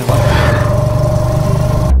അന്വേഷിച്ചിട്ട് വരാ. അച്ഛാ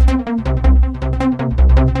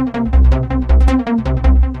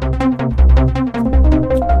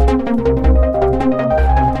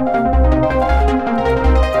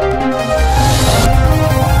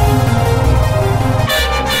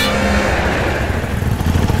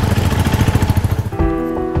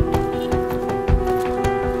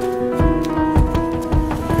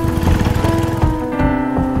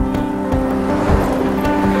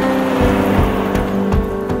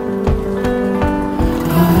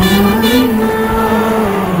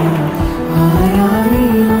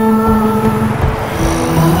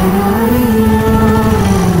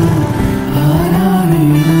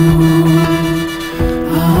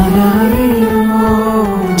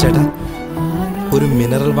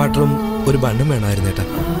ഒരു ബണ്ണും വേണമായിരുന്നു ഏട്ടാ.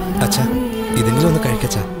 അച്ഛാ ഇതെങ്കിലും ഒന്ന്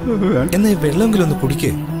കഴിക്കച്ചാ. എന്നാ ഈ വെള്ളമെങ്കിലും ഒന്ന്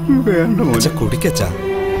കുടിക്കേ. അച്ഛാ കുടിക്കച്ചാ.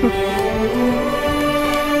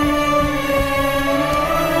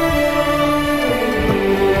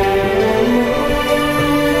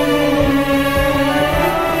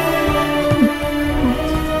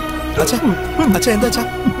 അച്ഛാ അച്ഛാ എന്താ അച്ഛാ?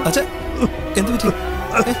 അച്ഛാ എന്ത് പറ്റി?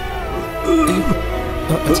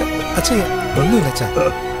 അച്ഛാ അച്ഛാ ഒന്നുമില്ല അച്ഛാ.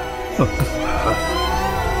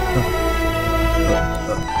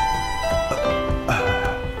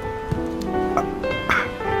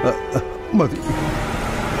 മതി.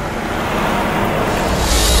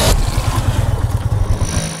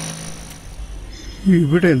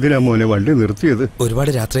 ഇവിടെ എന്തിനാ മോനെ വണ്ടി നിർത്തിയത്? ഒരുപാട്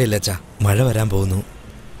രാത്രിയല്ല അച്ഛാ, മഴ വരാൻ പോകുന്നു.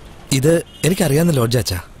 ഇത് എനിക്കറിയാവുന്ന ലോഡ്ജ്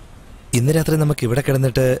അച്ഛാ. ഇന്ന് രാത്രി നമുക്ക് ഇവിടെ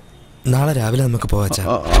കിടന്നിട്ട് നാളെ രാവിലെ നമുക്ക് പോവാച്ചാ.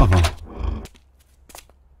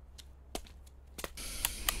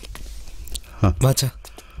 വാച്ചാ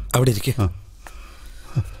അവിടെ ഇരിക്കേ.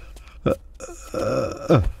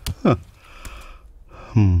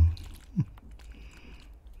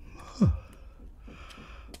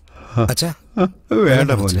 അച്ഛാ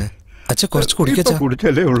വേണ്ട മോനെ. അച്ഛാ കുറച്ച് കുടിക്കച്ചാ.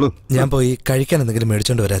 കുടിച്ചല്ലേ ഉള്ളൂ. ഞാൻ പോയി കഴിക്കാൻ എന്തെങ്കിലും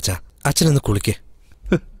മേടിച്ചോണ്ട് വരാച്ചാ. അച്ഛനൊന്ന് കുളിക്കേ.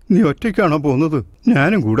 നീ ഒറ്റയ്ക്കാണോ പോകുന്നത്?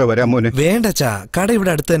 ഞാനും കൂടെ വരാം മോനെ. വേണ്ട അച്ഛാ, കട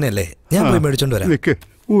ഇവിടെ അടുത്ത് തന്നെയല്ലേ. ഞാൻ പോയി മേടിച്ചോണ്ട് വരാം. നിക്ക്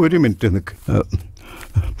ഒരു മിനിറ്റ് നിക്ക്.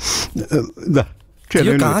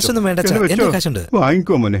 കാശൊന്നും വേണ്ട അച്ഛാ, എന്റെ കാശുണ്ട്.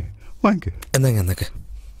 വാങ്ങിക്കോ മോനെ, വാങ്ങിക്കോ. എന്നൊക്കെ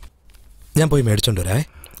ഞാൻ പോയി മേടിച്ചോണ്ട് വരാവേ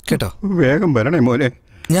കേട്ടോ. വേഗം വരണേ മോനെ.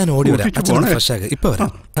 ഞാൻ ഓടി വരാം. അച്ഛൻ ഫ്രഷ് ആകെ ഇപ്പൊ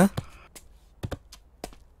വരാം.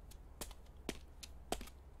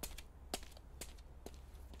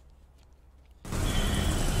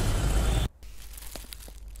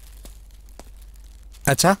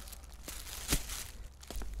 അച്ഛാ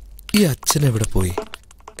ഈ അച്ഛൻ എവിടെ പോയി?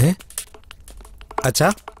 അച്ഛാ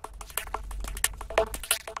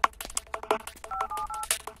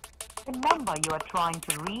The number you are trying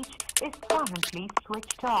to reach is currently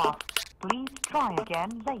switched off. Please try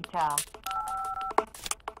again later.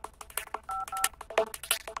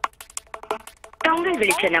 താങ്കൾ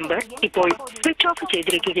വിളിച്ച നമ്പർ ഇപ്പോൾ സ്വിച്ച് ഓഫ്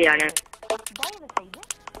ചെയ്തിരിക്കുകയാണ്.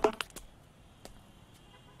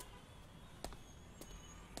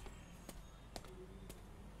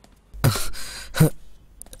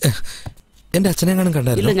 എന്റെ അച്ഛനെ കാണാൻ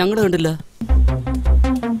കണ്ടായിരുന്നു? ഞങ്ങൾ കണ്ടില്ല.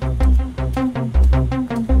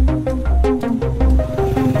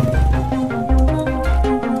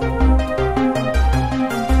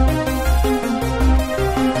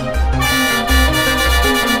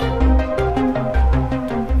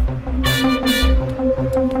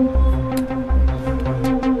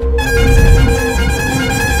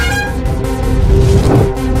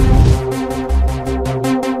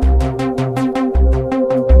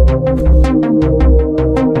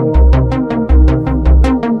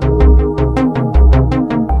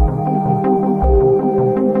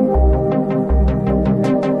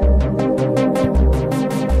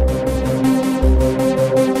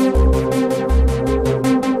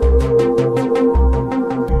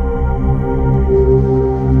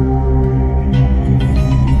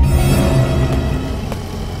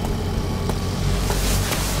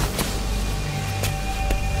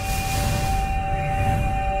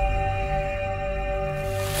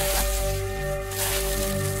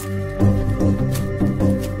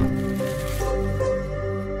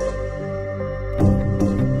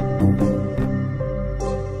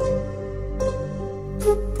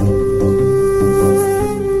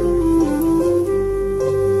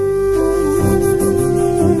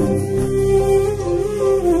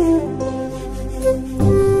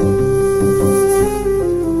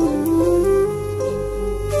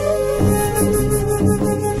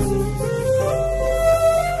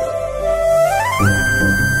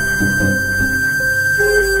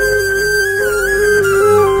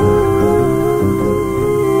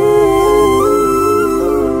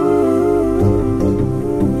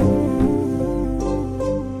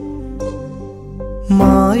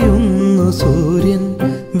 മായുന്നു സൂര്യൻ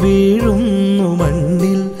വീഴുന്നു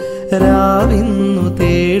മണ്ണിൽ രാവിന്നു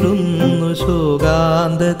തേടുന്നു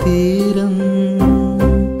ശോകാന്ത തീരം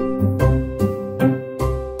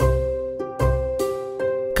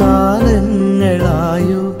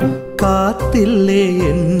കാലങ്ങളായോ കാത്തില്ലേ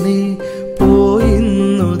എന്നെ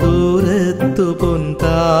പോയിന്നു ദൂരത്തു പൊൻതാരമാകാൻ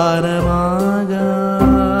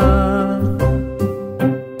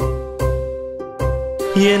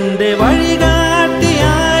എന്റെ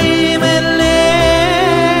വഴികാട്ടിയായി മെല്ലെ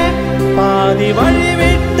പാതി വഴി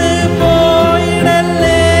വിട്ട്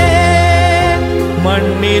പോയിടല്ലേ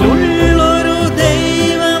മണ്ണിലുള്ളൊരു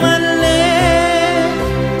ദൈവമല്ലേ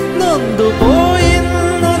നൊന്തു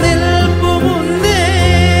പോയിന്നു നിൽപ്പു മുന്നേ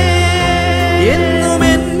എന്നും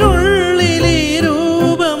എന്നുള്ളിൽ ഈ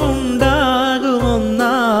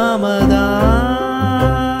രൂപമുണ്ടാകുമൊന്നാമതാ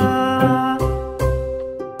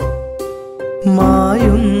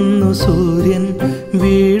മായുന്നു സൂര്യൻ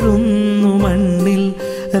വീഴുന്നു മണ്ണിൽ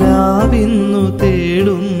രാവിന്നു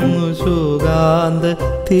തേടുന്നു ശോകാന്ത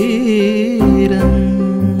തീരം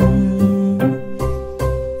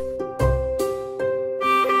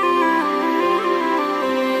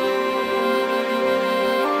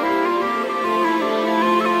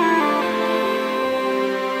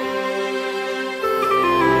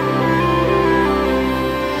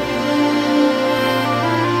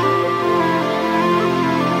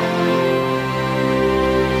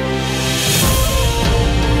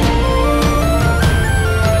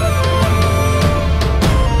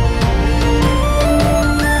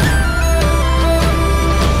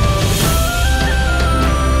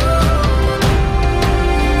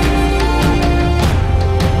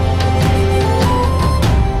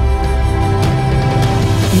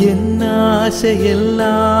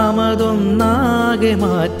ആശയെല്ലാം അതൊന്നാകെ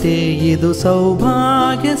മാറ്റേ ഇതു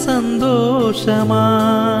സൗഭാഗ്യ സന്തോഷമായി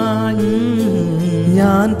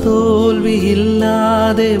ഞാൻ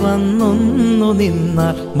തോൽവിയില്ലാതെ വന്നൊന്നു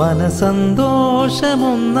നിന്നാൽ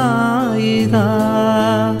മനസന്തോഷമൊന്നായിതാ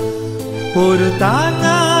ഒരു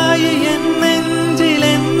താങ്ങായി എൻ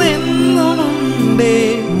നെഞ്ചിലെന്നെന്നുമുണ്ടേ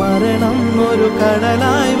മരണം ഒരു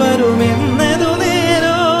കടലായി വരുമെന്നതു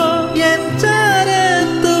നേരോ എൻ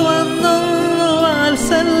ചാരത്തു വന്നൊന്നു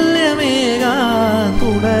വാത്സല്യമേകാൻ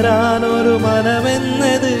തുടരാനൊരു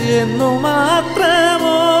മനമെന്നത് എന്നു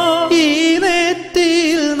മാത്രമോ ഈ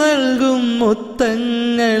നെറ്റിയിൽ നൽകും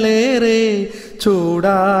മുത്തങ്ങളേറെ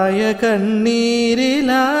ചൂടായ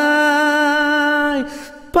കണ്ണീരിലായി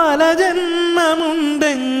പല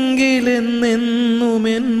ജന്മമുണ്ടെങ്കിലെന്നെന്നും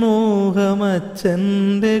എൻ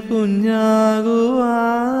മോഹമച്ഛൻ്റെ കുഞ്ഞാകുവാ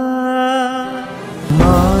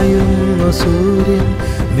മായുന്നു സൂര്യൻ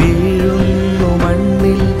വീഴുന്നു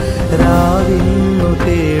മണ്ണിൽ രാവിന്നു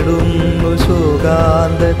തേടുന്നു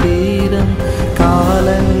ശോകാന്ത തീരം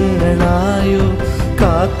കാലങ്ങളായോ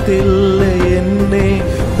കാത്തില്ല എന്നെ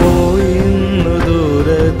പോയിന്നു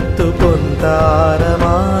ദൂരത്തു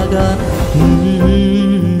പൊൻതാരമാകാൻ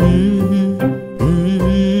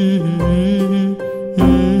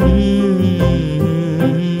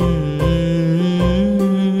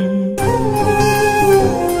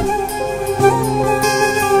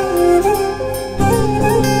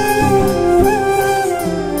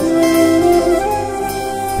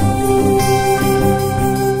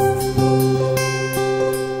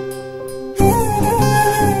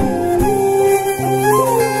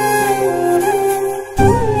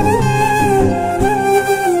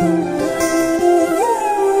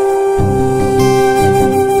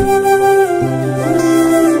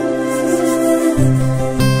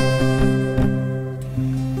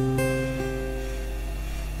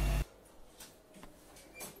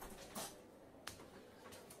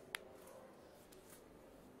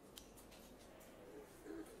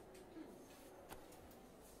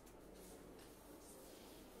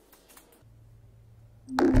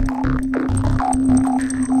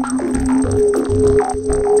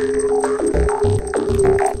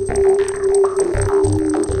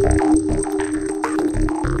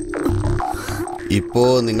ഇപ്പോ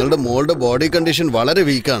നിങ്ങളുടെ മോളുടെ ബോഡി കണ്ടീഷൻ വളരെ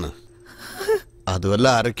വീക്കാണ്. അതുമല്ല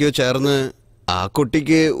ആരൊക്കെയോ ചേർന്ന് ആ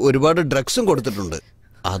കുട്ടിക്ക് ഒരുപാട് ഡ്രഗ്സും കൊടുത്തിട്ടുണ്ട്.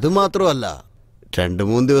 അതുമാത്രമല്ല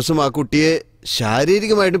 2-3 ദിവസം ആ കുട്ടിയെ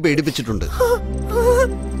ശാരീരികമായിട്ട് പീഡിപ്പിച്ചിട്ടുണ്ട്.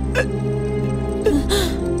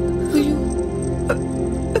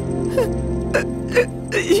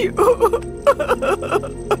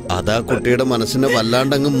 അതാ കുട്ടിയുടെ മനസ്സിനെ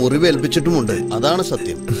വല്ലാണ്ടങ്ങ് മുറിവേൽപ്പിച്ചിട്ടുമുണ്ട്. അതാണ്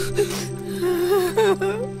സത്യം.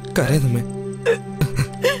 കരയുന്നമ്മേ,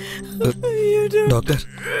 ഡോക്ടർ,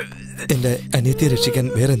 എന്റെ അനിയത്തിയെ രക്ഷിക്കാൻ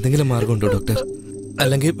വേറെ എന്തെങ്കിലും മാർഗമുണ്ടോ ഡോക്ടർ?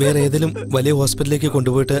 അല്ലെങ്കിൽ വേറെ ഏതെങ്കിലും വലിയ ഹോസ്പിറ്റലിലേക്ക്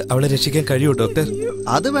കൊണ്ടുപോയിട്ട് അവളെ രക്ഷിക്കാൻ കഴിയുമോ ഡോക്ടർ?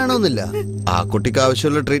 അത് വേണമെന്നില്ല. ആ കുട്ടിക്ക്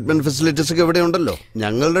ആവശ്യമുള്ള ട്രീറ്റ്മെന്റ് ഫെസിലിറ്റീസ് ഒക്കെ ഇവിടെ ഉണ്ടല്ലോ.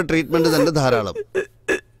 ഞങ്ങളുടെ ട്രീറ്റ്മെന്റ് തന്നെ ധാരാളം.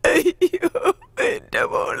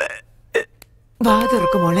 വാ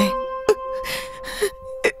തുറക്കും മോളെ,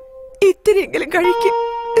 ഇത്തിരിയെങ്കിലും കഴിക്കും.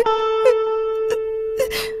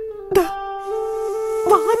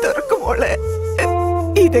 വാ തുറക്കും മോളെ,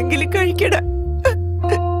 ഇതെങ്കിലും കഴിക്കട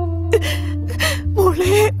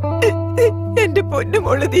മോളെ. എന്റെ പൊന്നു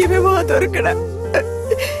മോള് ദീപ, വാ തുറക്കട.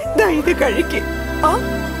 ഇത് കഴിക്കും.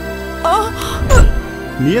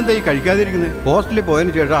 നീ എന്താ ഈ കഴിക്കാതിരിക്കുന്നത്? ഹോസ്റ്റലിൽ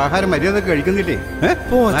പോയതിനു ശേഷം ആഹാരം മര്യാദ കഴിക്കുന്നില്ലേ?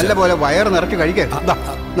 നല്ല പോലെ വയറ് നിറച്ച് കഴിക്കാൻ.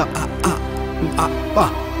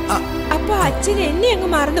 അപ്പൊ അച്ഛൻ എന്നെ അങ്ങ്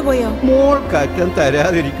മറന്നുപോയോ? മോൾക്ക് അച്ഛൻ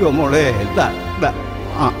തരാതിരിക്കുവോ മോളെ?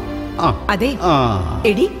 അതെ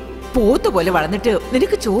എടി, പോത്ത് പോലെ വളർന്നിട്ട്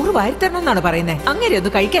നിനക്ക് ചോറ് വാരിത്തരണമെന്നാണ് പറയുന്നത്. അങ്ങനെ ഒന്ന്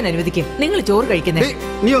കഴിക്കാൻ അനുവദിക്കും. നിങ്ങൾ ചോറ് കഴിക്കുന്നേ.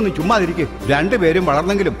 നീ ഒന്ന് ചുമ്മാതിരിക്കും. രണ്ടുപേരും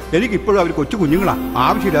വളർന്നെങ്കിലും എനിക്ക് ഇപ്പോഴും അവർ കൊച്ചു കുഞ്ഞുങ്ങളാ.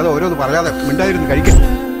 ആവശ്യമില്ലാതെ ഓരോന്ന് പറയാതെ മിണ്ടായിരുന്നു കഴിക്കും.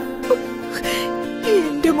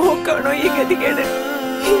 എന്റെ മോക്കാണോ ഈ ഗതികേട്?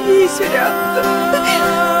 ഈശ്വരാ,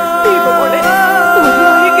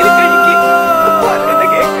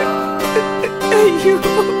 അയ്യോ.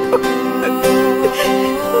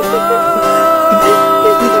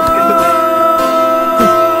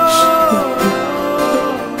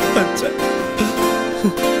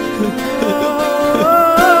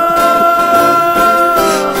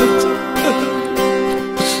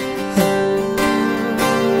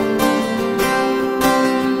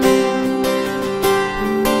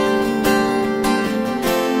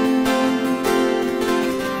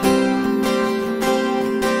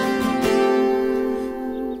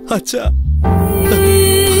 അച്ഛാ,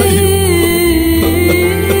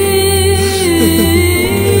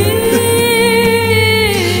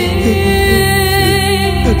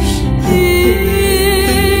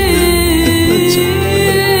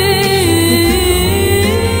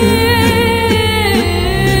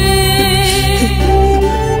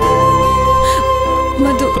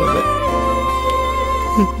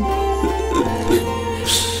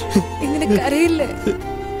 ഇങ്ങനെ കരയില്ലേ?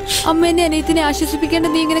 അമ്മേനെ അനിയത്തിനെ ആശ്വസിപ്പിക്കേണ്ട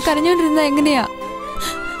നീ ഇങ്ങനെ കരഞ്ഞോണ്ടിരുന്ന എങ്ങനെയാ?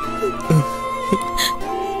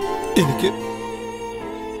 എനിക്ക്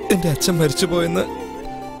എന്റെ അച്ഛൻ മരിച്ചു പോയെന്ന്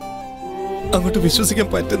അങ്ങോട്ട് വിശ്വസിക്കാൻ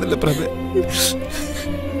പറ്റുന്നില്ല പ്രഭേ.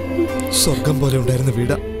 സ്വർഗം പോലെ ഉണ്ടായിരുന്ന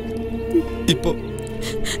വീടാ ഇപ്പൊ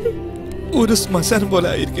ഒരു ശ്മശാനം പോലെ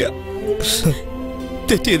ആയിരിക്കുക.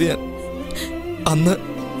 തെറ്റിയത് ഞാൻ. അന്ന്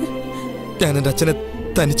ഞാൻ എന്റെ അച്ഛനെ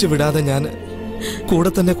തനിച്ച് വിടാതെ ഞാൻ കൂടെ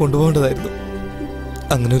തന്നെ കൊണ്ടുപോകേണ്ടതായിരുന്നു.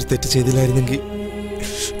 അങ്ങനെ ഒരു തെറ്റ് ചെയ്തില്ലായിരുന്നെങ്കിൽ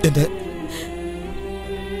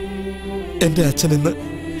എന്റെ അച്ഛൻ ഇന്ന്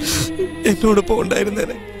എന്നോടൊപ്പം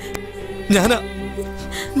ഉണ്ടായിരുന്നേനെ. ഞാനാ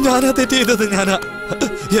തെറ്റ് ചെയ്തത്.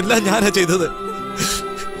 എല്ലാം ഞാനാ ചെയ്തത്.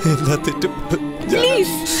 എല്ലാ തെറ്റും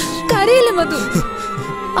കരയില്ല മധു.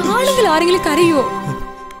 ആളുകൾ ആരെങ്കിലും കരയോ?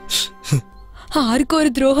 ആർക്കും ഒരു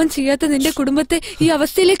ദ്രോഹം ചെയ്യാത്ത നിന്റെ കുടുംബത്തെ ഈ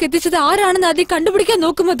അവസ്ഥയിലേക്ക് എത്തിച്ചത് ആരാണെന്ന് ആദ്യം കണ്ടുപിടിക്കാൻ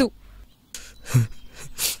നോക്കും മധു.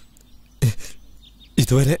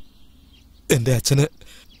 ഇതുവരെ എന്റെ അച്ഛന്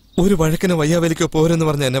ഒരു വഴക്കിന് വയ്യാവലിക്കോ പോരെന്ന്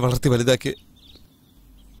പറഞ്ഞ് എന്നെ വളർത്തി വലുതാക്കി.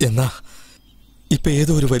 എന്നാ ഇപ്പൊ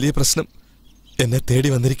ഏതോ ഒരു വലിയ പ്രശ്നം എന്നെ തേടി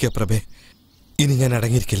വന്നിരിക്കുക പ്രഭേ. ഇനി ഞാൻ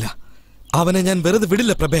അടങ്ങിയിരിക്കില്ല. അവനെ ഞാൻ വെറുതെ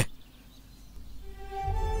വിടില്ല പ്രഭേ.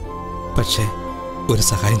 പക്ഷേ ഒരു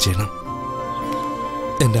സഹായം ചെയ്യണം.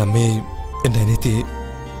 എന്റെ അമ്മയെയും എന്റെ അനിയത്തിയെയും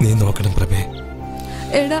നീ നോക്കണം പ്രഭേ.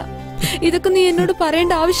 എടാ, ഇതൊക്കെ നീ എന്നോട്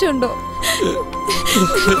പറയേണ്ട ആവശ്യമുണ്ടോ?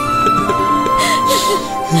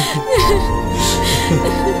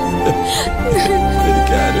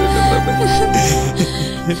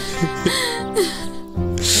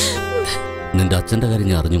 നിന്റെ അച്ഛന്റെ കാര്യം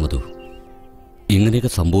ഞാൻ അറിഞ്ഞു മധു.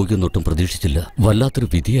 ഇങ്ങനെയൊക്കെ സംഭവിക്കുന്നൊട്ടും പ്രതീക്ഷിച്ചില്ല. വല്ലാത്തൊരു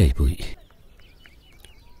വിധിയായിപ്പോയി.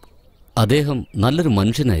 അദ്ദേഹം നല്ലൊരു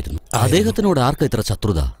മനുഷ്യനായിരുന്നു. അദ്ദേഹത്തിനോട് ആർക്കാ ഇത്ര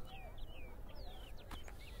ശത്രുത?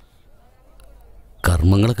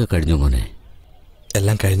 കർമ്മങ്ങളൊക്കെ കഴിഞ്ഞു മോനെ?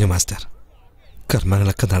 എല്ലാം കഴിഞ്ഞു മാസ്റ്റർ.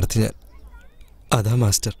 കർമ്മങ്ങളൊക്കെ നടത്തി ഞാൻ. അതാ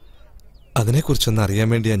മാസ്റ്റർ, അതിനെക്കുറിച്ചൊന്ന് അറിയാൻ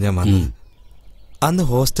വേണ്ടിയാ ഞാൻ വന്നത്. അന്ന്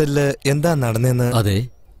ഹോസ്റ്റലില് എന്താ നടന്നെന്ന് അതെ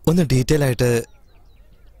ഒന്ന് ഡീറ്റെയിൽ ആയിട്ട്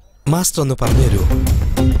മാസ്റ്റർ ഒന്ന് പറഞ്ഞു തരുമോ?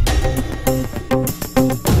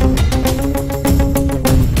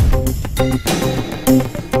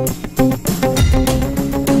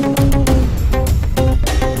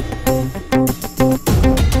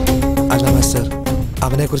 അല്ല മാസ്റ്റർ,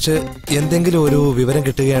 അവനെക്കുറിച്ച് എന്തെങ്കിലും ഒരു വിവരം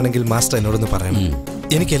കിട്ടുകയാണെങ്കിൽ മാസ്റ്റർ എന്നോടൊന്ന് പറയണം.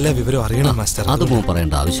 എനിക്ക് എല്ലാ വിവരവും അറിയണം മാസ്റ്റർ. അത് മോൻ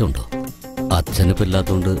പറയേണ്ട ആവശ്യമുണ്ടോ?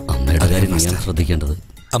 അച്ഛനിപ്പില്ലാത്തോണ്ട് അമ്മയുടെ കാര്യം ഞാൻ ശ്രദ്ധിക്കേണ്ടത്.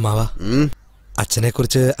 അമ്മാവാ,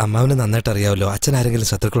 അച്ഛനെക്കുറിച്ച് അമ്മാവിന് നന്നായിട്ട് അറിയാമല്ലോ. അച്ഛൻ ആരെങ്കിലും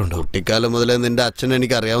ശത്രുക്കളുണ്ടോ? കുട്ടിക്കാലം മുതലേ നിന്റെ അച്ഛൻ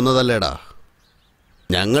എനിക്ക് അറിയാവുന്നതല്ലേടാ.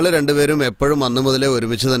 ഞങ്ങൾ രണ്ടുപേരും എപ്പോഴും അന്ന് മുതലേ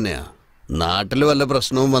ഒരുമിച്ച് തന്നെയാ. നാട്ടിൽ വല്ല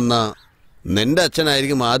പ്രശ്നവും വന്നാ നിന്റെ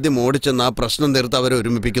അച്ഛനായിരിക്കും ആദ്യം ഓടിച്ചെന്ന് ആ പ്രശ്നം തീർത്ത് അവരെ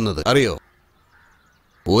ഒരുമിപ്പിക്കുന്നത്. അറിയോ,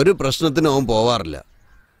 ഒരു പ്രശ്നത്തിനും അവൻ പോവാറില്ല.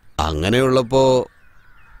 അങ്ങനെയുള്ളപ്പോ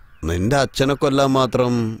നിന്റെ അച്ഛനെ കൊല്ലാൻ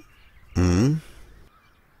മാത്രം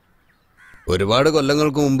ഒരുപാട്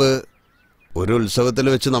കൊല്ലങ്ങൾക്ക് മുമ്പ് ഒരു ഉത്സവത്തിൽ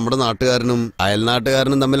വെച്ച് നമ്മുടെ നാട്ടുകാരനും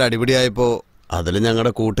അയൽനാട്ടുകാരനും തമ്മിൽ അടിപിടിയായപ്പോ അതിൽ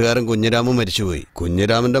ഞങ്ങളുടെ കൂട്ടുകാരൻ കുഞ്ഞിരാമൻ മരിച്ചുപോയി.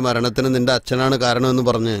 കുഞ്ഞിരാമന്റെ മരണത്തിന് നിന്റെ അച്ഛനാണ് കാരണമെന്ന്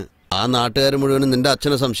പറഞ്ഞ് ആ നാട്ടുകാർ മുഴുവനും നിന്റെ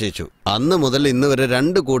അച്ഛനെ സംശയിച്ചു. അന്ന് മുതൽ ഇന്ന് വരെ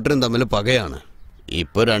രണ്ട് കൂട്ടരും തമ്മിൽ പകയാണ്.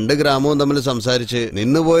 ഇപ്പൊ രണ്ട് ഗ്രാമവും തമ്മിൽ സംസാരിച്ച്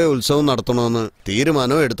നിന്നുപോയ ഉത്സവം നടത്തണമെന്ന്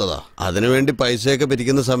തീരുമാനവും എടുത്തതാ. അതിനുവേണ്ടി പൈസയൊക്കെ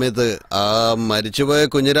പിരിക്കുന്ന സമയത്ത് ആ മരിച്ചുപോയ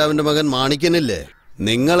കുഞ്ഞിരാമന്റെ മകൻ മാണിക്കനില്ലേ,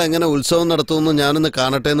 നിങ്ങൾ എങ്ങനെ ഉത്സവം നടത്തുമെന്ന് ഞാനൊന്ന്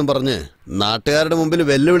കാണട്ടെ എന്നും പറഞ്ഞ് നാട്ടുകാരുടെ മുമ്പിൽ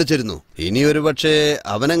വെല്ലുവിളിച്ചിരുന്നു. ഇനി ഒരു പക്ഷേ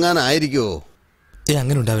അവനെങ്ങാനായിരിക്കുവോ?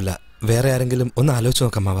 അങ്ങനെ ഉണ്ടാവില്ല. വേറെ ആരെങ്കിലും ഒന്ന് ആലോചിച്ച്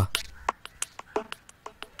നോക്കാമാവാ.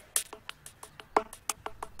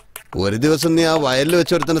 ഒരു ദിവസം നീ ആ വയലിൽ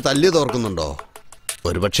വെച്ചൊരുത്തന്നെ തല്ലി തോർക്കുന്നുണ്ടോ?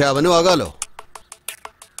 ഒരുപക്ഷെ അവനും ആകാലോ.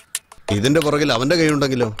 ഇതിന്റെ പുറകിൽ അവന്റെ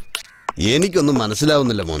കൈയുണ്ടെങ്കിലോ? എനിക്കൊന്നും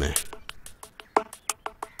മനസ്സിലാവുന്നില്ല മോനെ.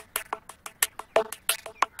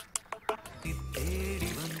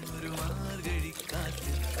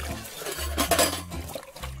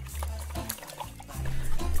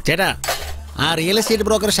 ചേട്ടാ, ആ റിയൽ എസ്റ്റേറ്റ്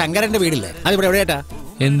ബ്രോക്കർ ശങ്കരന്റെ വീടില്ലേ, അതിവിടെ എവിടെയാട്ടാ?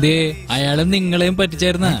 എന്തേ, അയാളും നിങ്ങളെയും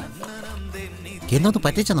പറ്റിച്ചായിരുന്ന? എന്നൊന്ന്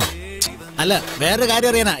പറ്റിച്ചെന്നോ? അല്ല, വേറൊരു കാര്യം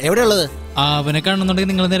അറിയാനാ. എവിടെയുള്ളത്? അവനെ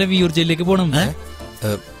കാണുന്നുണ്ടെങ്കിൽ നിങ്ങൾ നേരെ വിയൂർ ജയിലിലേക്ക് പോണം.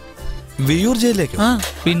 വിയൂർ ജയിലിലേക്ക്?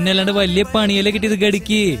 പിന്നല്ലാണ്ട് വലിയ പണിയല്ലേ കിട്ടിയത്.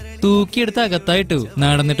 ഗടിക്ക് തൂക്കിയെടുത്ത് അകത്തായിട്ടു.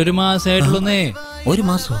 നടന്നിട്ടൊരു മാസമായിട്ടുള്ളൂന്നേ. ഒരു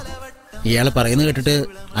മാസോ? ഇയാള് പറയുന്നത് കേട്ടിട്ട്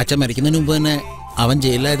അച്ഛൻ മരിക്കുന്നതിന് മുമ്പ് തന്നെ അവൻ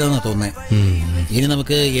ജയിലിലായതാന്നാ തോന്നുന്നേ. ഇനി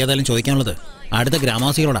നമുക്ക് ഏതായാലും ചോദിക്കാനുള്ളത് അടുത്ത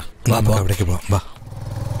ഗ്രാമവാസികളോടാ. അവിടേക്ക് പോവാം, വാ.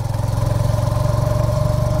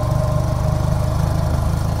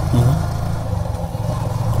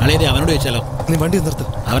 അളിയരെ അവനോട് ചോദിച്ചാലോ? നീ വണ്ടി നിർത്ത്.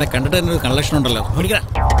 അവരെ കണ്ടിട്ട് തന്നെ ഒരു കണക്ഷൻ ഉണ്ടല്ലോ.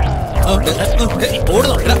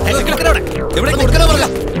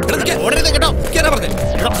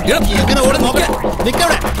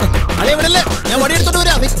 ഞാൻ വടിയെടുത്തോണ്ട്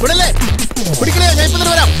വരാം. വിടല്ലേ, പിടിക്കലേ, ഞാൻ ഇപ്പൊ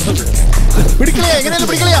തന്നെ വരാം. പിടിക്കലേ, എങ്ങനെയല്ലേ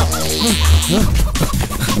പിടിക്കലയാ?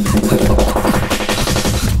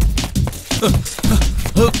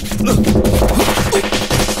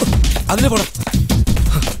 അതിലെ പോടാ.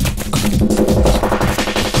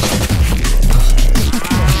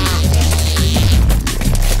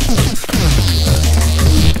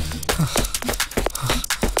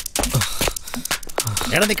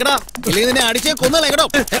 എടാ നിക്കടാ, ഇല്ലെങ്കിൽ നിന്നെ അടിച്ചേ കൊന്നല്ലേ കേട്ടോ.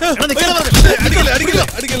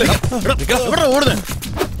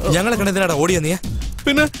 ഞങ്ങളെ കണ്ടെന്തിനാടാ ഓടിയ നീ?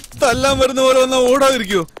 പിന്നെ തല്ലാൻ വരുന്ന പോലെ വന്നാ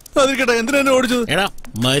ഓടാതിരിക്കോ? അതിരിക്കട്ടെ, എന്തിനാ എന്നെ ഓടിച്ചത്? എടാ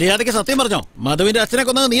മര്യാദക്ക് സത്യം പറഞ്ഞോ, മധുവിന്റെ അച്ഛനെ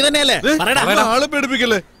കൊന്നത് നീ തന്നെയല്ലേ? ആളെ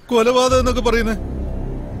പേടിപ്പിക്കല്ലേ, കൊലപാതകം എന്നൊക്കെ പറയുന്നേ.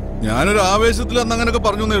 ഞാനൊരു ആവേശത്തിൽ അന്ന് അങ്ങനൊക്കെ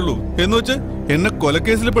പറഞ്ഞേ ഉള്ളൂ. എന്ന് വെച്ച് എന്നെ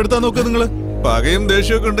കൊലക്കേസിൽ പെടുത്താൻ നോക്കുക നിങ്ങള്. പകയും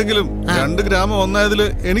ദേഷ്യമൊക്കെ ഉണ്ടെങ്കിലും രണ്ട് ഗ്രാമം ഒന്നായതില്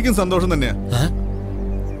എനിക്കും സന്തോഷം തന്നെയാ.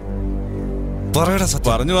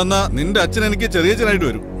 പറഞ്ഞു വന്ന നിന്റെ അച്ഛൻ എനിക്ക് ചെറിയച്ഛനായിട്ട്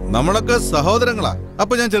വരും. നമ്മളൊക്കെ സഹോദരങ്ങളാ.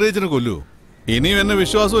 അപ്പൊ ഞാൻ ചെറിയച്ഛനെ കൊല്ലൂ? ഇനിയും എന്നെ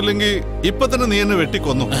വിശ്വാസം ഇല്ലെങ്കിൽ ഇപ്പൊ തന്നെ നീ എന്നെ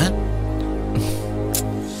വെട്ടിക്കൊന്നു.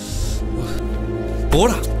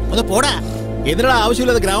 പോടാ, ഒന്ന് പോടാ. എന്തിനാ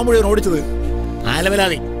ആവശ്യമില്ലാതെ ഗ്രാമം മുഴുവൻ ഓടിച്ചത്?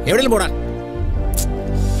 ആലവലാതി, എവിടെയും പോടാ.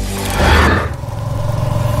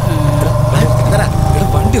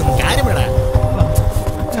 കാര്യം വേടാ.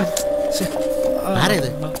 ആരാ ഇത്?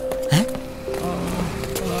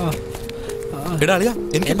 എടാ അളിയാ,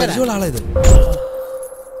 എനിക്ക് പരിചയമുള്ള ആളാ ഇത്.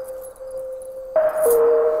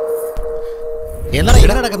 എന്താ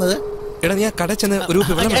ഇവിടെ നടക്കുന്നത്? എടാ നീ ആ കട ചെന്ന് ഒരു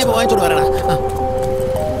വാങ്ങിച്ചോണ്ട് വരണ.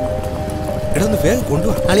 എടാ ഒന്ന് വേഗം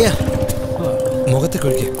കൊണ്ടുപോവാ. അളിയാ മുഖത്തെ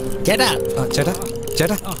കൊഴിക്ക്. ചേട്ടാ, ചേട്ടാ,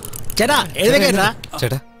 ചേട്ടാ, ചേട്ടാ, എഴുതേക്കാ.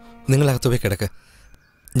 ചേട്ടാ, നിങ്ങൾ അകത്ത് പോയി കിടക്ക്.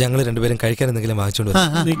 ഞങ്ങൾ രണ്ടുപേരും കഴിക്കാൻ എന്തെങ്കിലും വാങ്ങിച്ചോണ്ട്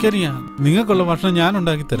നിക്കറിയാ, നിങ്ങൾക്കുള്ള ഭക്ഷണം ഞാൻ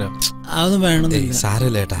ഉണ്ടാക്കി തരാം. അതൊന്നും വേണം.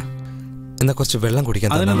 സാരമില്ല ഏട്ടാ, എന്നാ കുറച്ച് വെള്ളം കുടിക്കാൻ.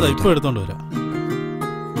 അതിനെന്താ ഇപ്പൊ എടുത്തോണ്ട് വരാം.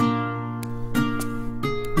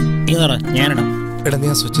 ഞാനിടാം. എടാ നീ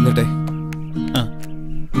ആ സ്വിച്ച് നിട്ടേ.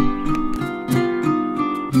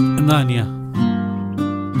 എന്നാ അനിയ,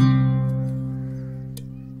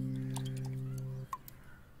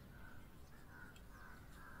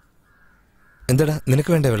 എന്താടാ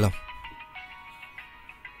നിനക്ക് വേണ്ടേ വെള്ളം?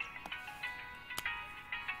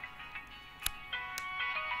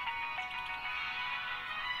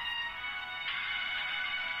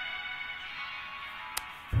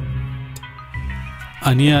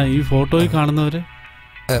 അനിയ, ഈ ഫോട്ടോയിൽ കാണുന്നവര്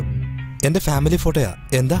എന്റെ ഫാമിലി ഫോട്ടോയാ.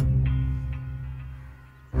 എന്താ?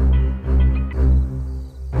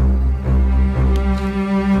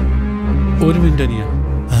 ഒരു മിനിറ്റ് അനിയ.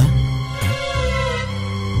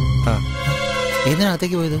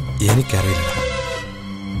 എന്തിനകത്തേക്ക് പോയത് എനിക്കറിയില്ല.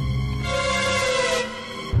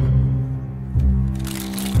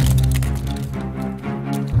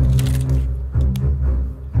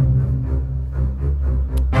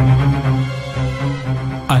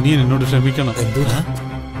 അനിയൻ എന്നോട് ക്ഷമിക്കണം.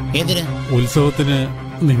 എന്തിന്? ഉത്സവത്തിന്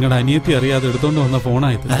നിങ്ങളുടെ അനിയത്തി അറിയാതെ എടുത്തോണ്ട് വന്ന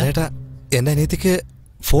ഫോണായത്. ചേട്ടാ, എന്റെ അനിയത്തിക്ക്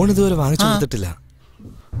ഫോൺ ഇതുവരെ വാങ്ങിച്ചു കൊടുത്തിട്ടില്ല.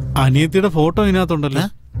 അനിയത്തിയുടെ ഫോട്ടോ ഇതിനകത്തുണ്ടല്ലോ.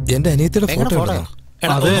 എന്റെ അനിയത്തിയുടെ ഫോട്ടോ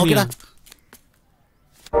അതെ.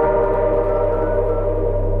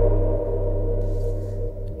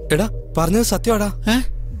 എടാ, പറഞ്ഞത് സത്യമാടാ.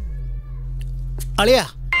 അളിയാ,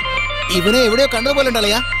 ഇവനെ എവിടെയോ കണ്ടതുപോലെ ഉണ്ട്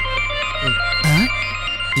അളിയാ.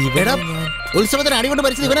 എടാ, ഉത്സവത്തിന് അടികൊണ്ട്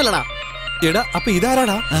മരിച്ചത് ഇവനല്ലടാ. എടാ, അപ്പൊ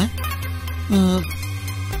ഇതാരാടാ?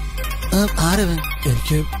 ആരവൻ?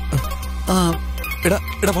 എനിക്ക് എടാ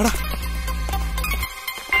എടാ വാടാ.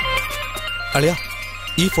 അളിയാ,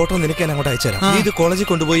 ഈ ഫോട്ടോ നിനക്ക് ഞാൻ അങ്ങോട്ട് അയച്ചുതരാം. നീ ഇത് കോളേജിൽ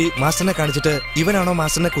കൊണ്ടുപോയി മാസ്റ്ററിനെ കാണിച്ചിട്ട് ഇവനാണോ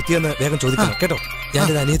മാസ്റ്ററിനെ കുത്തിയെന്ന് വേഗം ചോദിക്കണം കേട്ടോ.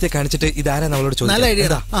 ഞാനിത് അനിയത്തെ കാണിച്ചിട്ട് ഇതാരാ നമ്മളോട്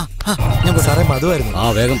ചോദിക്കാം. സാറേ, മധുവായിരുന്നു.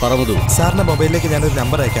 വേഗം പറ മധു. സാറിന്റെ മൊബൈലിലേക്ക് ഞാനൊരു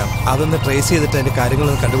നമ്പർ അയക്കാം. അതൊന്ന് ട്രേസ് ചെയ്തിട്ട് അതിന്റെ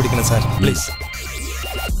കാര്യങ്ങളൊന്ന് കണ്ടുപിടിക്കണം സാർ, പ്ലീസ്.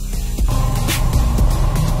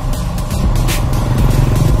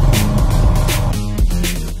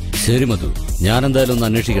 ശരി മധു, ഞാൻ എന്തായാലും ഒന്ന്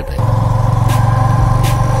അന്വേഷിക്കട്ടെ.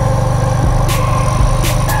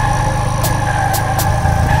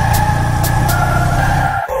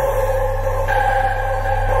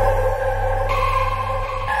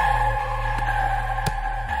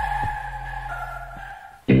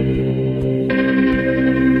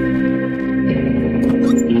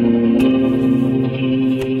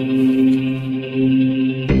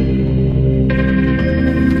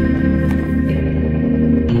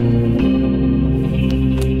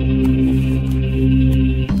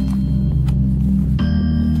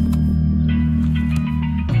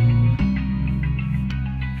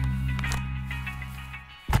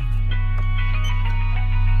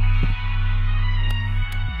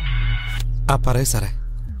 പറയൂ സാറേ.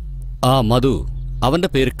 മധു, അവന്റെ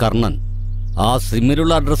പേര് കർണൻ. ആ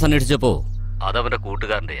സിമ്മിലുള്ള അഡ്രസ് അന്വേഷിച്ചപ്പോ അതവന്റെ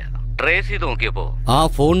കൂട്ടുകാരന്റെയാ. ട്രേസ് ചെയ്ത് നോക്കിയപ്പോ ആ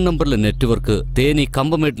ഫോൺ നമ്പറിലെ നെറ്റ്വർക്ക് തേനി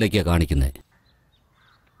കമ്പമേട്ടിലേക്കാ കാണിക്കുന്നേ.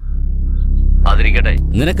 അതിരിക്കട്ടെ,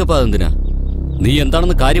 നിനക്കിപ്പോ അതെന്തിനാ? നീ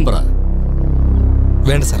എന്താണെന്ന് കാര്യം പറ.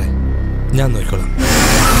 വേണ്ട സാറേ, ഞാൻ നോക്കിക്കോളാം.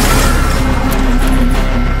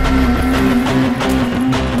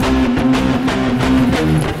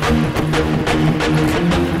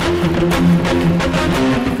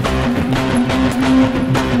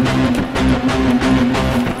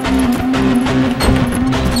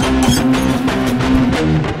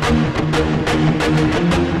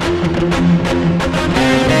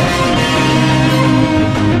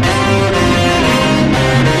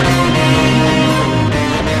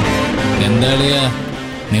 എന്താളിയാ,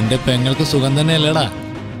 നിന്റെ പെങ്ങൾക്ക് സുഖം തന്നെയല്ലേടാ?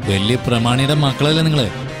 വലിയ പ്രമാണിയുടെ മക്കളല്ലേ നിങ്ങള്?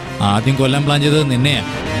 ആദ്യം കൊല്ലാൻ പ്ലാൻ ചെയ്തത് നിന്നെയാ.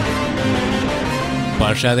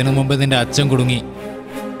 പക്ഷെ അതിനു മുമ്പ് നിന്റെ അച്ഛൻ കുടുങ്ങി.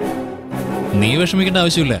 നീ വിഷമിക്കേണ്ട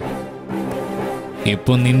ആവശ്യമില്ല.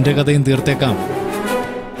 ഇപ്പൊ നിന്റെ കഥയും തീർത്തേക്കാം.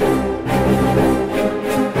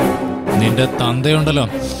 നിന്റെ തന്തയുണ്ടല്ലോ,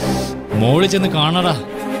 മോളിൽ ചെന്ന് കാണടാ.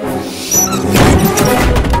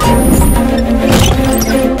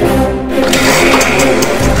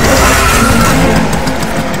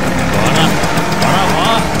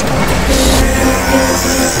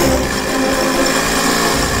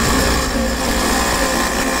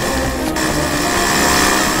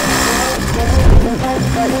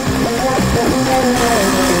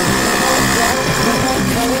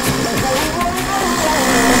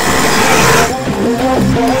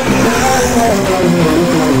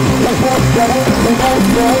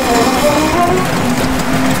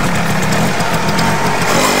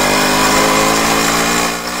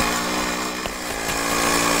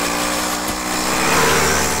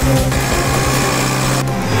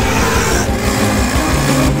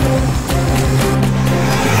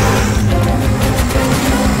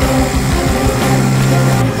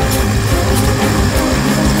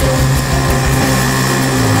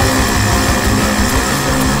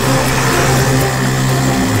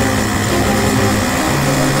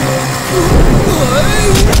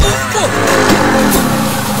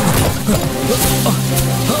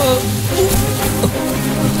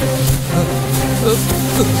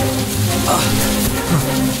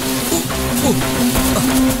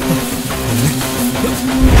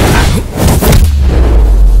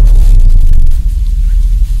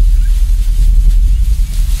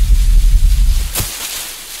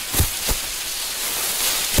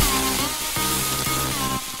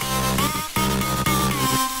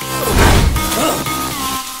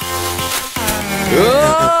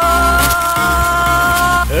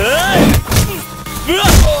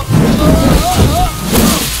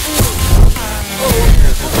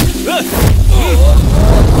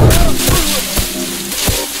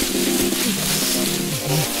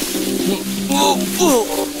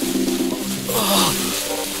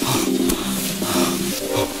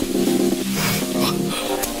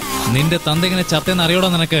 നിന്റെ തന്ത ഇങ്ങനെ ചത്തേന്ന് അറിയോടാ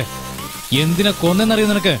നിനക്ക്? എന്തിനാ കൊന്നെന്നറിയോ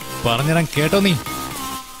നിനക്ക്? പറഞ്ഞിടാൻ കേട്ടോ നീ?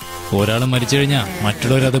 ഒരാൾ മരിച്ചു കഴിഞ്ഞാൽ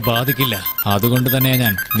മറ്റുള്ളവരത് ബാധിക്കില്ല. അതുകൊണ്ട് തന്നെയാ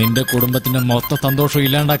ഞാൻ നിന്റെ കുടുംബത്തിന്റെ മൊത്ത സന്തോഷം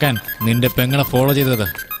ഇല്ലാണ്ടാക്കാൻ നിന്റെ പെങ്ങളെ ഫോളോ ചെയ്തത്.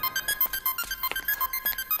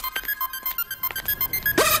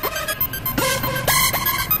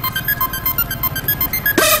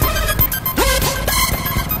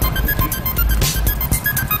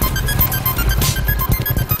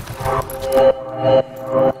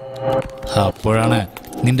 അപ്പോഴാണ്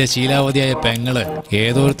നിന്റെ ശീലാവതിയായ പെങ്ങള്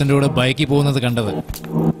ഏതോരുത്തിന്റെ കൂടെ ബൈക്കിൽ പോകുന്നത് കണ്ടത്.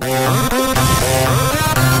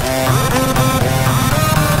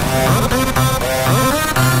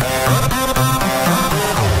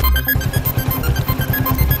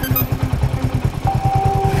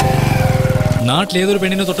 നാട്ടിലേതൊരു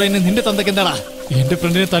പെണ്ണിനെ തൊട്ടതിന് നിന്റെ തന്തയ്ക്ക് എന്താടാ? എന്റെ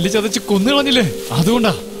ഫ്രണ്ടിനെ തല്ലിച്ചതച്ച് കൊന്നുകളഞ്ഞില്ലേ?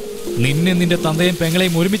 അതുകൊണ്ടാ നിന്നെ നിന്റെ തന്തയും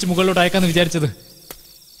പെങ്ങളെയും ഒരുമിച്ച് മുകളിലോട്ട് അയക്കാന്ന് വിചാരിച്ചത്.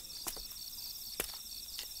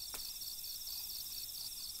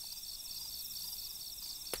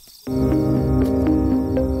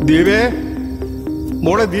 ദീപേ,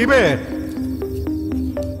 മോളെ ദീപേ,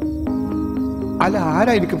 അല്ല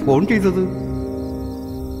ആരാ എനിക്ക് ഫോൺ ചെയ്തത്?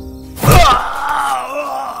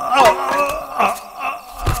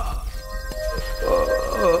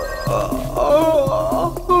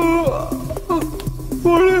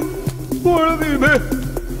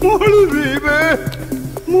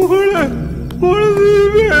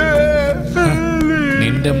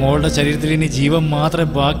 നിന്റെ മോളുടെ ശരീരത്തിൽ ഇനി ജീവൻ മാത്രമേ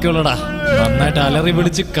ബാക്കിയുള്ളടാ. നന്നായിട്ട് അലറി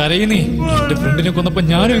വിളിച്ച് കരയുന്നീ. എന്റെ ഫ്രണ്ടിനെ കൊന്നപ്പോ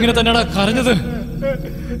ഞാനും ഇങ്ങനെ തന്നെടാ കരഞ്ഞത്.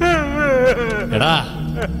 എടാ,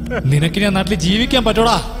 നിനക്ക് ഞാൻ നാട്ടിൽ ജീവിക്കാൻ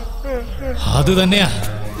പറ്റോടാ? അത് തന്നെയാ,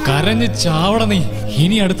 കരഞ്ഞ് ചാവട നീ.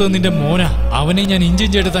 ഇനി അടുത്തത് നിന്റെ മോനാ. അവനെ ഞാൻ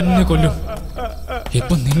ഇഞ്ചിഞ്ചായിട്ട് തന്നെ കൊല്ലും.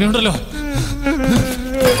 ഇപ്പൊ നിന്നുണ്ടല്ലോ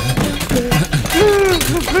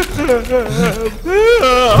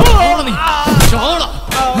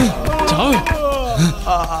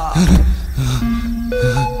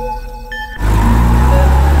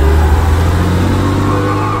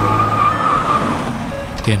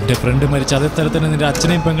എന്റെ ഫ്രണ്ട് മരിച്ച അതേ തരത്തിന് നിന്റെ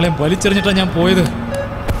അച്ഛനെയും പെങ്ങളെയും വലിച്ചെറിഞ്ഞിട്ടാ ഞാൻ പോയത്.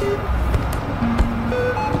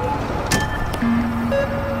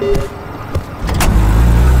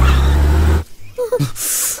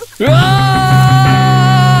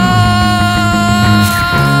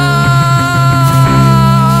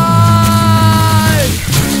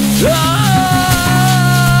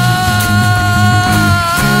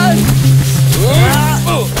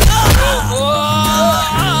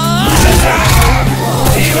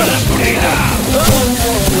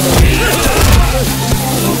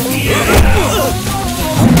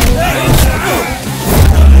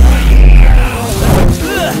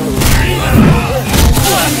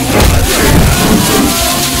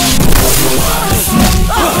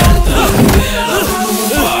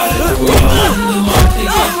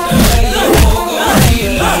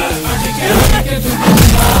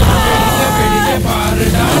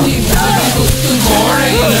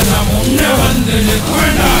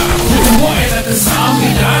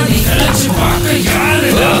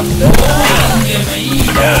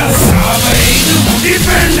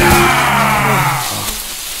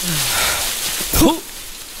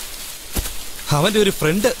 അവന്റെ ഒരു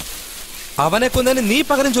ഫ്രണ്ട്, അവനെ കൊന്നതിന് നീ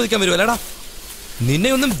പകരം ചോദിക്കാൻ വരുമല്ലടാ? നിന്നെ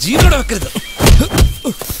ഒന്നും ജീവനോടെ വെക്കരുത്.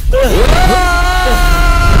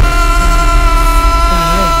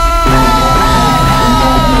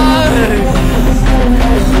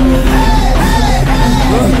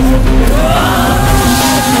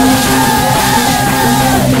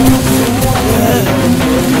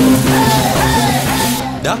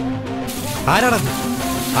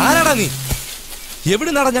 ആരാടാ നീ?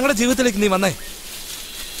 എവിടുന്നാടാ ഞങ്ങളുടെ ജീവിതത്തിലേക്ക് നീ വന്നേ?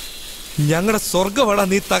 ഞങ്ങളുടെ സ്വർഗമാടാ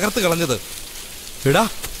നീ തകർത്ത് കളഞ്ഞത്. എടാ,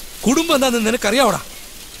 കുടുംബം എന്താന്ന് നിനക്കറിയാവടാ?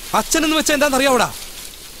 അച്ഛനെന്ന് വെച്ചാൽ എന്താന്ന് അറിയാവടാ?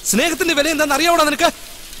 സ്നേഹത്തിന്റെ വില എന്താന്ന് അറിയാവടാ നിനക്ക്?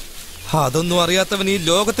 അതൊന്നും അറിയാത്തവൻ ഈ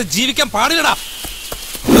ലോകത്ത് ജീവിക്കാൻ പാടില്ലടാ.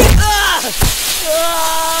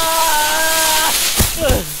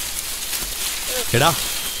 എടാ,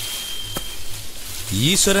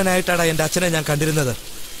 ഈശ്വരനായിട്ടാടാ എന്റെ അച്ഛനെ ഞാൻ കണ്ടിരുന്നത്.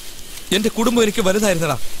 എന്റെ കുടുംബം എനിക്ക്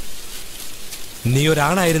വലുതായിരുന്നടാ. നീ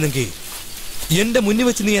ഒരാണായിരുന്നെങ്കിൽ എന്റെ മുന്നിൽ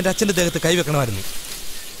വെച്ച് നീ എന്റെ അച്ഛന്റെ ദേഹത്ത് കൈവെക്കണമായിരുന്നു.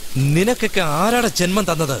 നിനക്കൊക്കെ ആരാടെ ജന്മം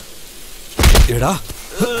തന്നത്? എടാ,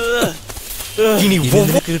 ഇനി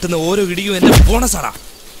നിനക്ക് കിട്ടുന്ന ഓരോ ഇടിയും എന്റെ ബോണസാടാ.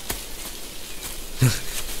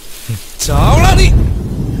 ചാവളാ നീ.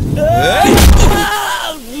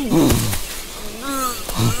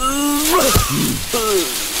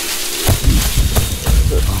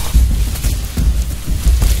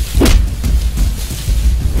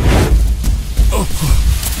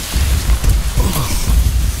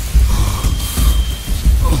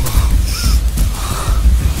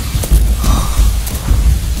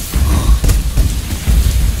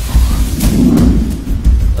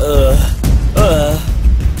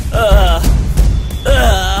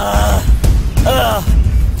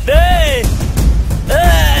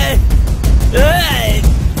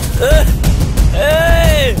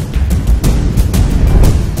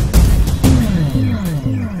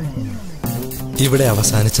 ഇവിടെ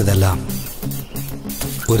അവസാനിച്ചതെല്ലാം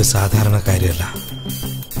ഒരു സാധാരണ കാര്യമല്ല,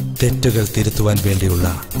 തെറ്റുകൾ തിരുത്തുവാൻ വേണ്ടിയുള്ള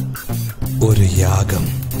ഒരു യാഗം.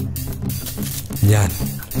 ഞാൻ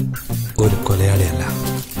ഒരു കൊലയാളിയല്ല,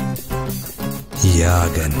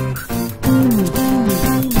 യാഗൻ.